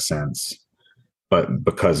place, in a sense. But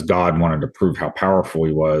because God wanted to prove how powerful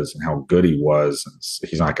he was and how good he was,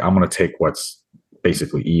 he's like, I'm going to take what's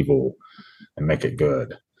basically evil and make it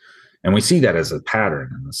good. And we see that as a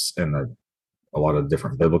pattern in a lot of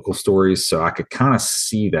different biblical stories. So I could kind of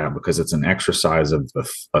see that because it's an exercise of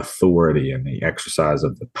the authority and the exercise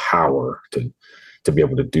of the power to be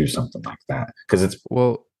able to do something like that. Because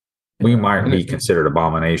we might be considered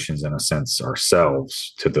abominations in a sense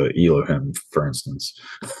ourselves to the Elohim, for instance.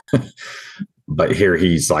 But here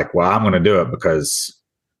he's like, well, I'm going to do it because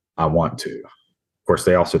I want to. Of course,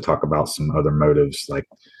 they also talk about some other motives, like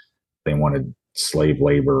they wanted slave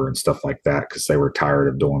labor and stuff like that because they were tired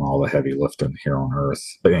of doing all the heavy lifting here on earth.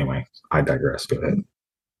 But anyway, I digress. Go ahead.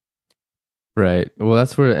 Right. Well,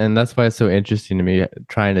 that's why it's so interesting to me,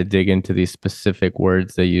 trying to dig into these specific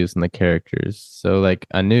words they use in the characters. So like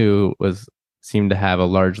Anu seemed to have a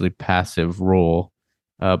largely passive role,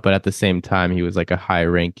 but at the same time, he was like a high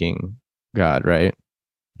ranking god, right?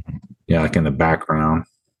 Yeah, like in the background.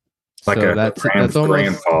 Like so that's almost,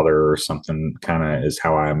 grandfather or something, kind of is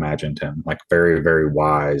how I imagined him. Like very, very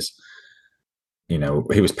wise. You know,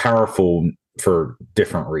 he was powerful for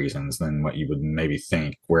different reasons than what you would maybe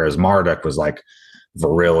think. Whereas Marduk was like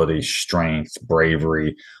virility, strength,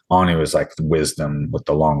 bravery. Anu was like wisdom with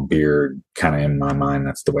the long beard. Kind of in my mind,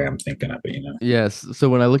 that's the way I'm thinking of it, you know? Yes. So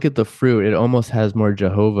when I look at the fruit, it almost has more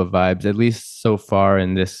Jehovah vibes, at least so far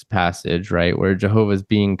in this passage, right? Where Jehovah's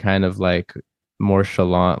being kind of like more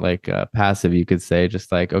chalant, like passive, you could say,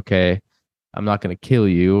 just like, okay, I'm not going to kill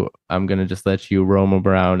you. I'm going to just let you roam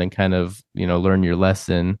around and kind of, learn your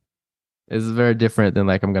lesson. It's very different than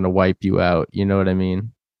like, I'm going to wipe you out. You know what I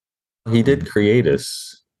mean? He did create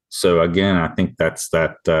us. So again, I think that's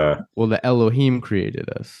that. Well, the Elohim created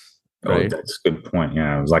us. Oh, right? that's a good point.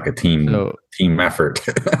 Yeah, it was like a team So effort.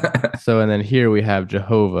 and then here we have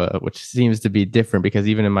Jehovah, which seems to be different because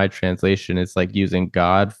even in my translation, it's like using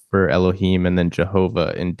God for Elohim and then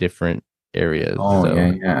Jehovah in different areas. Oh, So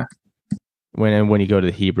yeah. when you go to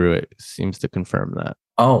the Hebrew, it seems to confirm that.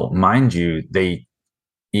 Oh, mind you,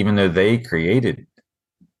 even though they created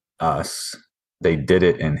us, they did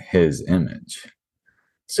it in his image.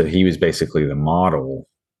 So he was basically the model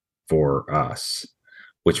for us,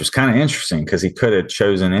 which was kind of interesting because he could have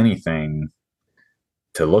chosen anything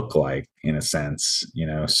to look like, in a sense,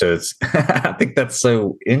 So it's, I think that's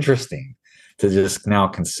so interesting to just now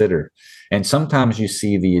consider. And sometimes you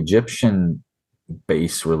see the Egyptian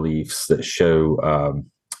bas reliefs that show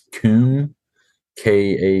Khum,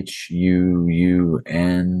 Khuunm.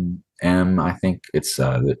 I think it's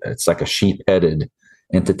like a sheep-headed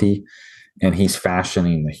entity, and he's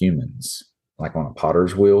fashioning the humans like on a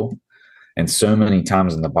potter's wheel. And so many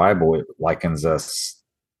times in the Bible, it likens us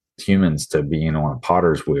humans to being on a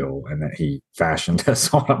potter's wheel, and that he fashioned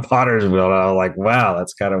us on a potter's wheel. And I was like, wow,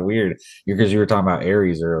 that's kind of weird. Because you were talking about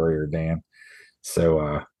Aries earlier, Dan.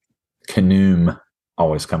 So Khuunm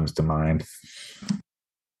always comes to mind.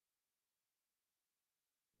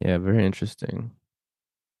 Yeah, very interesting.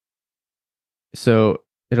 So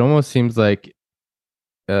it almost seems like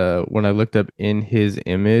when I looked up in his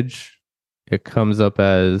image, it comes up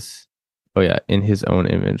as, oh yeah, in his own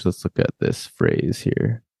image. Let's look at this phrase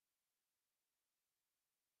here.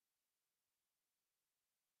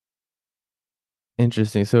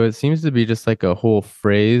 Interesting. So it seems to be just like a whole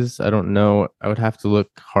phrase. I don't know. I would have to look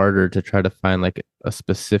harder to try to find like a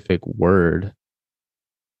specific word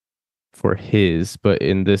for his, but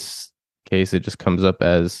in this case, it just comes up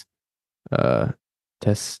as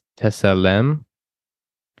Tessalem,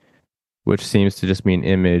 which seems to just mean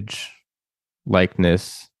image,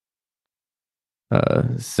 likeness,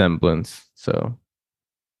 semblance. So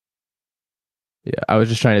yeah, I was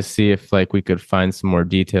just trying to see if like we could find some more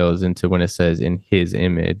details into when it says in his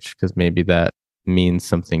image, because maybe that means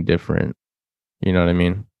something different. You know what I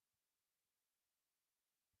mean?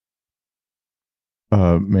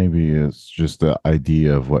 Maybe it's just the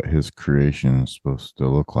idea of what his creation is supposed to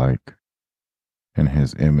look like, and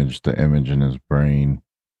his image, the image in his brain,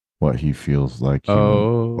 what he feels like human,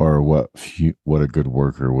 or what a good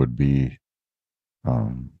worker would be.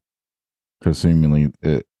 Because seemingly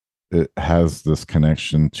it has this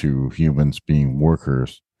connection to humans being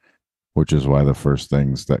workers, which is why the first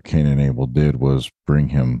things that Cain and Abel did was bring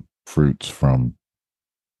him fruits from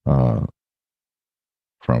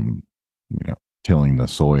tilling the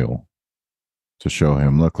soil, to show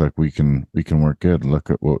him, look, like we can work good. Look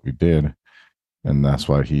at what we did. And that's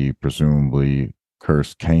why he presumably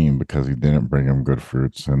cursed Cain, because he didn't bring him good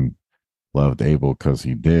fruits, and loved Abel because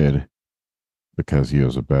he did, because he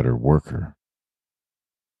was a better worker.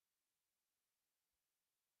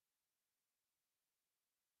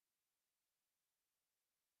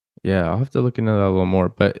 Yeah, I'll have to look into that a little more.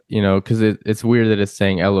 But, because it's weird that it's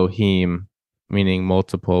saying Elohim, meaning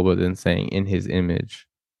multiple, but then saying in his image.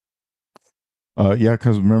 Yeah,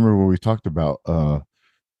 because remember what we talked about, the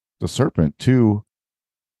serpent too.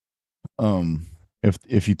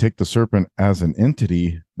 If you take the serpent as an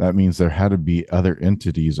entity, that means there had to be other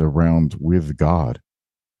entities around with God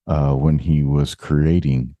when he was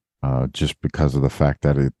creating, just because of the fact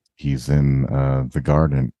that he's in the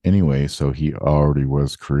garden anyway, so he already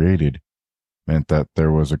was created, meant that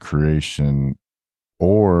there was a creation,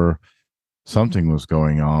 or something was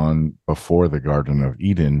going on before the Garden of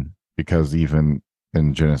Eden, because even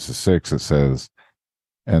in Genesis 6 it says,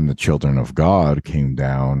 and the children of God came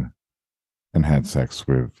down and had sex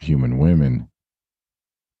with human women.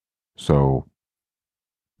 So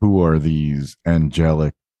who are these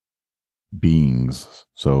angelic beings?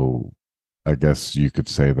 So I guess you could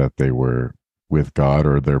say that they were with God,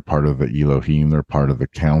 or they're part of the Elohim. They're part of the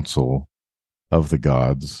council of the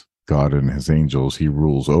gods, God and his angels. He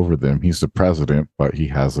rules over them. He's the president, but he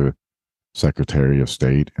has a secretary of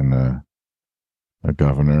state and a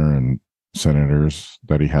governor and senators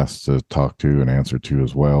that he has to talk to and answer to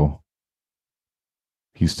as well.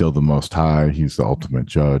 He's still the Most High. He's the ultimate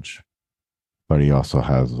judge, but he also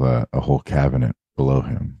has a whole cabinet below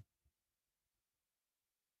him.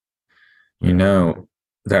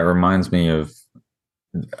 That reminds me of,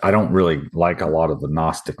 I don't really like a lot of the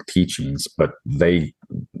Gnostic teachings, but they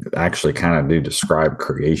actually kind of do describe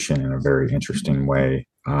creation in a very interesting way,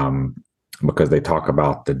 because they talk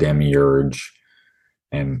about the demiurge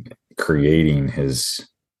and creating his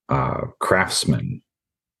craftsmen,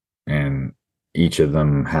 and each of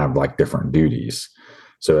them have like different duties.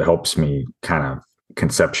 So it helps me kind of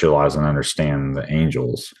conceptualize and understand the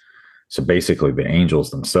angels. So basically, the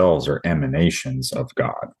angels themselves are emanations of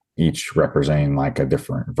God, each representing like a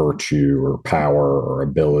different virtue or power or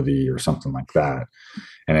ability or something like that.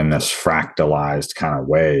 And in this fractalized kind of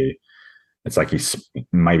way, it's like he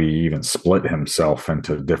maybe even split himself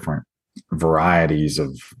into different varieties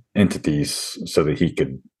of entities so that he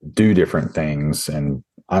could do different things. And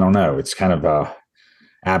I don't know, it's kind of a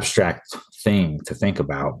abstract thing to think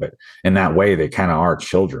about, but in that way, they kind of are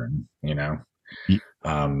children, you know?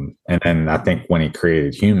 And then I think when he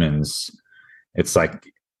created humans, it's like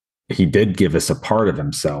he did give us a part of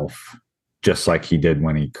himself, just like he did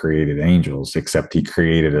when he created angels, except he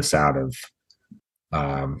created us out of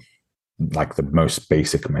like the most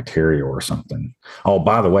basic material or something. Oh,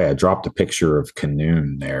 by the way, I dropped a picture of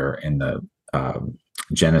Canaan there in the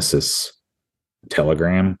Genesis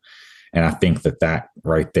telegram. And I think that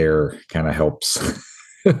right there kind of helps.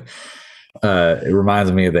 It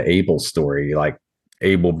reminds me of the Abel story. Like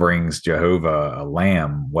Abel brings Jehovah a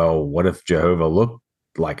lamb. Well, what if Jehovah looked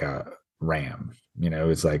like a ram? You know,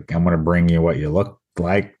 it's like, I'm going to bring you what you look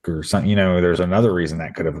like or something. You know, there's another reason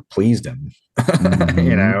that could have pleased him.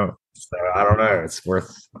 You know, so I don't know. It's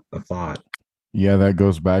worth a thought. Yeah, that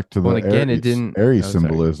goes back to the Aries Oh,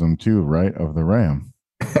 symbolism too, right? Of the ram.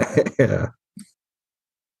 Yeah.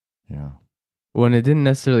 Yeah. Well, it didn't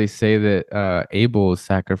necessarily say that Abel's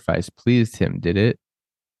sacrifice pleased him, did it?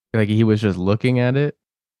 Like he was just looking at it?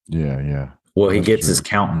 Yeah. Well, he gets his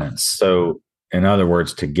countenance. So, in other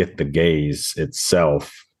words, to get the gaze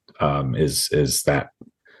itself is that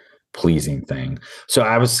pleasing thing. So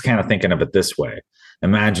I was kind of thinking of it this way.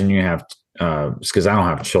 Imagine you have, because I don't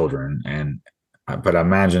have children, but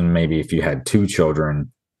imagine maybe if you had two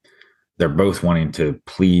children, they're both wanting to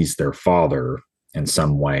please their father in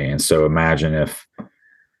some way. And so imagine if,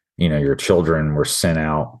 you know, your children were sent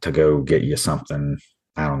out to go get you something,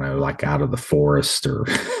 I don't know, like out of the forest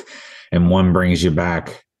and one brings you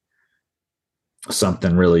back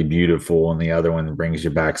something really beautiful and the other one brings you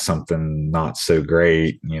back something not so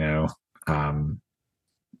great, you know.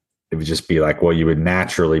 It would just be like, well, you would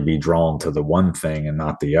naturally be drawn to the one thing and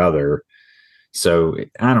not the other. So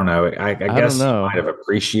I don't know. I guess you might have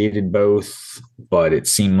appreciated both, but it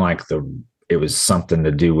seemed like it was something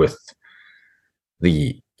to do with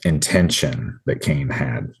the intention that Cain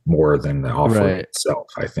had more than the offering itself,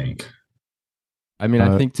 I think. I mean,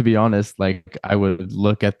 I think, to be honest, like I would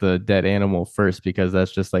look at the dead animal first because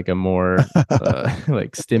that's just like a more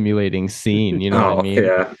like stimulating scene, you know what I mean?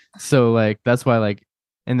 Yeah. So like that's why, like,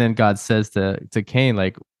 and then God says to Cain,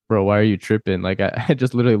 like, bro, why are you tripping? Like I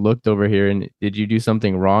just literally looked over here and did you do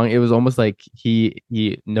something wrong? It was almost like he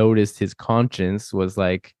noticed his conscience was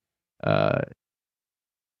like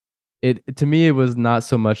to me, it was not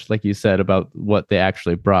so much like you said about what they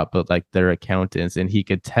actually brought, but like their accountants. And he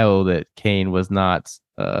could tell that Cain was not,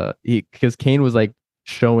 because Cain was like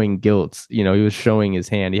showing guilt. You know, he was showing his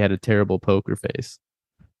hand. He had a terrible poker face.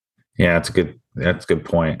 Yeah, that's a good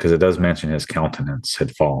point, because it does mention his countenance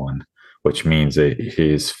had fallen, which means that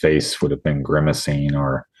his face would have been grimacing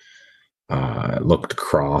or looked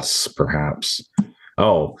cross, perhaps.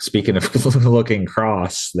 Oh, speaking of looking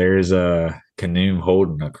cross, there's a Canoe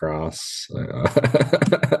holding a cross,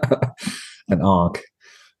 an ankh.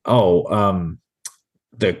 Oh,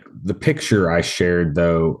 the picture I shared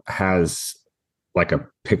though has like a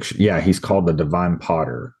picture. Yeah, he's called the Divine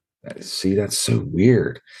Potter. See, that's so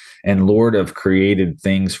weird. And Lord of created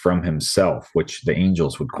things from himself, which the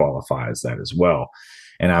angels would qualify as that as well.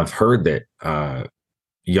 And I've heard that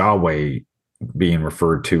Yahweh being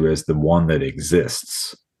referred to as the one that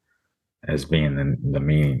exists as being the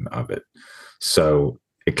meaning of it. So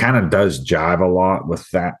it kind of does jive a lot with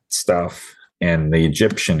that stuff. And the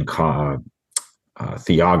Egyptian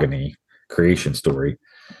theogony, creation story,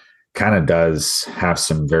 kind of does have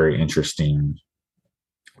some very interesting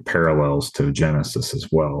parallels to Genesis as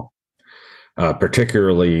well.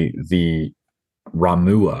 Particularly the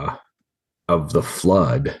Ramua of the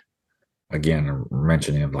flood. Again,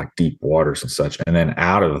 mentioning of like deep waters and such. And then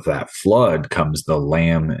out of that flood comes the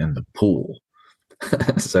lamb in the pool.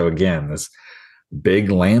 So again, this big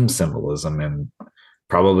lamb symbolism and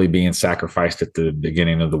probably being sacrificed at the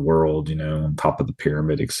beginning of the world, you know, on top of the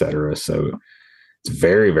pyramid, etc. So it's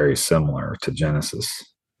very, very similar to Genesis.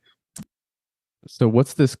 So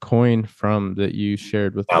what's this coin from that you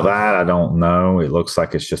shared with Now us? that I don't know. It looks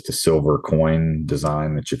like it's just a silver coin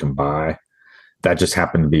design that you can buy. That just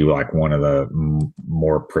happened to be like one of the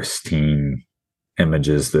more pristine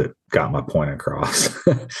images that got my point across.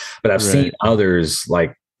 But I've seen others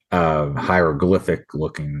like hieroglyphic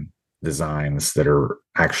looking designs that are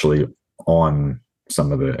actually on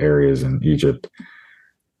some of the areas in Egypt.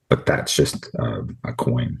 But that's just a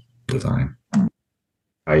coin. design.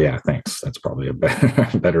 Yeah, thanks. That's probably a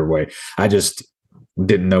better way. I just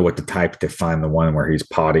didn't know what to type to find the one where he's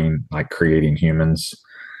potting, like creating humans.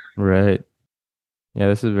 Right. Yeah,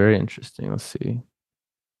 this is very interesting. Let's see.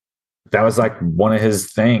 That was like one of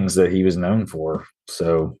his things that he was known for.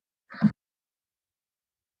 So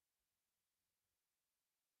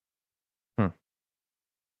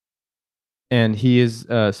And he is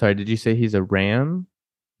sorry, did you say he's a ram?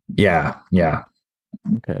 yeah.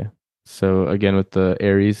 Okay. So again with the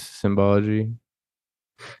Aries symbology.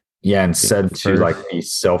 Yeah, and said to like first. be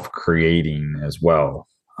self-creating as well.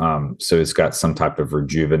 So it's got some type of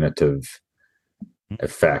rejuvenative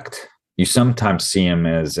effect. You sometimes see him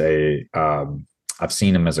as I've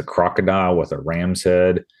seen him as a crocodile with a ram's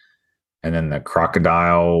head, and then the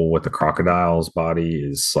crocodile with the crocodile's body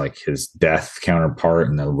is like his death counterpart,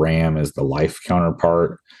 and the ram is the life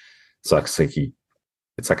counterpart. So it's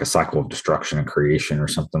like a cycle of destruction and creation or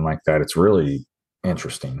something like that. It's really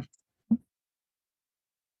interesting.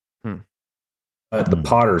 But the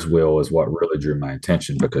potter's wheel is what really drew my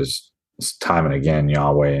attention, because time and again,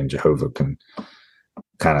 Yahweh and Jehovah can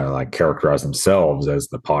kind of like characterize themselves as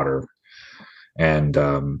the potter. And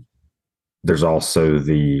there's also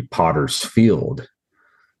the potter's field,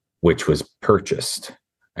 which was purchased.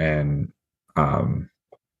 And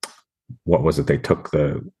what was it? They took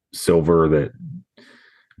the silver that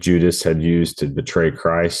Judas had used to betray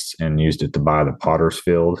Christ and used it to buy the potter's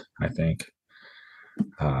field, I think.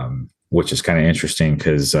 Which is kind of interesting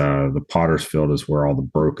because the potter's field is where all the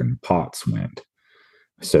broken pots went.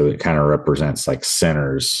 So it kind of represents like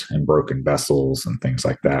sinners and broken vessels and things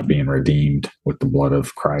like that being redeemed with the blood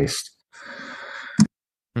of Christ.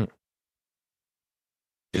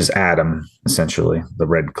 Is Adam, essentially, the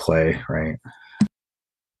red clay, right?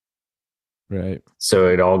 Right. So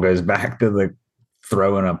it all goes back to the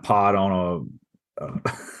throwing a pot on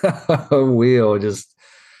a wheel. It just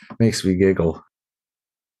makes me giggle.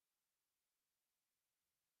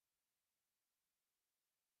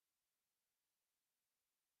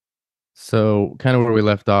 So kind of where we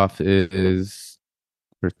left off is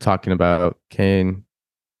we're talking about Cain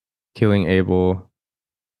killing Abel,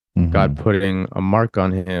 God putting a mark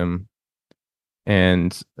on him,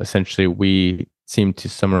 and essentially we seem to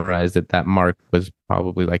summarize that mark was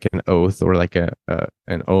probably like an oath or like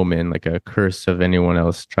an omen, like a curse of anyone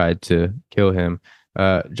else tried to kill him.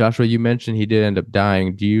 Joshua, you mentioned he did end up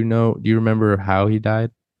dying. Do you remember how he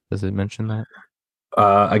died? Does it mention that?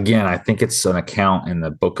 Again, I think it's an account in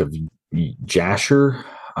the book of Jasher.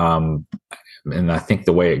 And I think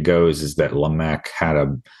the way it goes is that Lamech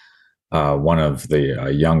had one of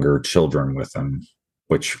the younger children with him,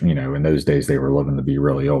 which, in those days they were living to be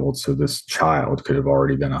really old. So this child could have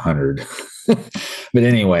already been 100. But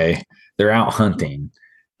anyway, they're out hunting,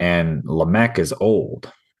 and Lamech is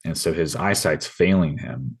old. And so his eyesight's failing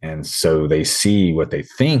him. And so they see what they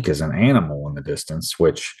think is an animal in the distance,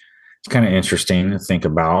 which it's kind of interesting to think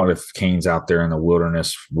about. If Cain's out there in the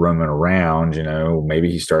wilderness roaming around,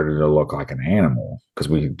 maybe he started to look like an animal, because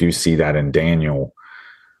we do see that in Daniel.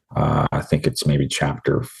 I think it's maybe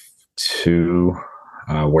chapter 2,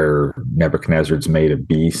 where Nebuchadnezzar's made a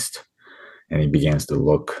beast, and he begins to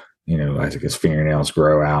look, as his fingernails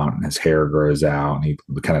grow out and his hair grows out, and he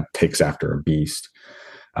kind of takes after a beast.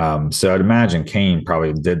 So I'd imagine Cain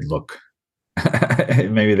probably did look,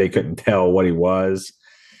 maybe they couldn't tell what he was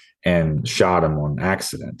and shot him on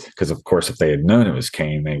accident. Because of course, if they had known it was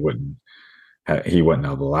Cain, he wouldn't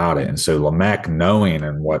have allowed it. And so Lamech, knowing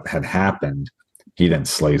and what had happened, he then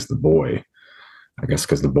slays the boy, I guess,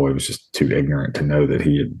 because the boy was just too ignorant to know that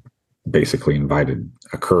he had basically invited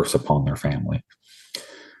a curse upon their family.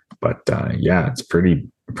 But yeah, it's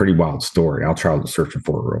pretty wild story. I'll try searching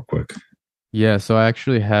for it real quick. Yeah, so I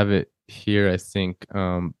actually have it here, I think.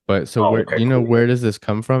 But so where does this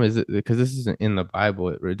come from? Is it because this isn't in the Bible?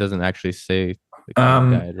 It doesn't actually say the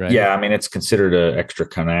king died, right? Yeah, I mean, it's considered an extra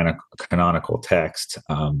canonical text,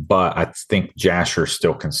 but I think Jasher's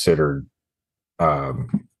still considered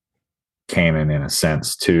canon in a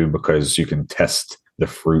sense too, because you can test the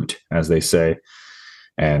fruit, as they say,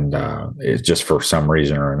 and it's just for some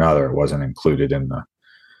reason or another it wasn't included in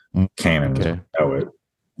the canon. Okay. Know it.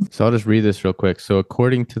 So I'll just read this real quick. So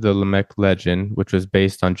according to the Lamech legend, which was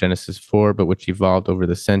based on Genesis 4, but which evolved over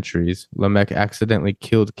the centuries, Lamech accidentally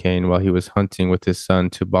killed Cain while he was hunting with his son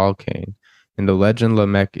Tubal Cain. In the legend,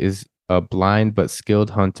 Lamech is a blind but skilled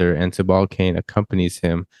hunter, and Tubal Cain accompanies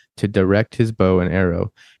him to direct his bow and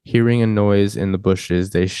arrow. Hearing a noise in the bushes,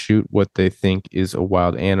 they shoot what they think is a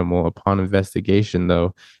wild animal. Upon investigation,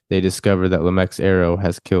 though, they discover that Lamech's arrow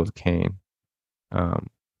has killed Cain.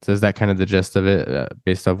 So is that kind of the gist of it,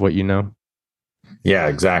 based off what you know? Yeah,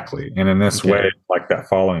 exactly. And in this Okay. way, like that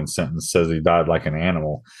following sentence says he died like an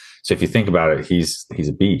animal. So if you think about it, he's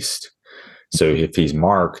a beast. So if he's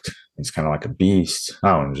marked, he's kind of like a beast.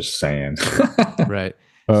 Oh, I'm just saying. Right.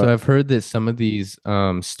 Uh, So I've heard that some of these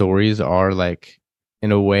stories are like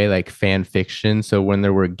in a way like fan fiction. So when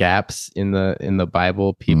there were gaps in the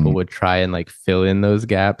Bible, people Mm. would try and like fill in those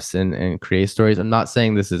gaps and create stories. I'm not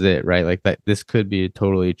saying this is it, right? Like that this could be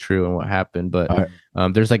totally true and what happened, but I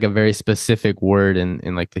there's like a very specific word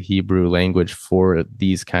in like the Hebrew language for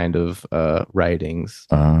these kind of writings.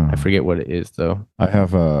 I forget what it is though. I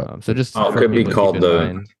have a So just Oh, it for could be people to keep called in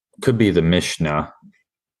mind. could be the Mishnah,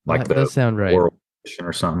 like That the does sound right. oral tradition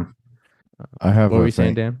or something. I have What were a you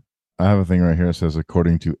saying, thing. Dan? I have a thing right here that says,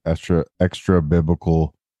 according to extra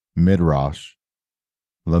biblical midrash,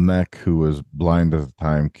 Lamech, who was blind at the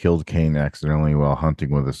time, killed Cain accidentally while hunting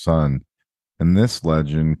with his son. In this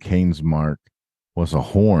legend, Cain's mark was a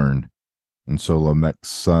horn, and so Lamech's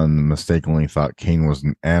son mistakenly thought Cain was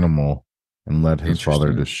an animal and led his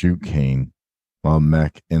father to shoot Cain.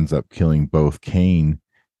 Lamech ends up killing both Cain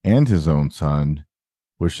and his own son,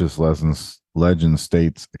 which this legend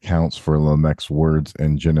states accounts for Lamech's words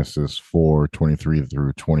in Genesis 4:23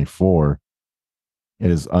 through 24.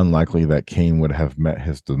 It is unlikely that Cain would have met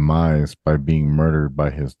his demise by being murdered by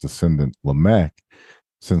his descendant Lamech,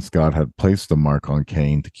 since God had placed the mark on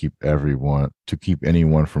Cain to keep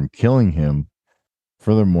anyone from killing him.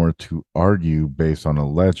 Furthermore, to argue based on a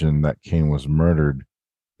legend that Cain was murdered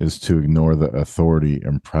is to ignore the authority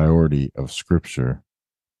and priority of Scripture.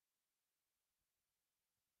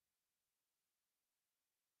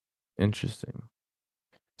 Interesting.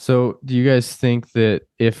 So, do you guys think that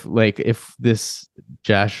if this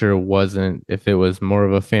Jasher wasn't, if it was more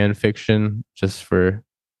of a fan fiction, just for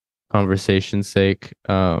conversation's sake,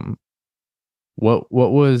 what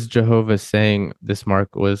was Jehovah saying? This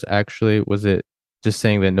mark was actually, was it just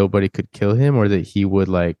saying that nobody could kill him, or that he would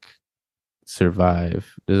like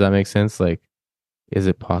survive? Does that make sense? Like, is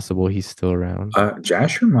it possible he's still around?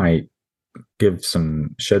 Jasher might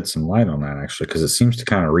shed some light on that actually, because it seems to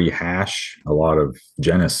kind of rehash a lot of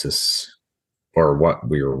Genesis, or what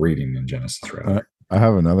we were reading in Genesis rather. I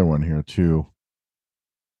have another one here too.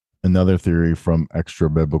 Another theory from extra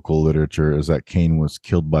biblical literature is that Cain was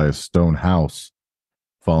killed by a stone house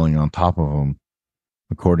falling on top of him.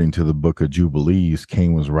 According to the book of Jubilees,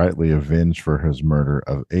 Cain was rightly avenged for his murder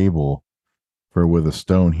of Abel, for with a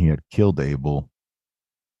stone he had killed Abel,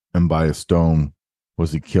 and by a stone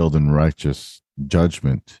was he killed in righteous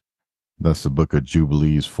judgment. Thus the book of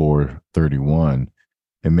Jubilees 4:31.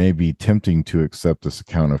 It may be tempting to accept this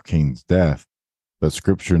account of Cain's death, but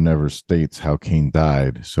scripture never states how Cain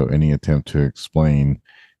died, so any attempt to explain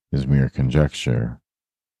is mere conjecture.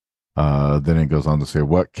 Then it goes on to say,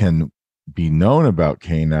 what can be known about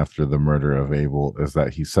Cain after the murder of Abel is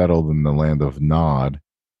that he settled in the land of Nod,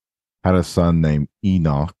 had a son named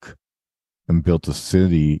Enoch, and built a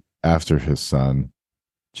city after his son.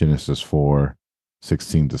 Genesis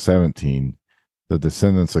 4:16-17. The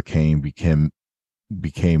descendants of Cain became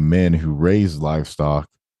men who raised livestock,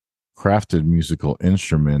 crafted musical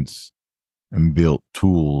instruments, and built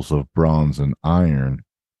tools of bronze and iron.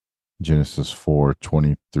 Genesis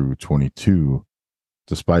 4:20-22.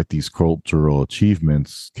 Despite these cultural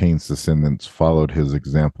achievements, Cain's descendants followed his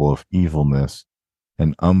example of evilness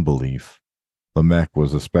and unbelief. Lamech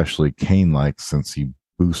was especially Cain-like since he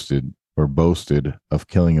boasted of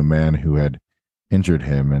killing a man who had injured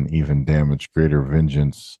him and even damaged greater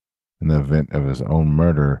vengeance in the event of his own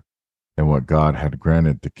murder than what God had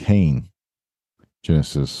granted to Cain.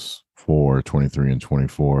 Genesis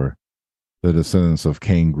 4:23-24. The descendants of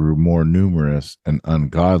Cain grew more numerous and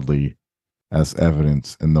ungodly, as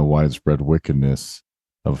evidence in the widespread wickedness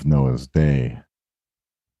of Noah's day.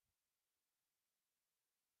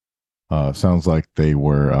 Sounds like they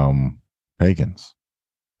were pagans,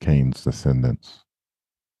 Cain's descendants.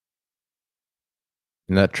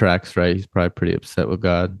 And that tracks, right? He's probably pretty upset with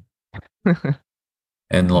God.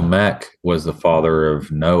 And Lamech was the father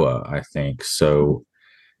of Noah, I think. So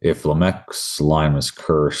if Lamech's line was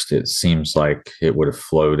cursed, it seems like it would have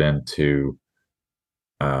flowed into,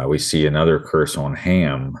 we see another curse on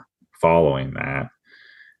Ham following that.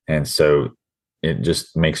 And so it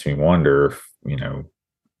just makes me wonder if,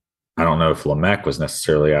 I don't know if Lamech was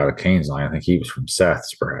necessarily out of Cain's line. I think he was from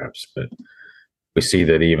Seth's perhaps, but we see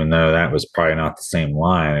that even though that was probably not the same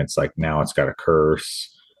line, it's like now it's got a curse.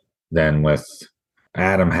 Then with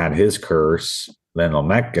Adam had his curse, then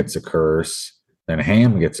Lamech gets a curse, then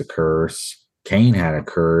Ham gets a curse, Cain had a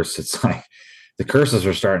curse. It's like the curses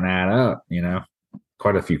are starting to add up,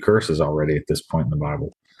 quite a few curses already at this point in the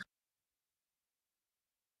Bible.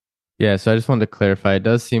 Yeah, so I just wanted to clarify. It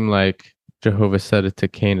does seem like Jehovah said it to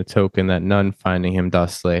Cain a token that none finding him doth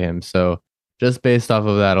slay him. So just based off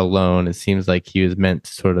of that alone, it seems like he was meant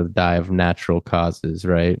to sort of die of natural causes,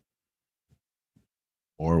 right?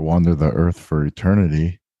 Or wander the earth for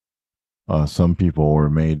eternity. Some people were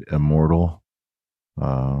made immortal.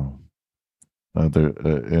 There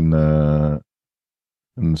in the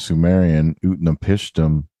Sumerian,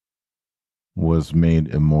 Utnapishtim was made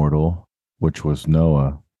immortal, which was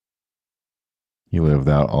Noah. He lived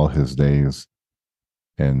out all his days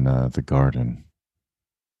in the garden.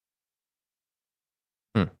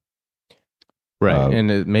 Right. And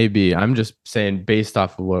it may be, I'm just saying, based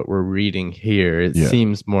off of what we're reading here, it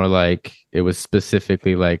seems more like it was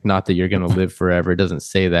specifically like, not that you're going to live forever. It doesn't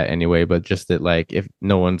say that anyway, but just that, like, if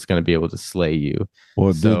no one's going to be able to slay you. Well,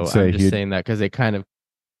 it so did say I'm just saying that because it kind of,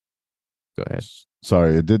 go ahead.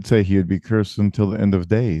 Sorry, it did say he would be cursed until the end of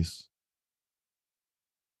days.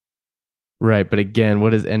 Right. But again,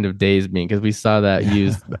 what does end of days mean? Because we saw that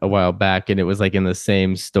used a while back and it was like in the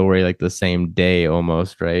same story, like the same day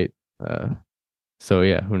almost, right? So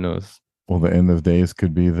yeah, who knows? Well, the end of days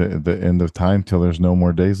could be the end of time till there's no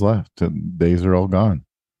more days left. Days are all gone.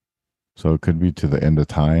 So it could be to the end of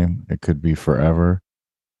time. It could be forever.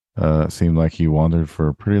 It seemed like he wandered for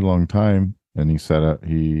a pretty long time, and he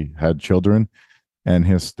had children, and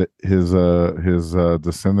his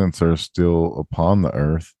descendants are still upon the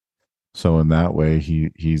earth. So in that way,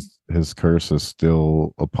 his curse is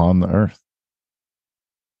still upon the earth.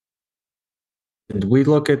 Did we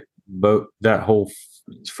look at both that whole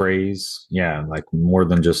phrase? Yeah, like more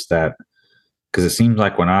than just that, because it seems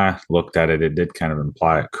like when I looked at it, it did kind of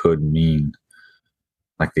imply it could mean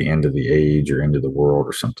like the end of the age or end of the world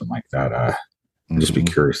or something like that. I'd just be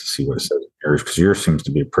curious to see what it says in yours, because yours seems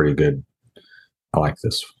to be pretty good. I like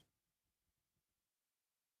this.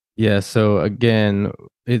 Yeah. So again,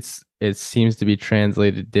 it seems to be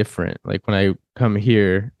translated different. Like when I come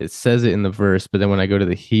here, it says it in the verse, but then when I go to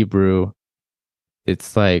the Hebrew,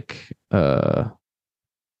 it's like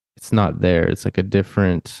it's not there. It's like a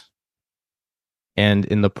different, and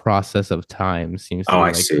in the process of time seems to be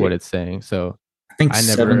like what it's saying. So I think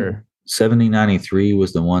 7093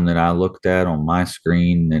 was the one that I looked at on my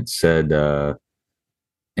screen. It said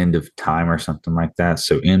end of time or something like that.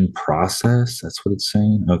 So in process, that's what it's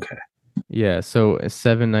saying. Okay. Yeah. So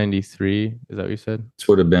 793, is that what you said? This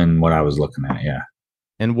would have been what I was looking at. Yeah.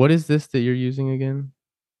 And what is this that you're using again?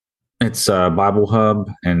 It's Bible Hub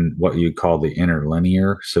and what you call the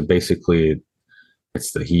interlinear. So basically,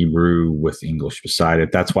 it's the Hebrew with English beside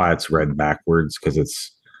it. That's why it's read backwards,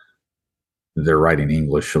 because they're writing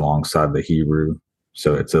English alongside the Hebrew.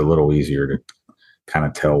 So it's a little easier to kind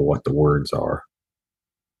of tell what the words are.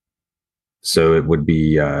 So it would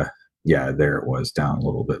be, there it was, down a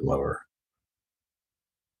little bit lower.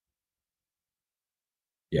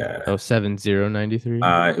 Yeah. Oh, 7093?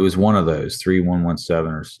 It was one of those,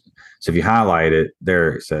 3117. So if you highlight it,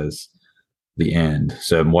 there it says the end.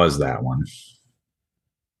 So it was that one.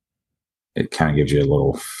 It kind of gives you a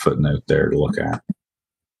little footnote there to look at.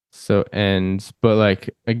 So but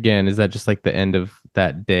like, again, is that just like the end of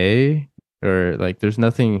that day? Or like there's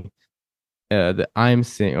nothing that I'm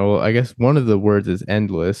seeing? Oh, I guess one of the words is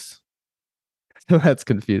endless. So that's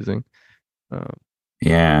confusing.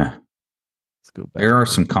 Yeah. Let's go back. There are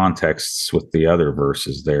some contexts with the other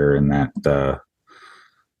verses there in that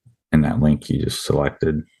link you just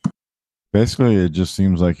selected. Basically, it just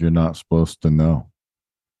seems like you're not supposed to know.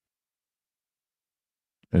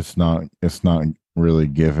 It's not really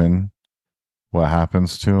given what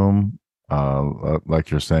happens to him.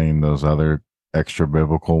 Like you're saying, those other extra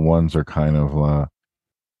biblical ones are kind of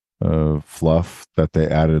fluff that they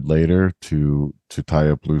added later to tie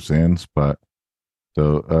up loose ends. But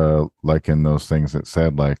like in those things it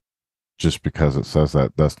said, like just because it says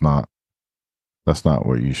that, that's not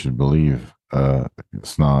what you should believe.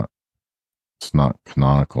 It's not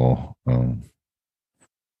canonical.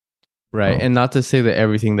 Right. And not to say that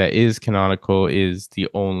everything that is canonical is the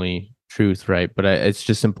only truth, right? But it's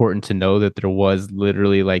just important to know that there was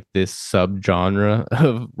literally like this subgenre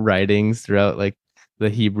of writings throughout like the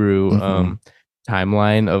Hebrew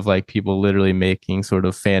timeline of like people literally making sort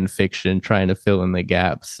of fan fiction, trying to fill in the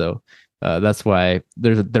gaps. So that's why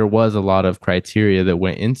there was a lot of criteria that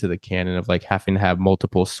went into the canon of like having to have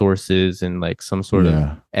multiple sources and like some sort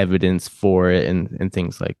of evidence for it and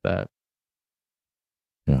things like that.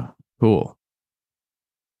 Yeah. Cool.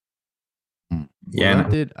 Yeah.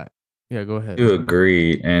 Go ahead. I do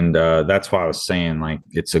agree. And that's why I was saying like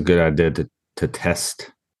it's a good idea to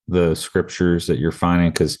test the scriptures that you're finding,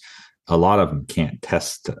 because a lot of them can't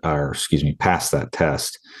pass that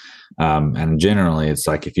test. And generally, it's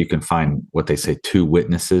like if you can find what they say 2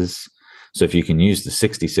 witnesses. So if you can use the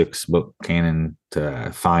 66 book canon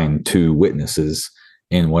to find 2 witnesses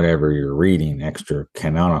in whatever you're reading extra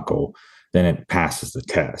canonical, then it passes the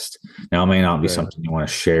test. Now, it may not be something you want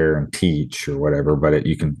to share and teach or whatever, but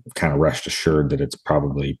you can kind of rest assured that it's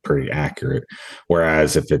probably pretty accurate.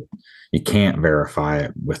 Whereas if you can't verify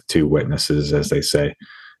it with 2 witnesses, as they say,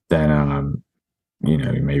 then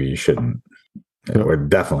maybe you shouldn't. Or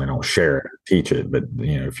definitely don't share it, teach it. But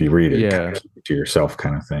if you read it, kind of keep it to yourself,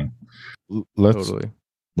 kind of thing.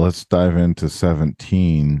 Let's dive into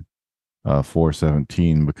 17,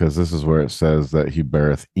 4:17, because this is where it says that he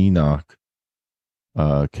beareth Enoch.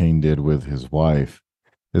 Cain did with his wife.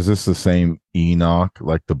 Is this the same Enoch,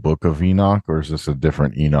 like the book of Enoch, or is this a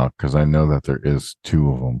different Enoch? Because I know that there is 2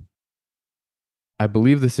 of them. I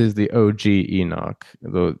believe this is the OG Enoch,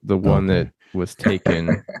 the one that was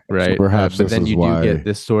taken, right? So perhaps but then you do get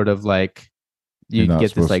this sort of like, you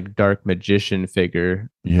get this like dark magician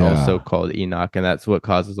figure, also called Enoch, and that's what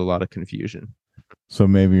causes a lot of confusion. So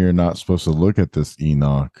maybe you're not supposed to look at this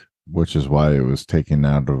Enoch, which is why it was taken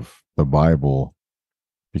out of the Bible,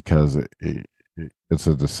 because it's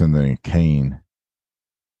a descendant of Cain.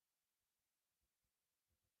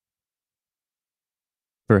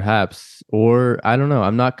 Perhaps, or I don't know.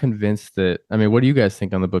 I'm not convinced that. I mean, what do you guys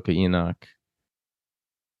think on the book of Enoch?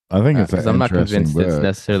 I think it's because I'm not convinced book. It's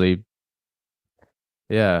necessarily.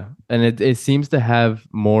 Yeah, and it seems to have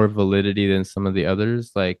more validity than some of the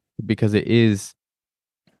others, like because it is,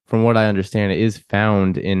 from what I understand, it is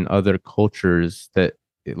found in other cultures that,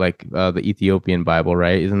 like the Ethiopian Bible,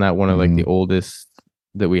 right? Isn't that one of like the oldest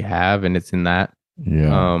that we have, and it's in that?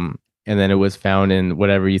 Yeah. And then it was found in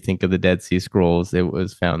whatever you think of the Dead Sea Scrolls, it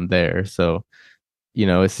was found there. So,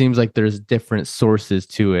 it seems like there's different sources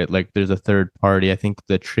to it. Like there's a third party. I think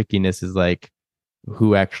the trickiness is like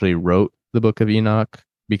who actually wrote the book of Enoch,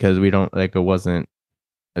 because we don't, like, it wasn't,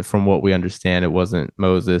 from what we understand, it wasn't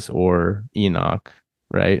Moses or Enoch,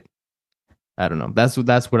 right? I don't know. That's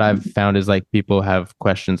what I've found, is like people have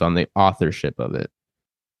questions on the authorship of it.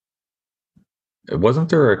 Wasn't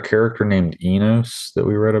there a character named Enos that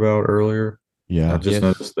we read about earlier? Yeah. I just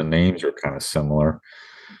noticed the names are kind of similar.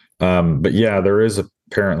 But yeah, there is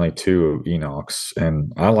apparently 2 Enochs,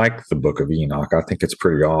 and I like the book of Enoch. I think it's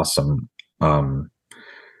pretty awesome.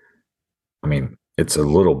 I mean, it's a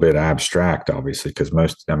little bit abstract, obviously, because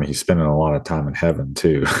he's spending a lot of time in heaven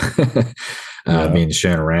too, being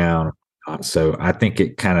shown around. So I think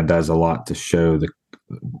it kind of does a lot to show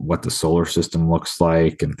what the solar system looks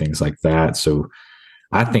like and things like that. So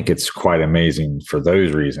I think it's quite amazing for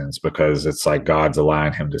those reasons, because it's like God's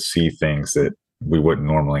allowing him to see things that we wouldn't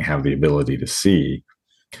normally have the ability to see.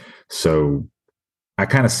 So I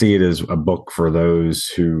kind of see it as a book for those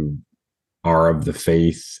who are of the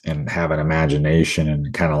faith and have an imagination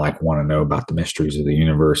and kind of like want to know about the mysteries of the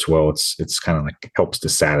universe. Well, it's kind of like helps to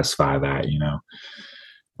satisfy that,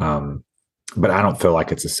 but I don't feel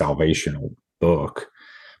like it's a salvational book.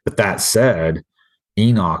 But that said,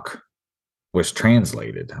 Enoch was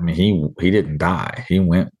translated. I mean, he didn't die. He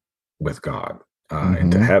went with God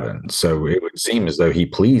into heaven. So it would seem as though he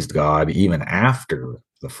pleased God even after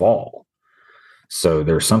the fall. So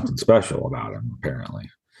there's something special about him, apparently.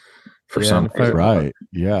 For some reason. Right.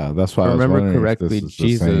 Yeah. That's why I remember correctly, if this is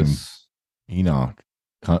Jesus, the same Enoch,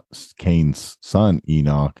 Cain's son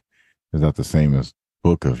Enoch, is that the same as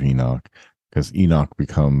Book of Enoch? Because Enoch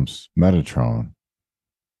becomes Metatron.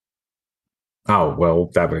 Oh, well,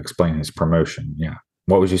 that would explain his promotion. Yeah.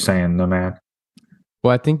 What was you saying, Nomad?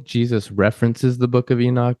 Well, I think Jesus references the book of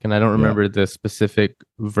Enoch, and I don't remember the specific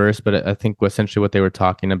verse, but I think essentially what they were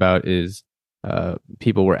talking about is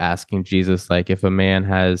people were asking Jesus, like, if a man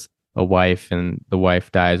has a wife and the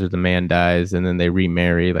wife dies or the man dies and then they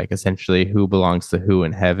remarry, like essentially who belongs to who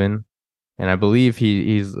in heaven. And I believe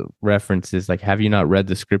he's references like, have you not read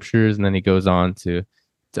the scriptures? And then he goes on to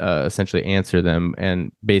essentially answer them.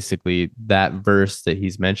 And basically that verse that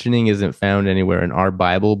he's mentioning isn't found anywhere in our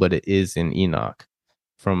Bible, but it is in Enoch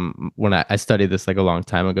from when I studied this like a long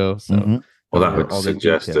time ago. So well, that would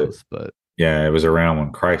suggest details, but yeah, it was around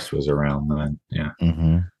when Christ was around then.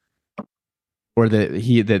 Yeah. Or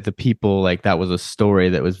that the people, like, that was a story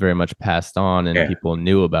that was very much passed on and people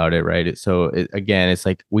knew about it, right? Again, it's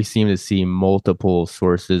like we seem to see multiple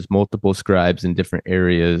sources, multiple scribes in different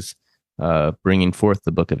areas bringing forth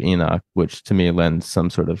the book of Enoch, which to me lends some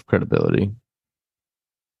sort of credibility.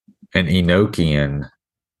 And Enochian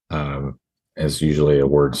is usually a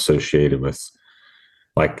word associated with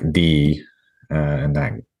like D and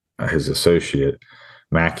that his associate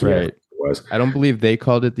Machiav, was. I don't believe they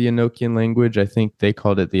called it the Enochian language. I think they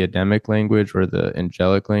called it the Adamic language or the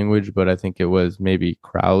angelic language, but I think it was maybe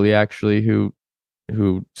Crowley actually who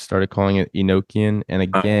started calling it Enochian. And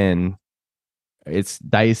again, it's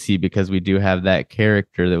dicey because we do have that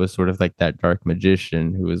character that was sort of like that dark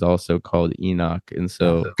magician who was also called Enoch. And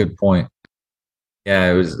so Good point.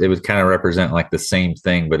 Yeah, it would kind of represent like the same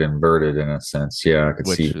thing but inverted in a sense. Yeah, I could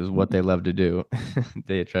which see is what they love to do.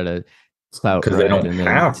 They try to clout because they ride don't and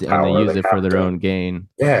have then power. and they use They it for have their to- own gain.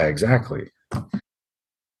 Yeah, exactly.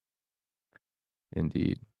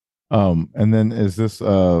 Indeed. And then is this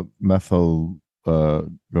methyl go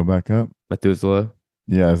back up? Methuselah.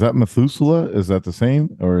 Yeah, is that Methuselah? Is that the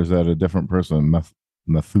same or is that a different person?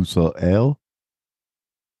 Methuselah?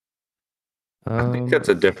 I think that's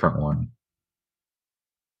a different one.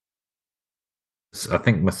 I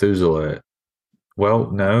think Methuselah.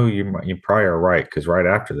 Well, no, you probably are right because right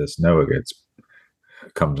after this, Noah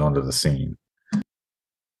comes onto the scene.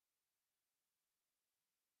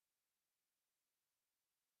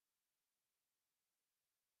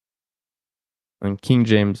 In King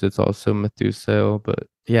James, it's also Methuselah, but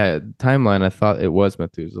yeah, timeline. I thought it was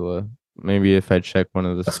Methuselah. Maybe if I check one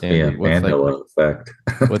of the Must be a standard, what's like, Mandela effect.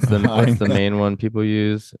 what's the I what's the know. main one people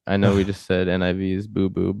use? I know we just said NIV is boo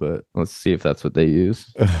boo, but let's see if that's what they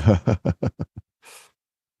use.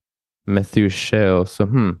 Methuselah. So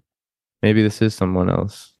maybe this is someone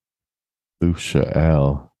else.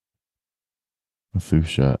 Methuselah.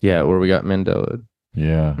 Methuselah. Yeah, where we got Mandela.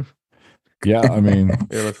 Yeah. Yeah, I mean,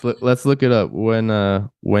 Here, let's look it up. When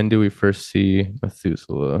do we first see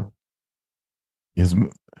Methuselah?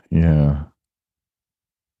 yeah.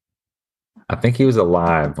 I think he was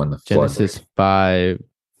alive when the flood. Genesis 5.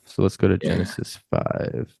 So let's go to Yeah. Genesis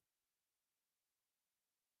 5.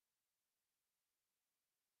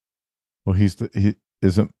 Well, he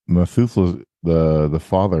isn't Methuselah the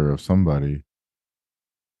father of somebody.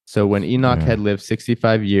 So when Enoch Yeah. had lived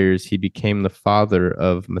 65 years, he became the father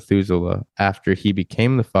of Methuselah. After he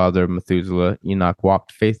became the father of Methuselah, Enoch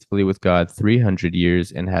walked faithfully with God 300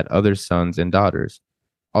 years and had other sons and daughters.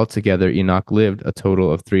 Altogether, Enoch lived a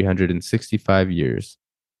total of 365 years.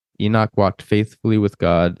 Enoch walked faithfully with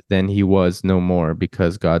God, then he was no more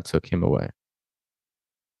because God took him away.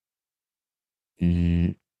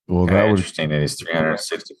 Well, Kinda that would interesting that he's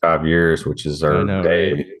 365 years, which is our I know,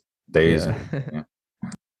 right? days. Yeah.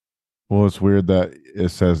 well, it's weird that it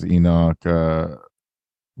says Enoch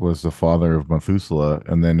was the father of Methuselah,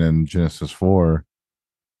 and then in Genesis 4,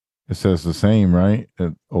 it says the same, right?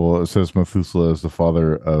 It says Methuselah is the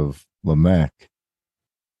father of Lamech.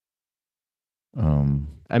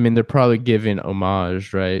 I mean, they're probably giving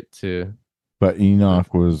homage, right, to But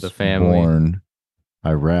Enoch was the family. born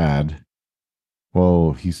Irad.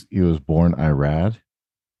 Whoa, he was born Irad.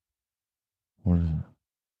 What is it?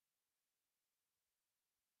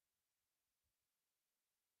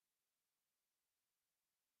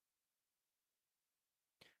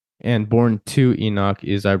 And born to Enoch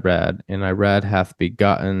is Irad, and Irad hath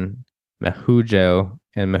begotten Mehujael,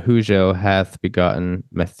 and Mehujael hath begotten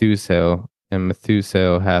Methusael, and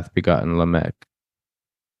Methusael hath begotten Lamech.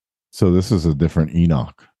 So this is a different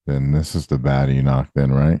Enoch. Then this is the bad Enoch.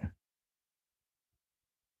 Then, right?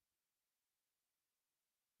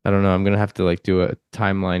 I don't know. I'm gonna have to like do a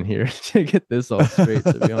timeline here to get this all straight.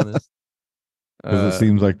 To be honest, Because it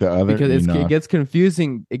seems like the other because it Enoch. gets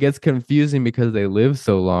confusing. It gets confusing because they live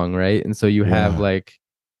so long, right? And so you have Yeah. like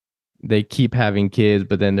they keep having kids,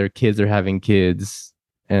 but then their kids are having kids,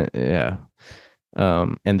 and yeah,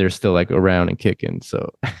 and they're still like around and kicking. So,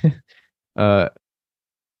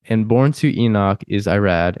 and born to Enoch is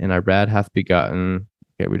Irad, and Irad hath begotten.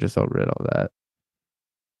 Okay, we just all read all that.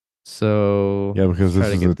 So Yeah, because let's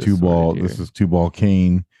this try to is get a two ball. sorted This here. is two ball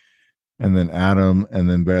Cain, and then Adam, and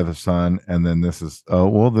then bear the son, and then this is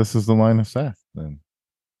this is the line of Seth. Then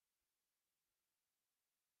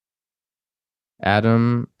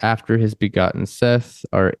Adam, after his begotten Seth,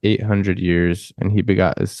 are 800 years, and he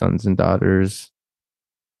begot his sons and daughters.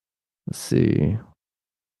 Let's see.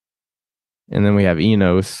 And then we have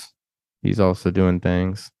Enos. He's also doing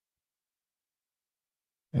things.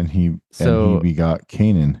 and he So- begot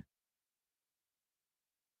Canaan.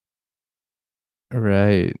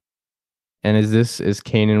 Right. And is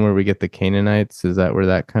Canaan where we get the Canaanites? Is that where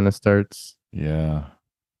that kind of starts? Yeah,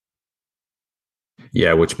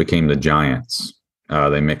 Yeah, which became the giants.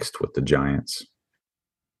 They mixed with the giants.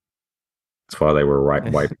 That's why they were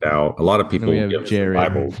wiped out. A lot of people we have give Jared.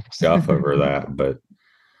 Bible stuff over that, but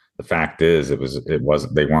the fact is, it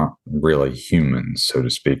wasn't. They weren't really humans, so to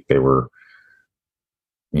speak. They were,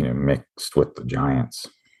 mixed with the giants.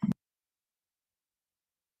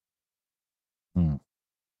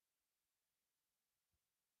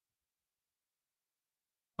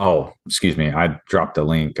 Oh, excuse me. I dropped a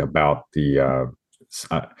link about the.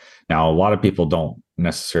 Now, a lot of people don't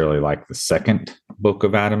necessarily like the second book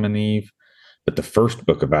of Adam and Eve, but the first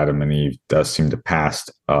book of Adam and Eve does seem to pass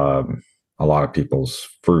a lot of people's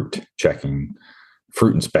fruit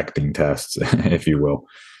inspecting tests, if you will.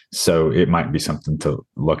 So it might be something to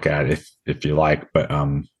look at if you like. But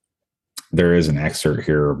there is an excerpt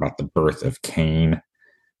here about the birth of Cain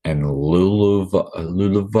and Lulav,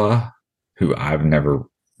 who I've never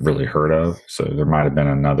really heard of. So there might have been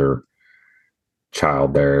another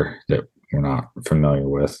child there that we're not familiar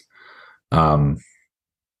with.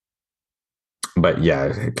 But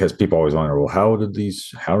yeah, because people always wonder, well, how did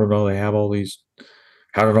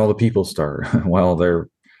all the people start? Well, there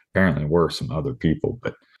apparently were some other people,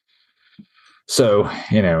 but so,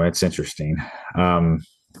 it's interesting.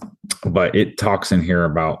 But it talks in here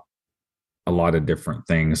about a lot of different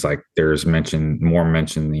things. Like there's more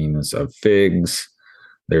mentionings of figs.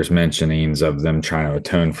 There's mentionings of them trying to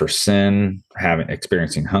atone for sin,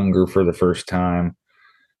 experiencing hunger for the first time.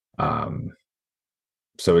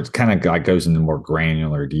 So it's kind of like goes into more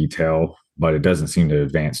granular detail, but it doesn't seem to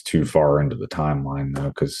advance too far into the timeline though,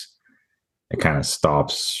 because it kind of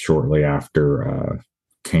stops shortly after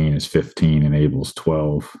Cain is 15 and Abel's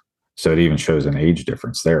 12. So it even shows an age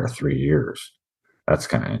difference there of 3 years. That's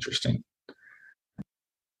kind of interesting.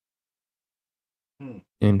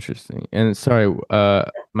 Interesting. And sorry,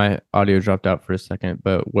 my audio dropped out for a second,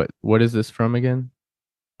 but what is this from again?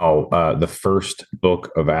 Oh, the first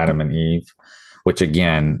book of Adam and Eve, which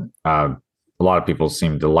again, a lot of people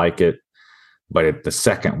seem to like it, but the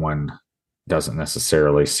second one doesn't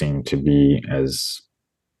necessarily seem to be as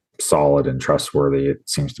solid and trustworthy. It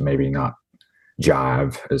seems to maybe not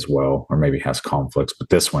jive as well, or maybe has conflicts, but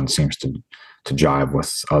this one seems to jive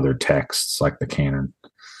with other texts like the canon.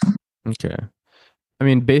 Okay. I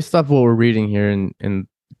mean, based off what we're reading here in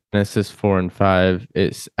Genesis 4 and 5,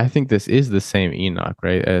 I think this is the same Enoch,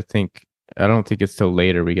 right? I don't think it's till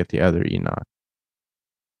later we get the other Enoch.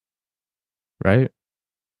 Right?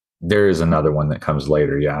 There is another one that comes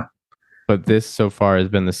later, yeah. But this so far has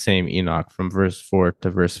been the same Enoch from verse 4 to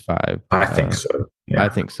verse 5. I think so. Yeah. I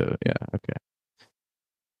think so. Yeah. Okay.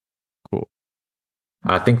 Cool.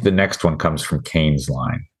 I think the next one comes from Cain's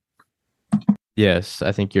line. Yes,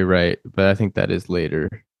 I think you're right, but I think that is later.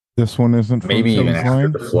 This one isn't from maybe Cain's even after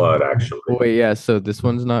line? the flood, actually. Oh, wait, yeah. So this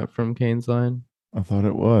one's not from Cain's line. I thought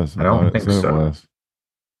it was. I don't think so. It was.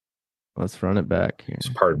 Let's run it back here.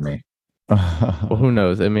 Pardon me. Well, who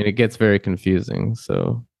knows? I mean, it gets very confusing.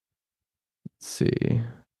 So let's see.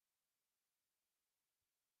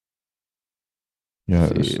 Yeah,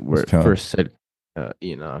 where it first said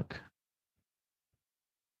Enoch.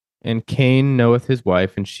 And Cain knoweth his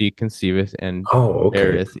wife, and she conceiveth and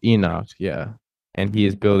beareth Enoch. Yeah. And he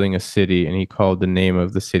is building a city, and he called the name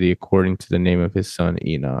of the city according to the name of his son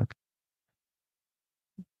Enoch.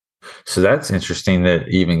 So that's interesting that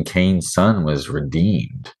even Cain's son was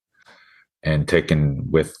redeemed and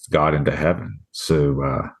taken with God into heaven.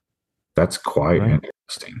 So that's quite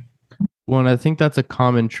interesting. Well, and I think that's a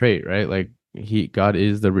common trait, right? Like God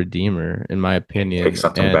is the Redeemer, in my opinion. Takes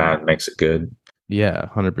something bad, makes it good. Yeah,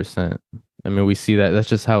 100%. I mean, we see that. That's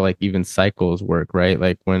just how like even cycles work, right?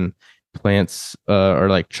 Like when plants are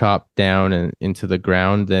like chopped down and into the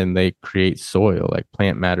ground, then they create soil. Like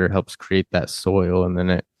plant matter helps create that soil, and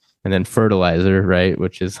then fertilizer, right?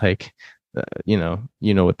 Which is like, you know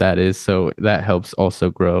what that is. So that helps also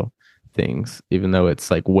grow things, even though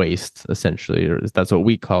it's like waste essentially, or that's what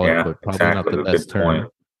we call it, but probably not the best term.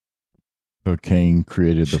 So Cain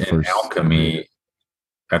created the first alchemy.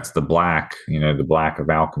 That's the black, the black of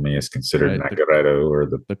alchemy is considered Nagaretto, or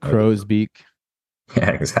the crow's beak.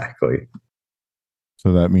 Yeah, exactly.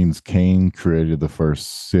 So that means Cain created the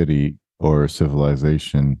first city or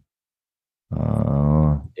civilization.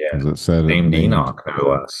 As it said, named Enoch,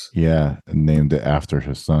 no less. Yeah, and named it after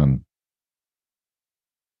his son.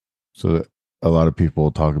 So a lot of people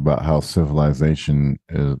talk about how civilization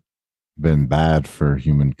has been bad for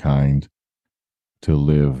humankind to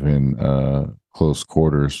live in close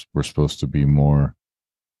quarters. We're supposed to be more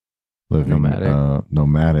living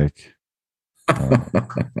nomadic.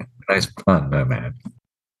 Nice pun, nomad.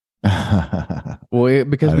 Well,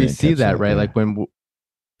 because we see that, right? Like when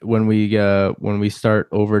we start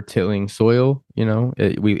over tilling soil,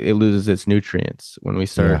 it loses its nutrients. When we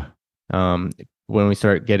start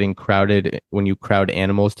getting crowded, when you crowd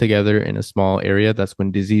animals together in a small area, that's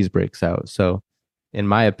when disease breaks out. So in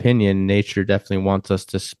my opinion, nature definitely wants us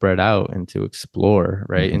to spread out and to explore,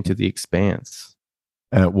 right, into the expanse.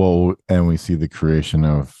 And we see the creation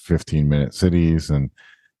of 15-minute cities and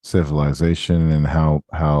civilization, and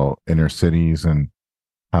how inner cities and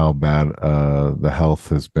how bad the health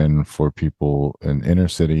has been for people in inner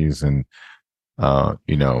cities, and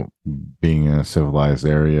being in a civilized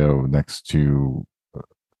area next to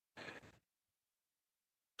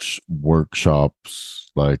workshops,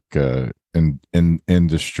 like in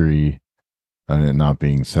industry, and it not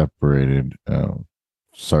being separated,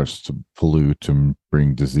 starts to pollute and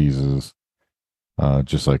bring diseases,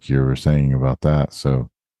 just like you were saying about that. So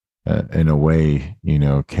in a way,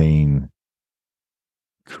 Cain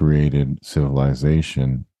created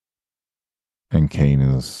civilization, and Cain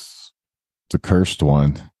is the cursed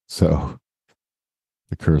one. So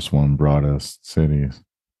the cursed one brought us cities.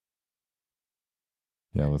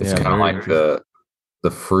 Yeah, It's Yeah, kind of very like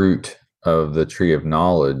the fruit of the tree of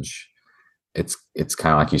knowledge. It's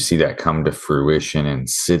kind of like you see that come to fruition in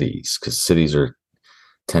cities, because cities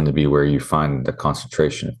tend to be where you find the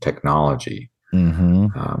concentration of technology. Mm-hmm.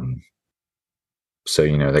 So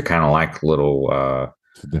they're kind of like little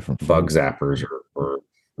It's a different bug fruit. zappers or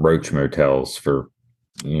roach motels for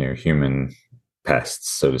human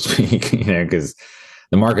pests, so to speak. Because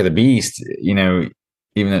the mark of the beast, even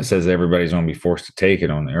though it says everybody's going to be forced to take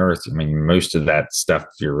it on the earth, I mean, most of that stuff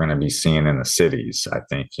you're going to be seeing in the cities, I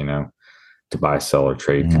think, to buy, sell, or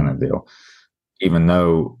trade kind of deal. Even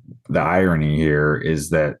though the irony here is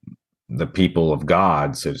that the people of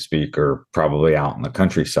God, so to speak, are probably out in the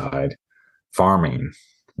countryside farming,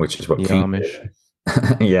 which is what the Cain Amish. did.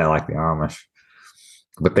 Yeah, like the Amish.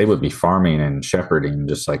 But they would be farming and shepherding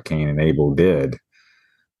just like Cain and Abel did.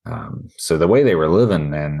 So the way they were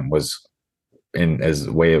living then was as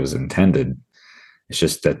the way it was intended. It's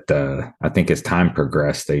just that I think as time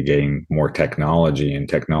progressed, they gained more technology, and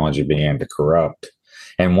technology began to corrupt.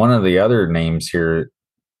 And one of the other names here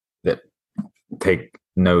that take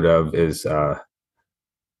note of is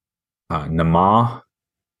Nama.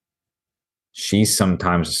 She's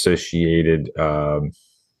sometimes associated. I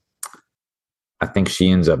think she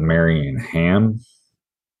ends up marrying Ham.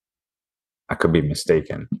 I could be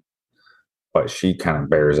mistaken, but she kind of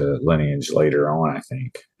bears a lineage later on, I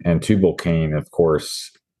think. And Tubal Cain, of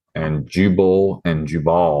course, and Jubal and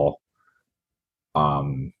Jubal.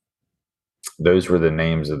 Those were the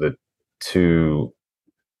names of the two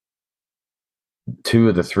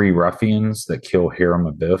of the three ruffians that kill Hiram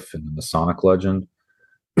Abiff in the Masonic legend.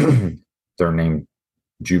 They're named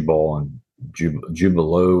Jubal and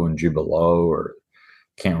Jubalo and Jubalo, or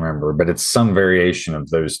can't remember, but it's some variation of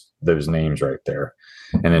those names right there.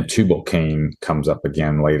 And then Tubal Cain comes up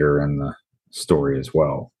again later in the story as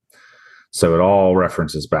well. So it all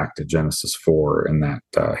references back to Genesis 4 in that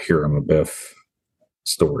Hiram Abiff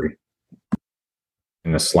story.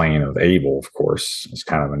 And the slaying of Abel, of course, is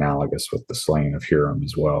kind of analogous with the slaying of Hiram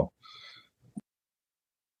as well.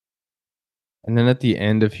 And then at the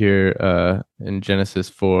end of here, in Genesis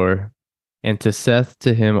 4, and to Seth,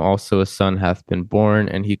 to him also a son hath been born,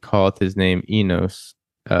 and he calleth his name Enos.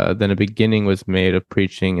 Then a beginning was made of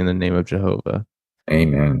preaching in the name of Jehovah.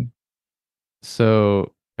 Amen.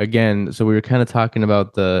 So again, we were kind of talking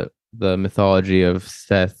about the mythology of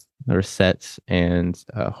Seth or Set and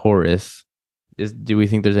Horus. Do we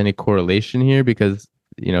think there's any correlation here? Because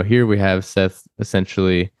here we have Seth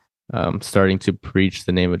essentially starting to preach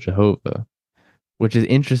the name of Jehovah, which is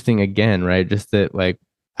interesting again, right? Just that like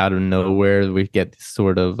out of nowhere we get this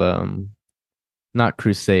sort of not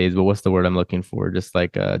crusades, but what's the word I'm looking for? Just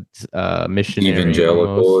like a missionary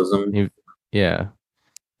evangelicalism. Almost. Yeah.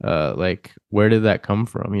 Like where did that come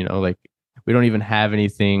from? Like we don't even have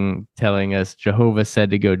anything telling us Jehovah said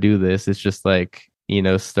to go do this. It's just like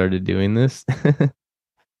started doing this.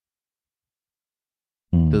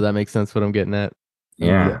 Does that make sense what I'm getting at?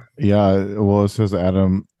 Yeah. Yeah. Well, it says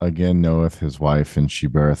Adam again knoweth his wife, and she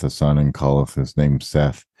beareth a son, and calleth his name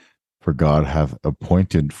Seth. For God hath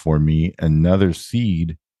appointed for me another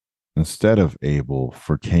seed instead of Abel,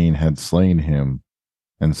 for Cain had slain him,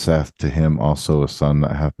 and Seth to him also a son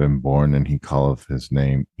that hath been born, and he calleth his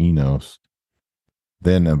name Enos.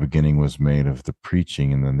 Then a beginning was made of the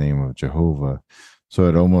preaching in the name of Jehovah. So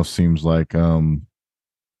it almost seems like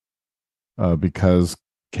because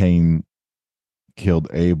Cain killed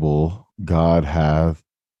Abel, God hath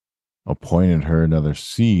appointed her another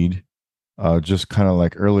seed. Just kind of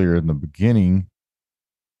like earlier in the beginning,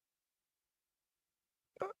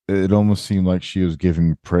 it almost seemed like she was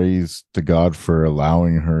giving praise to God for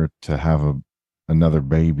allowing her to have another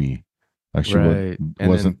baby. Like she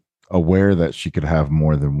wasn't aware that she could have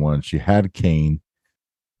more than one. She had Cain,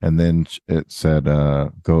 and then it said,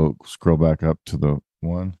 go scroll back up to the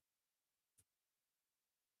one.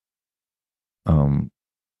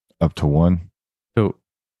 Up to one. So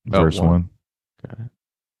verse one. Okay.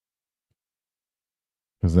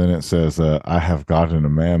 Because then it says, I have gotten a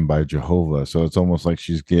man by Jehovah. So it's almost like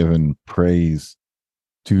she's given praise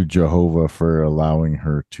to Jehovah for allowing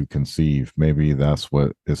her to conceive. Maybe that's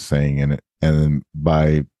what it's saying in it. And then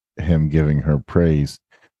by him giving her praise,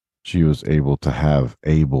 she was able to have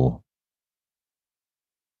Abel.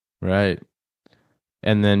 Right.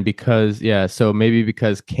 And then so maybe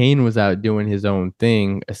because Cain was out doing his own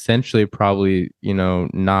thing, essentially probably,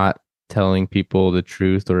 not telling people the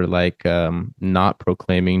truth, or like not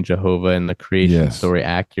proclaiming Jehovah and the creation story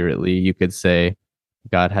accurately, you could say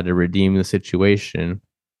God had to redeem the situation.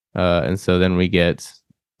 And so then we get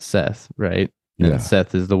Seth, right? And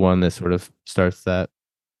Seth is the one that sort of starts that.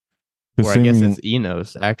 Or I guess it's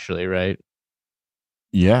Enos, actually, right?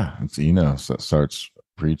 Yeah, it's Enos that starts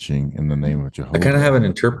preaching in the name of Jehovah. I kind of have an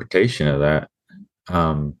interpretation of that.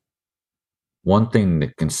 One thing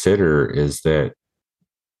to consider is that,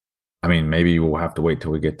 I mean, maybe we'll have to wait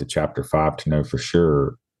till we get to chapter 5 to know for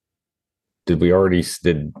sure. Did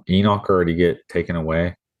Enoch already get taken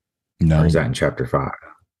away? No. Or is that in chapter 5?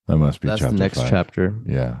 That must be That's chapter the next 5. chapter.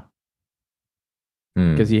 Yeah.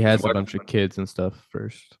 Because he has a bunch of kids and stuff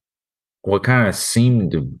first. What kind of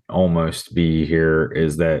seemed to almost be here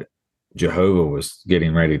is that Jehovah was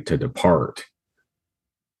getting ready to depart,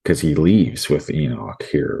 because he leaves with Enoch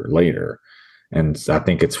here later. And I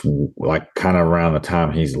think it's like kind of around the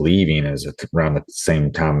time he's leaving is around the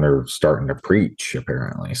same time they're starting to preach,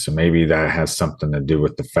 apparently. So maybe that has something to do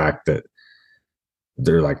with the fact that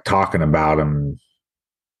they're like talking about him,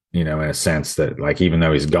 in a sense that, like, even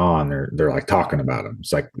though he's gone, they're like talking about him.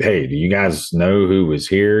 It's like, hey, do you guys know who was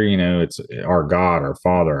here? It's our God, our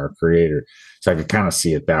Father, our Creator. So I could kind of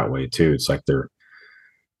see it that way too. It's like they're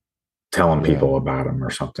telling people about him or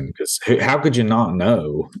something, because how could you not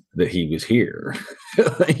know that he was here?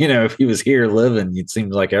 If he was here living, it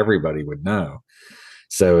seems like everybody would know.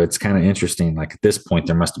 So it's kind of interesting. Like at this point,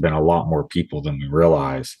 there must have been a lot more people than we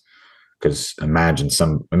realize. Because imagine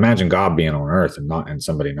God being on earth and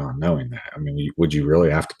somebody not knowing that. I mean, would you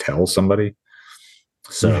really have to tell somebody?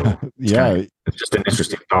 So it's just an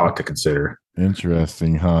interesting thought to consider.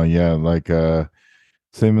 Interesting, huh? Yeah, like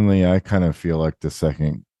seemingly, I kind of feel like the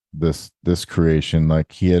second this creation,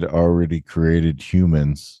 like he had already created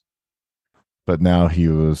humans, but now he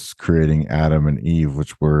was creating Adam and Eve,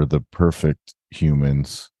 which were the perfect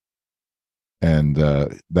humans, and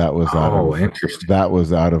that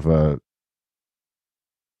was out of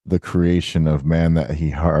the creation of man that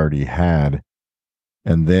he already had.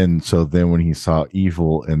 And then when he saw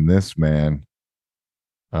evil in this man,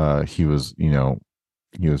 he was mad.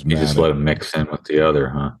 He just let him mix in with the other,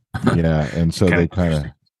 huh? Yeah. And so they kind of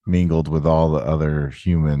mingled with all the other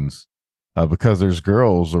humans, because there's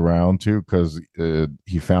girls around too, because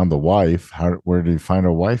he found the wife. Where did he find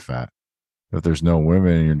a wife at? If there's no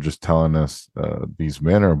women and you're just telling us these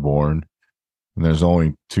men are born, and there's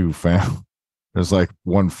only two families. There's like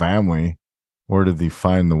one family. Where did he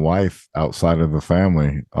find the wife outside of the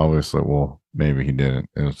family? Obviously, well, maybe he didn't.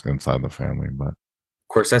 It was inside the family, but of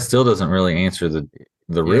course, that still doesn't really answer the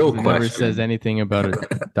real question. It never says anything about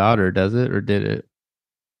a daughter, does it, or did it?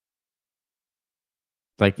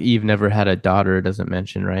 Like Eve never had a daughter. It doesn't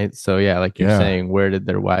mention, right? So yeah, like you're saying, where did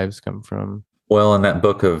their wives come from? Well, in that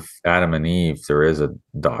book of Adam and Eve, there is a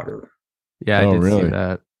daughter. Yeah, I did see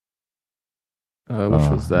that. Which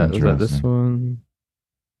was that? Was that this one?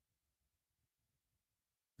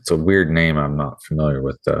 It's a weird name I'm not familiar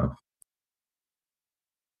with, though.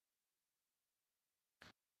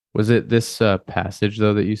 Was it this passage,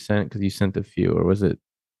 though, that you sent? Because you sent a few, or was it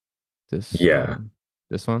this? Yeah.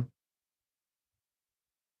 This one?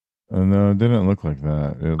 No, it didn't look like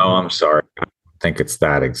that. I'm sorry. I think it's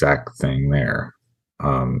that exact thing there.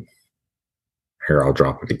 Here, I'll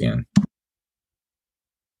drop it again.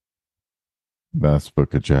 That's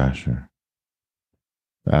Book of Jasher.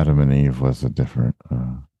 Adam and Eve was a different.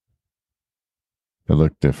 It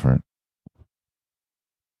looked different.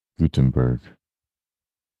 Gutenberg.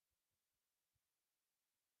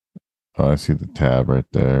 Oh, I see the tab right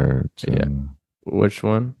there. Which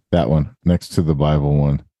one? That one, next to the Bible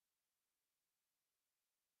one.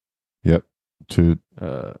 Yep.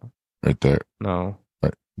 Right there. No.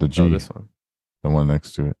 Right. The G. This one. The one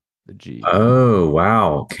next to it. The G. Oh,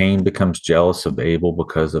 wow. Cain becomes jealous of Abel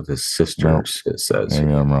because of his sisters, it says.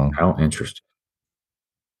 Maybe I'm wrong. How interesting.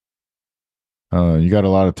 You got a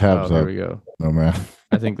lot of tabs up. Here we go. Oh, man.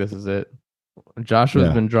 I think this is it.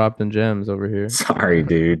 Joshua's been dropping gems over here. Sorry,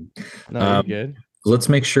 dude. No, you're good. Let's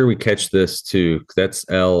make sure we catch this too. That's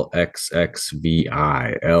LXXVI.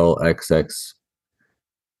 LXX.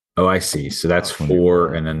 Oh, I see. So that's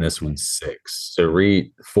 4, and then this one's 6. So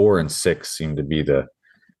read 4 and 6 seem to be the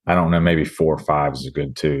I don't know, maybe 4 or 5 is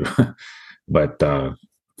good too. But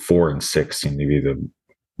 4 and 6 seem to be the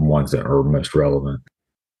ones that are most relevant.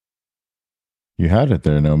 You had it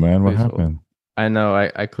there, no man. What Please hold. happened? I know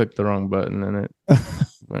I clicked the wrong button and it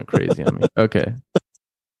went crazy on me. Okay.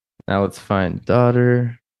 Now let's find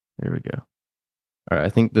daughter. There we go. All right. I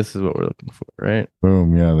think this is what we're looking for, right?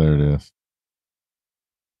 Boom. Yeah, there it is.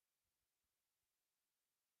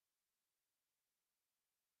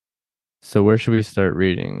 So where should we start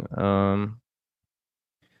reading?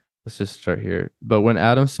 Let's just start here. But when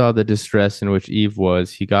Adam saw the distress in which Eve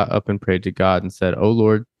was, he got up and prayed to God and said, "O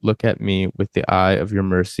Lord, look at me with the eye of your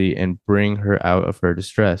mercy and bring her out of her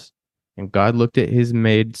distress." And God looked at his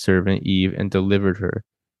maid servant Eve and delivered her.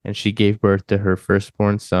 And she gave birth to her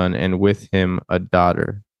firstborn son, and with him a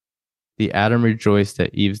daughter. The Adam rejoiced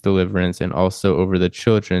at Eve's deliverance and also over the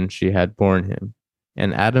children she had borne him.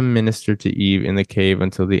 And Adam ministered to Eve in the cave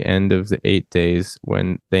until the end of the 8 days,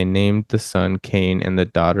 when they named the son Cain and the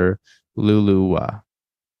daughter Luluwa.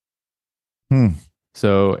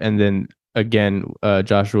 So, and then again,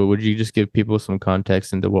 Joshua, would you just give people some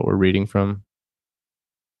context into what we're reading from?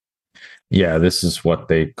 Yeah, this is what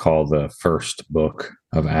they call the first book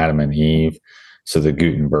of Adam and Eve. So the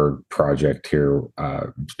Gutenberg project here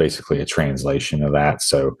is basically a translation of that.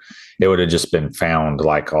 So it would have just been found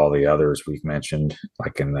like all the others we've mentioned,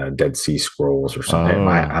 like in the Dead Sea Scrolls or something.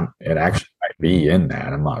 It actually might be in that.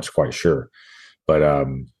 I'm not quite sure. But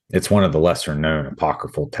it's one of the lesser known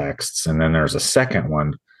apocryphal texts. And then there's a second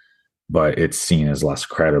one, but it's seen as less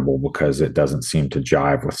credible because it doesn't seem to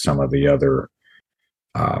jive with some of the other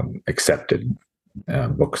accepted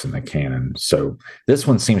books in the canon. So this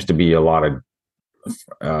one seems to be a lot of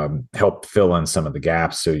help fill in some of the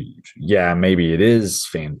gaps. So yeah, maybe it is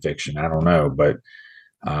fan fiction. I don't know, but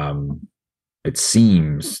it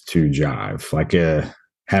seems to jive. Like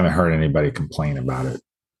haven't heard anybody complain about it.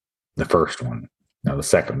 The first one. Now the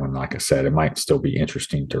second one, like I said, it might still be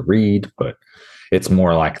interesting to read, but it's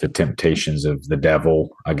more like the temptations of the devil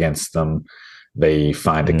against them. They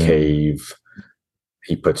find a cave.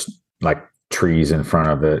 He puts like trees in front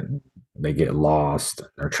of it. They get lost.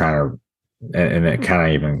 They're trying to, and it kind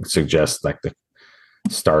of even suggests like the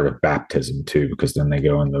start of baptism too, because then they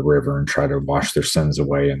go in the river and try to wash their sins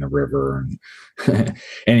away in the river. And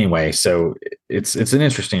anyway, so it's an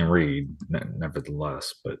interesting read,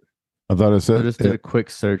 nevertheless. But I thought it said. I just did a quick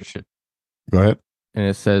search. Go ahead. And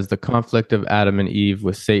it says the conflict of Adam and Eve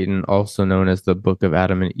with Satan, also known as the Book of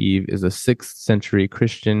Adam and Eve, is a 6th century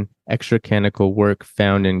Christian extra-canonical work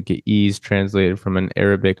found in Ge'ez, translated from an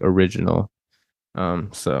Arabic original.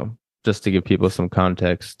 So just to give people some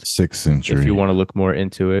context, 6th century. if you want to look more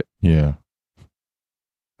into it. Yeah,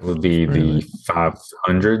 it would be the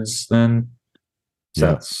 500s then. So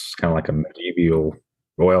Yeah. that's kind of like a medieval.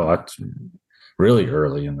 Well, that's really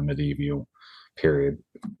early in the medieval period.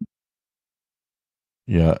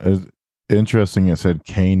 Yeah, it's interesting. It said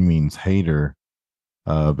Cain means hater,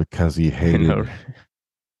 because he hated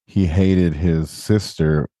his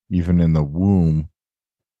sister even in the womb,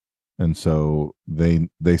 and so they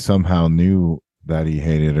somehow knew that he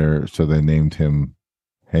hated her, so they named him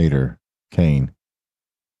hater, Cain.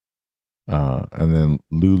 And then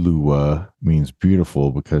Luluwa means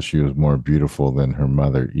beautiful because she was more beautiful than her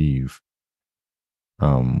mother Eve.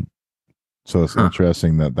 So it's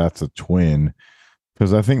interesting that that's a twin.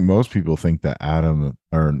 Because I think most people think that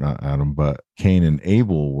but Cain and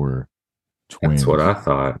Abel were twins. That's what I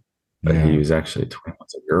thought. But Yeah. he was actually a twin with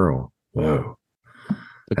a girl. Whoa.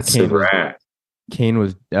 But That's so rad. Cain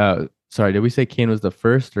was sorry, did we say Cain was the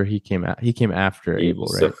first, or he came after He Abel,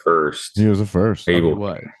 was right? the first. He was the first. Abel.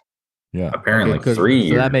 What? Yeah. Apparently Okay, 3 years.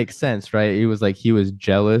 So that makes sense, right? He was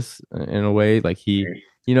jealous in a way. Like you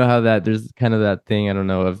know how that there's kind of that thing, I don't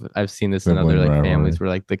know if I've seen this in other Sibling like families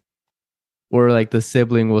rivalry. where the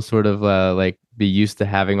sibling will sort of like be used to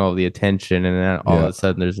having all the attention, and then all of a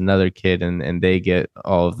sudden there's another kid and they get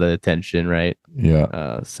all of the attention, right?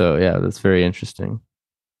 Yeah. So yeah, that's very interesting.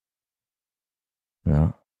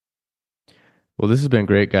 Yeah. Well, this has been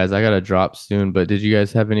great, guys. I gotta drop soon, but did you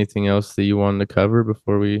guys have anything else that you wanted to cover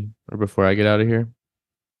before I get out of here?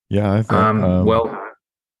 Yeah. I think. Well,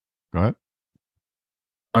 Go ahead.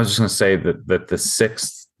 I was just going to say that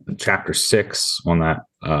the chapter 6 on that,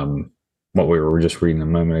 what we were just reading a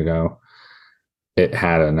moment ago, it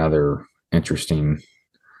had another interesting,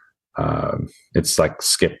 it's like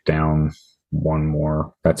skipped down one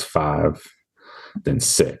more. That's 5, then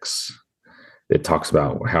 6. It talks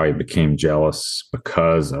about how he became jealous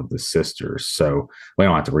because of the sisters. So we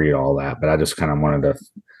don't have to read all that, but I just kind of wanted to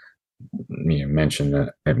mention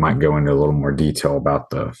that it might go into a little more detail about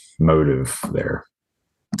the motive there.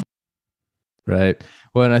 Right.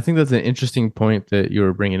 Well, and I think that's an interesting point that you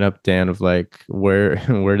were bringing up, Dan, of like where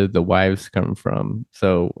where did the wives come from?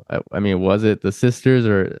 So, I mean, was it the sisters,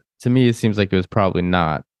 or to me, it seems like it was probably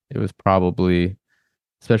not. It was probably,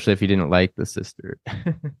 especially if he didn't like the sister.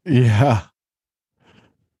 Yeah.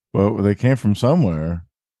 Well, they came from somewhere.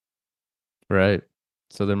 Right.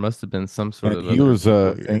 So there must have been some sort And of he other was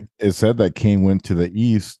people here. it said that Cain went to the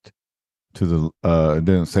east to the it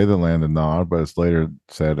didn't say the land of Nod, but it's later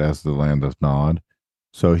said as the land of Nod.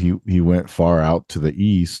 So he went far out to the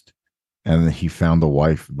east and he found a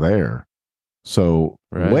wife there. So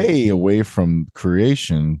Right. way away from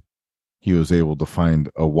creation, he was able to find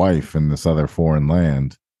a wife in this other foreign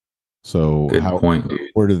land. So Good point, dude.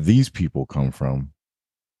 where did these people come from?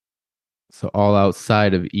 So all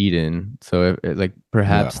outside of Eden. So like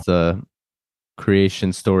perhaps Yeah. the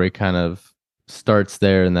creation story kind of starts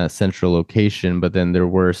there in that central location, but then there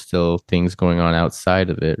were still things going on outside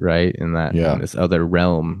of it, right? In Yeah. this other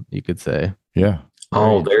realm, you could say. Yeah.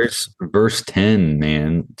 Oh, Right. there's verse 10,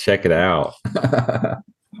 man. Check it out.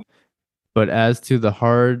 But as to the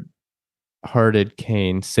hard-hearted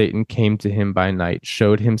Cain, Satan came to him by night,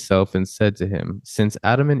 showed himself, and said to him, since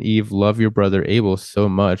Adam and Eve love your brother Abel so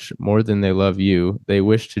much, more than they love you, they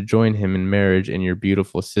wish to join him in marriage and your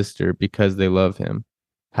beautiful sister because they love him.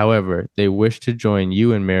 However, they wish to join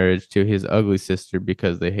you in marriage to his ugly sister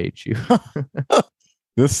because they hate you.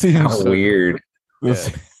 This seems How weird.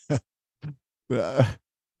 this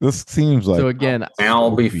this seems like So again, Now,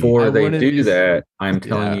 Sophie. before I they wouldn't do be- that, I'm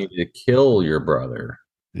telling Yeah. you to kill your brother.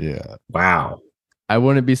 Yeah. Wow. I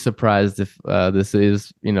wouldn't be surprised if this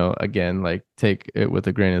is, again, like take it with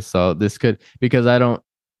a grain of salt. This could, because I don't,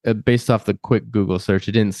 based off the quick Google search,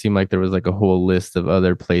 it didn't seem like there was like a whole list of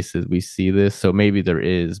other places we see this. So maybe there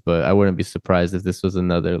is, but I wouldn't be surprised if this was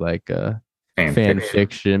another like fan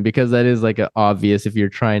fiction, because that is like a obvious if you're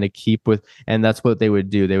trying to keep with, and that's what they would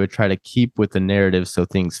do. They would try to keep with the narrative so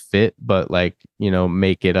things fit, but like,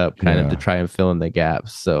 make it up kind of to Yeah. try and fill in the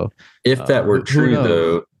gaps. So If that were who true, knows?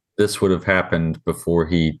 though, this would have happened before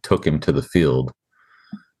he took him to the field.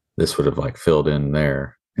 This would have like filled in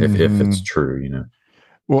there if it's true.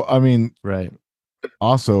 Well, I mean, Right.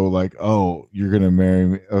 also like, oh, you're gonna marry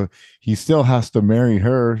me. He still has to marry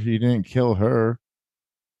her. He didn't kill her.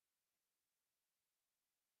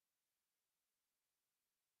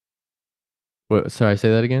 What, sorry, say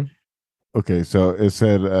that again. Okay, so it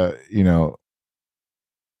said,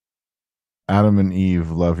 Adam and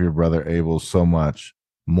Eve love your brother Abel so much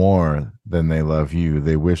more than they love you.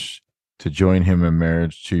 They wish to join him in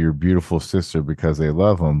marriage to your beautiful sister because they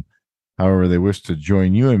love him. However, they wish to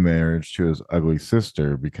join you in marriage to his ugly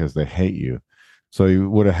sister because they hate you. So he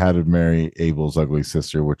would have had to marry Abel's ugly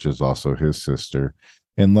sister, which is also his sister,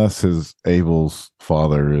 unless his Abel's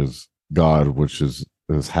father is God, which is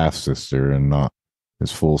his half sister and not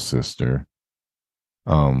his full sister.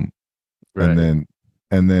 Right. And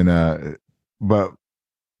then but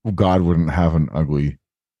God wouldn't have an ugly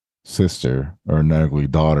sister or an ugly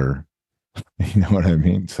daughter. You know what I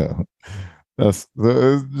mean? So it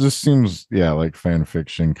just seems, yeah, like fan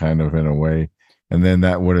fiction kind of in a way. And then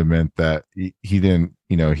that would have meant that he didn't,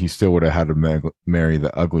 he still would have had to marry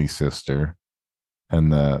the ugly sister,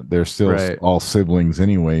 and they're still Right. all siblings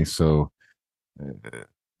anyway. So,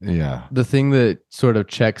 yeah. The thing that sort of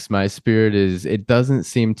checks my spirit is it doesn't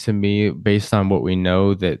seem to me, based on what we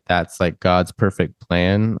know, that that's like God's perfect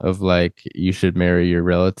plan of like you should marry your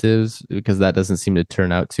relatives, because that doesn't seem to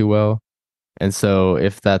turn out too well. And so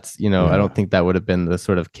if that's, I don't think that would have been the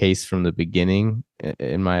sort of case from the beginning,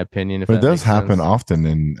 in my opinion. If But it that does makes happen sense. often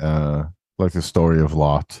in like the story of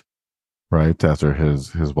Lot, right? After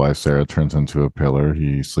his wife Sarah turns into a pillar,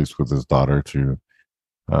 he sleeps with his daughter to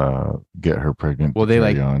get her pregnant. Well, to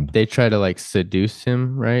carry on. they try to like seduce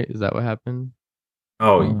him, right? Is that what happened?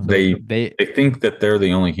 Oh, they They think that they're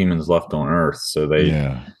the only humans left on Earth, so they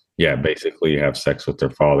yeah. basically have sex with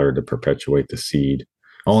their father to perpetuate the seed,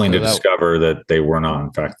 only So to that- discover that they were not,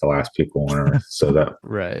 in fact, the last people on Earth. So that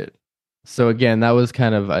right. So again, that was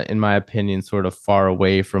kind of, in my opinion, sort of far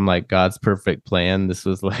away from like God's perfect plan. This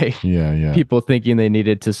was like yeah. people thinking they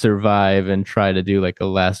needed to survive and try to do like a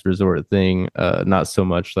last resort thing, not so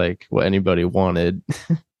much like what anybody wanted.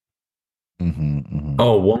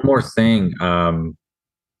 Oh, one more thing. I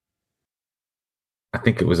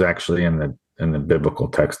think it was actually in the biblical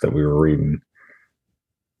text that we were reading.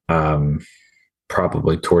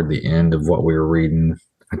 Probably toward the end of what we were reading.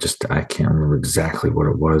 I can't remember exactly what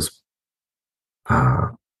it was.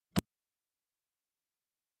 For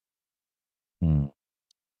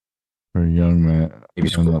a young man, Maybe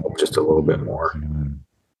scroll up just a little bit more.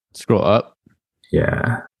 Scroll up.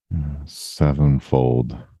 Yeah.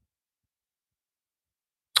 Sevenfold.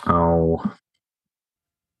 Oh,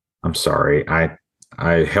 I'm sorry. I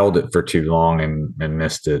held it for too long and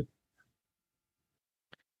missed it.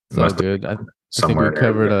 It's all Must have good. I think somewhere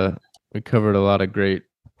there. we covered a lot of great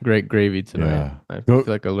gravy tonight. Yeah. I Go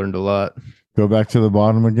feel like I learned a lot. go back to the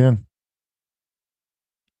bottom again.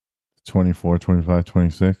 24, 25,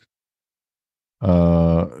 26.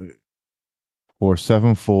 For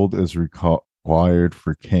sevenfold is required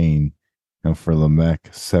for Cain, and for Lamech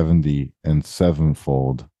 70 and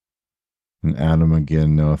sevenfold. And Adam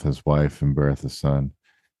again knoweth his wife and beareth a son.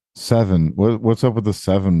 Seven. What's up with the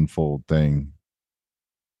sevenfold thing?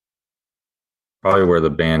 Probably where the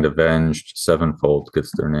band Avenged Sevenfold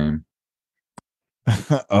gets their name.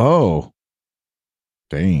 Oh,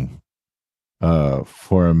 dang.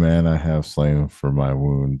 For a man I have slain for my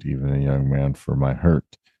wound, even a young man for my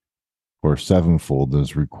hurt. For sevenfold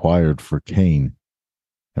is required for Cain,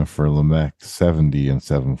 and for Lamech 70 and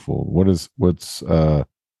sevenfold. What does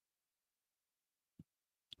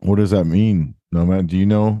that mean? No man, do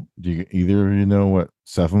you either of you know what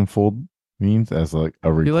sevenfold means as like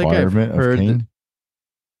a feel like I've requirement of heard Cain?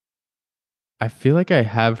 I feel like I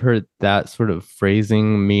have heard that sort of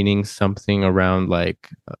phrasing meaning something around like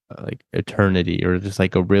eternity or just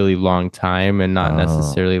like a really long time and not Oh.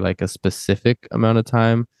 necessarily like a specific amount of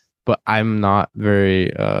time. But I'm not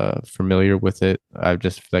very familiar with it. I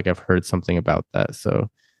just feel like I've heard something about that.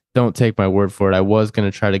 So don't take my word for it. I was going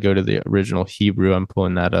to try to go to the original Hebrew. I'm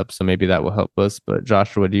pulling that up. So maybe that will help us. But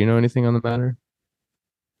Joshua, do you know anything on the matter?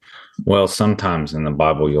 Well, sometimes in the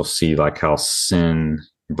Bible, you'll see like how sin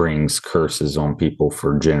brings curses on people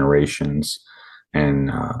for generations.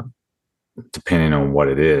 And depending on what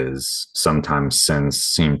it is, sometimes sins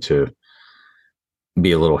seem to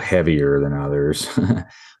be a little heavier than others.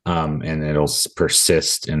 And it'll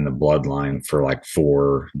persist in the bloodline for like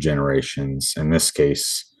 4 generations. In this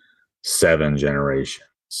case, 7 generations.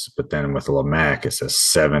 But then with Lamech, it says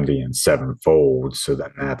 70 and sevenfold. So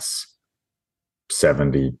then that's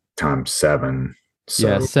 70 times 7. So,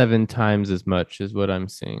 Yeah, 7 times as much is what I'm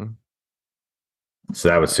seeing. So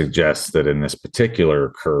that would suggest that in this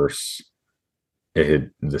particular curse,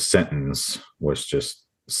 the sentence was just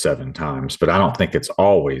 7 times. But I don't think it's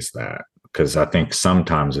always that, because I think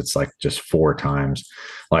sometimes it's like just 4 times.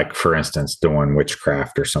 Like, for instance, doing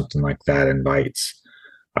witchcraft or something like that invites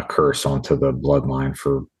a curse onto the bloodline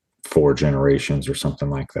for 4 generations or something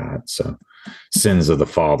like that. So sins of the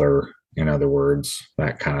father, in other words,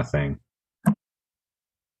 that kind of thing.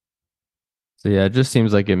 So yeah, it just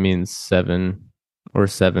seems like it means 7 or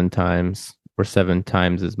 7 times or 7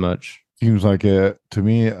 times as much. Seems like it to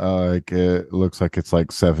me. Like it looks like it's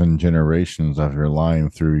like 7 generations of your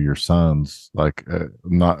line through your sons. Like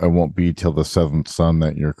not, it won't be till the 7th son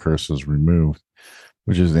that your curse is removed,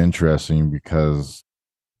 which is interesting because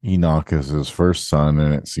Enoch is his first son,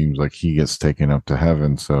 and it seems like he gets taken up to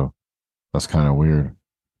heaven. So that's kind of weird.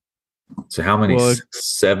 So how many?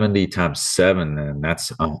 70 times 7? Then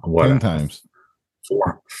that's what 10 times.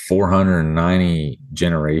 490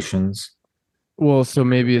 generations. Well, so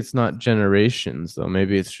maybe it's not generations though.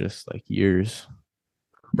 Maybe it's just like years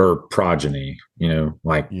or progeny.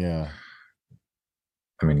 Like, yeah.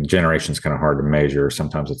 I mean, generation's kind of hard to measure.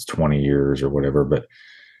 Sometimes it's 20 years or whatever, but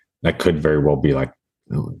that could very well be like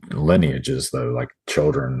lineages, though, like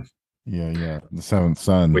children. Yeah. The 7th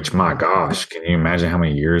son. Which, my gosh, can you imagine how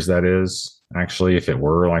many years that is? Actually, if it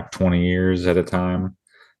were like 20 years at a time,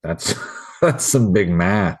 that's some big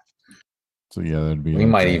math. So yeah, that'd be. We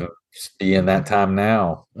might even be in that time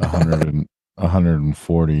now.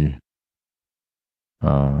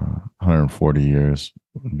 140 years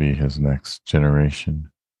would be his next generation,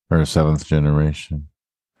 or 7th generation,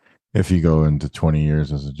 if you go into 20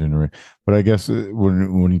 years as a generation. But I guess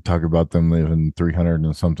when you talk about them living 300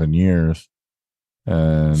 and something years,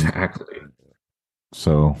 and exactly,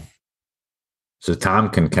 so time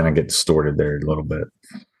can kind of get distorted there a little bit.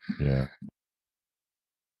 Yeah.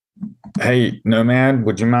 Hey, Nomad,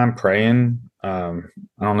 would you mind praying? I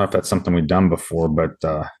don't know if that's something we've done before, but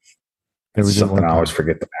it's something I always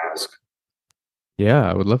forget to ask. Yeah,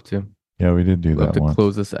 I would love to. Yeah, we did do that once.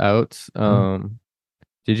 Close us out.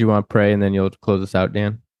 Did you want to pray and then you'll close us out,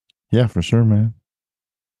 Dan? Yeah, for sure, man.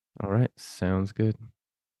 All right, sounds good.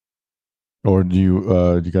 Or do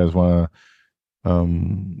you guys want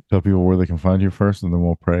to tell people where they can find you first, and then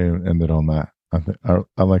we'll pray and end it on that?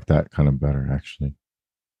 I like that kind of better, actually.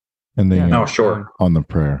 And then sure, on the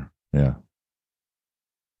prayer. Yeah.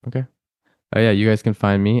 Okay. Yeah, you guys can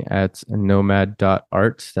find me at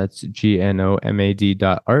nomad.art. That's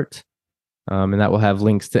GNOMAD.art. And that will have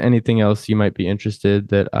links to anything else you might be interested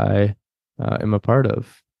that I am a part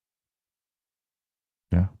of.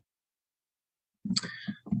 Yeah.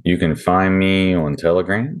 You can find me on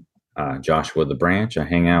Telegram, Joshua the Branch. I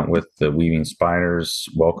hang out with the Weaving Spiders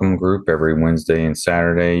welcome group every Wednesday and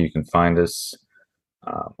Saturday. You can find us,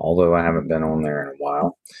 although I haven't been on there in a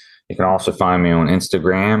while. You can also find me on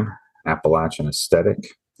Instagram, Appalachian Aesthetic.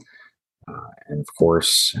 And of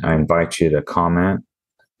course, I invite you to comment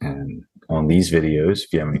and on these videos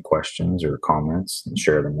if you have any questions or comments, and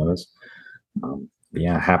share them with us.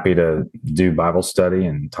 Happy to do Bible study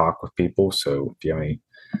and talk with people. So if you have any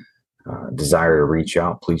desire to reach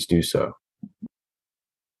out, please do so.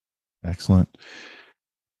 Excellent.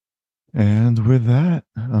 And with that,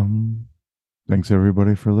 thanks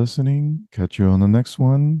everybody for listening. Catch you on the next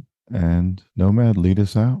one. And Nomad, lead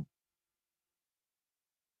us out.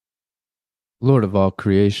 Lord of all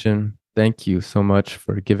creation, thank you so much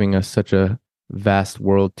for giving us such a vast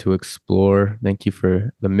world to explore. Thank you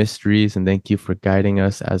for the mysteries, and thank you for guiding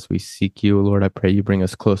us as we seek you. Lord, I pray you bring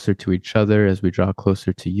us closer to each other as we draw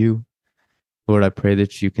closer to you. Lord, I pray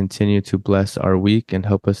that you continue to bless our week and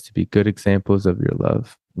help us to be good examples of your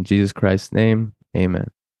love. In Jesus Christ's name, amen.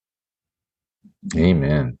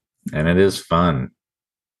 Amen. And it is fun.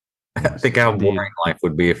 I think how Indeed. boring life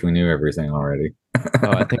would be if we knew everything already.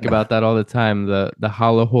 Oh, I think about that all the time. The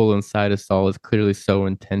hollow hole inside us all is clearly so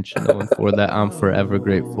intentional, and for that I'm forever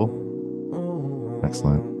grateful.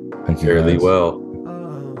 Excellent. Thank you. Fairly guys.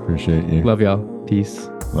 well. Appreciate you. Love y'all. Peace.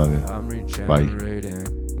 Love you. I'm Bye.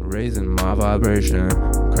 regenerating, raising my vibration.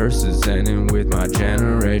 Curses ending with my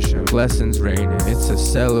generation. Blessings raining, it's a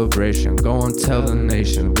celebration. Go and tell the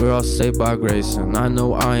nation we're all saved by grace. And I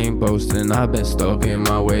know I ain't boasting, I've been stuck in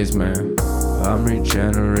my ways, man. I'm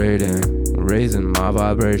regenerating, raising my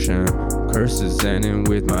vibration. Curses ending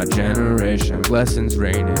with my generation. Blessings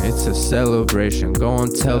raining, it's a celebration. Go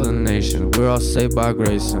and tell the nation we're all saved by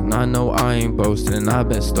grace. And I know I ain't boasting, I've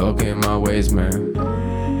been stuck in my ways, man.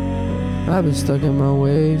 I've been stuck in my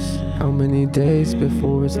ways. How many days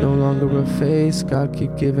before it's no longer a phase? God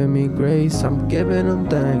keep giving me grace. I'm giving him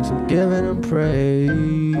thanks, I'm giving him praise.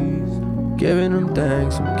 Giving him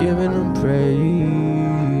thanks, I'm giving him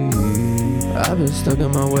praise. I've been stuck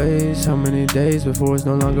in my ways. How many days before it's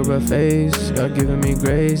no longer a phase? God giving me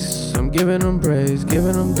grace. I'm giving him praise,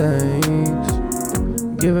 giving him thanks.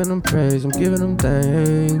 Giving him praise, I'm giving him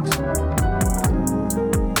thanks.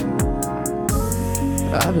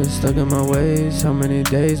 I've been stuck in my ways. How many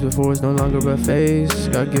days before it's no longer a phase?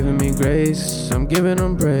 God giving me grace. I'm giving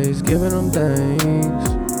him praise, giving him thanks.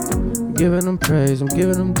 Giving him praise, I'm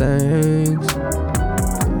giving him thanks.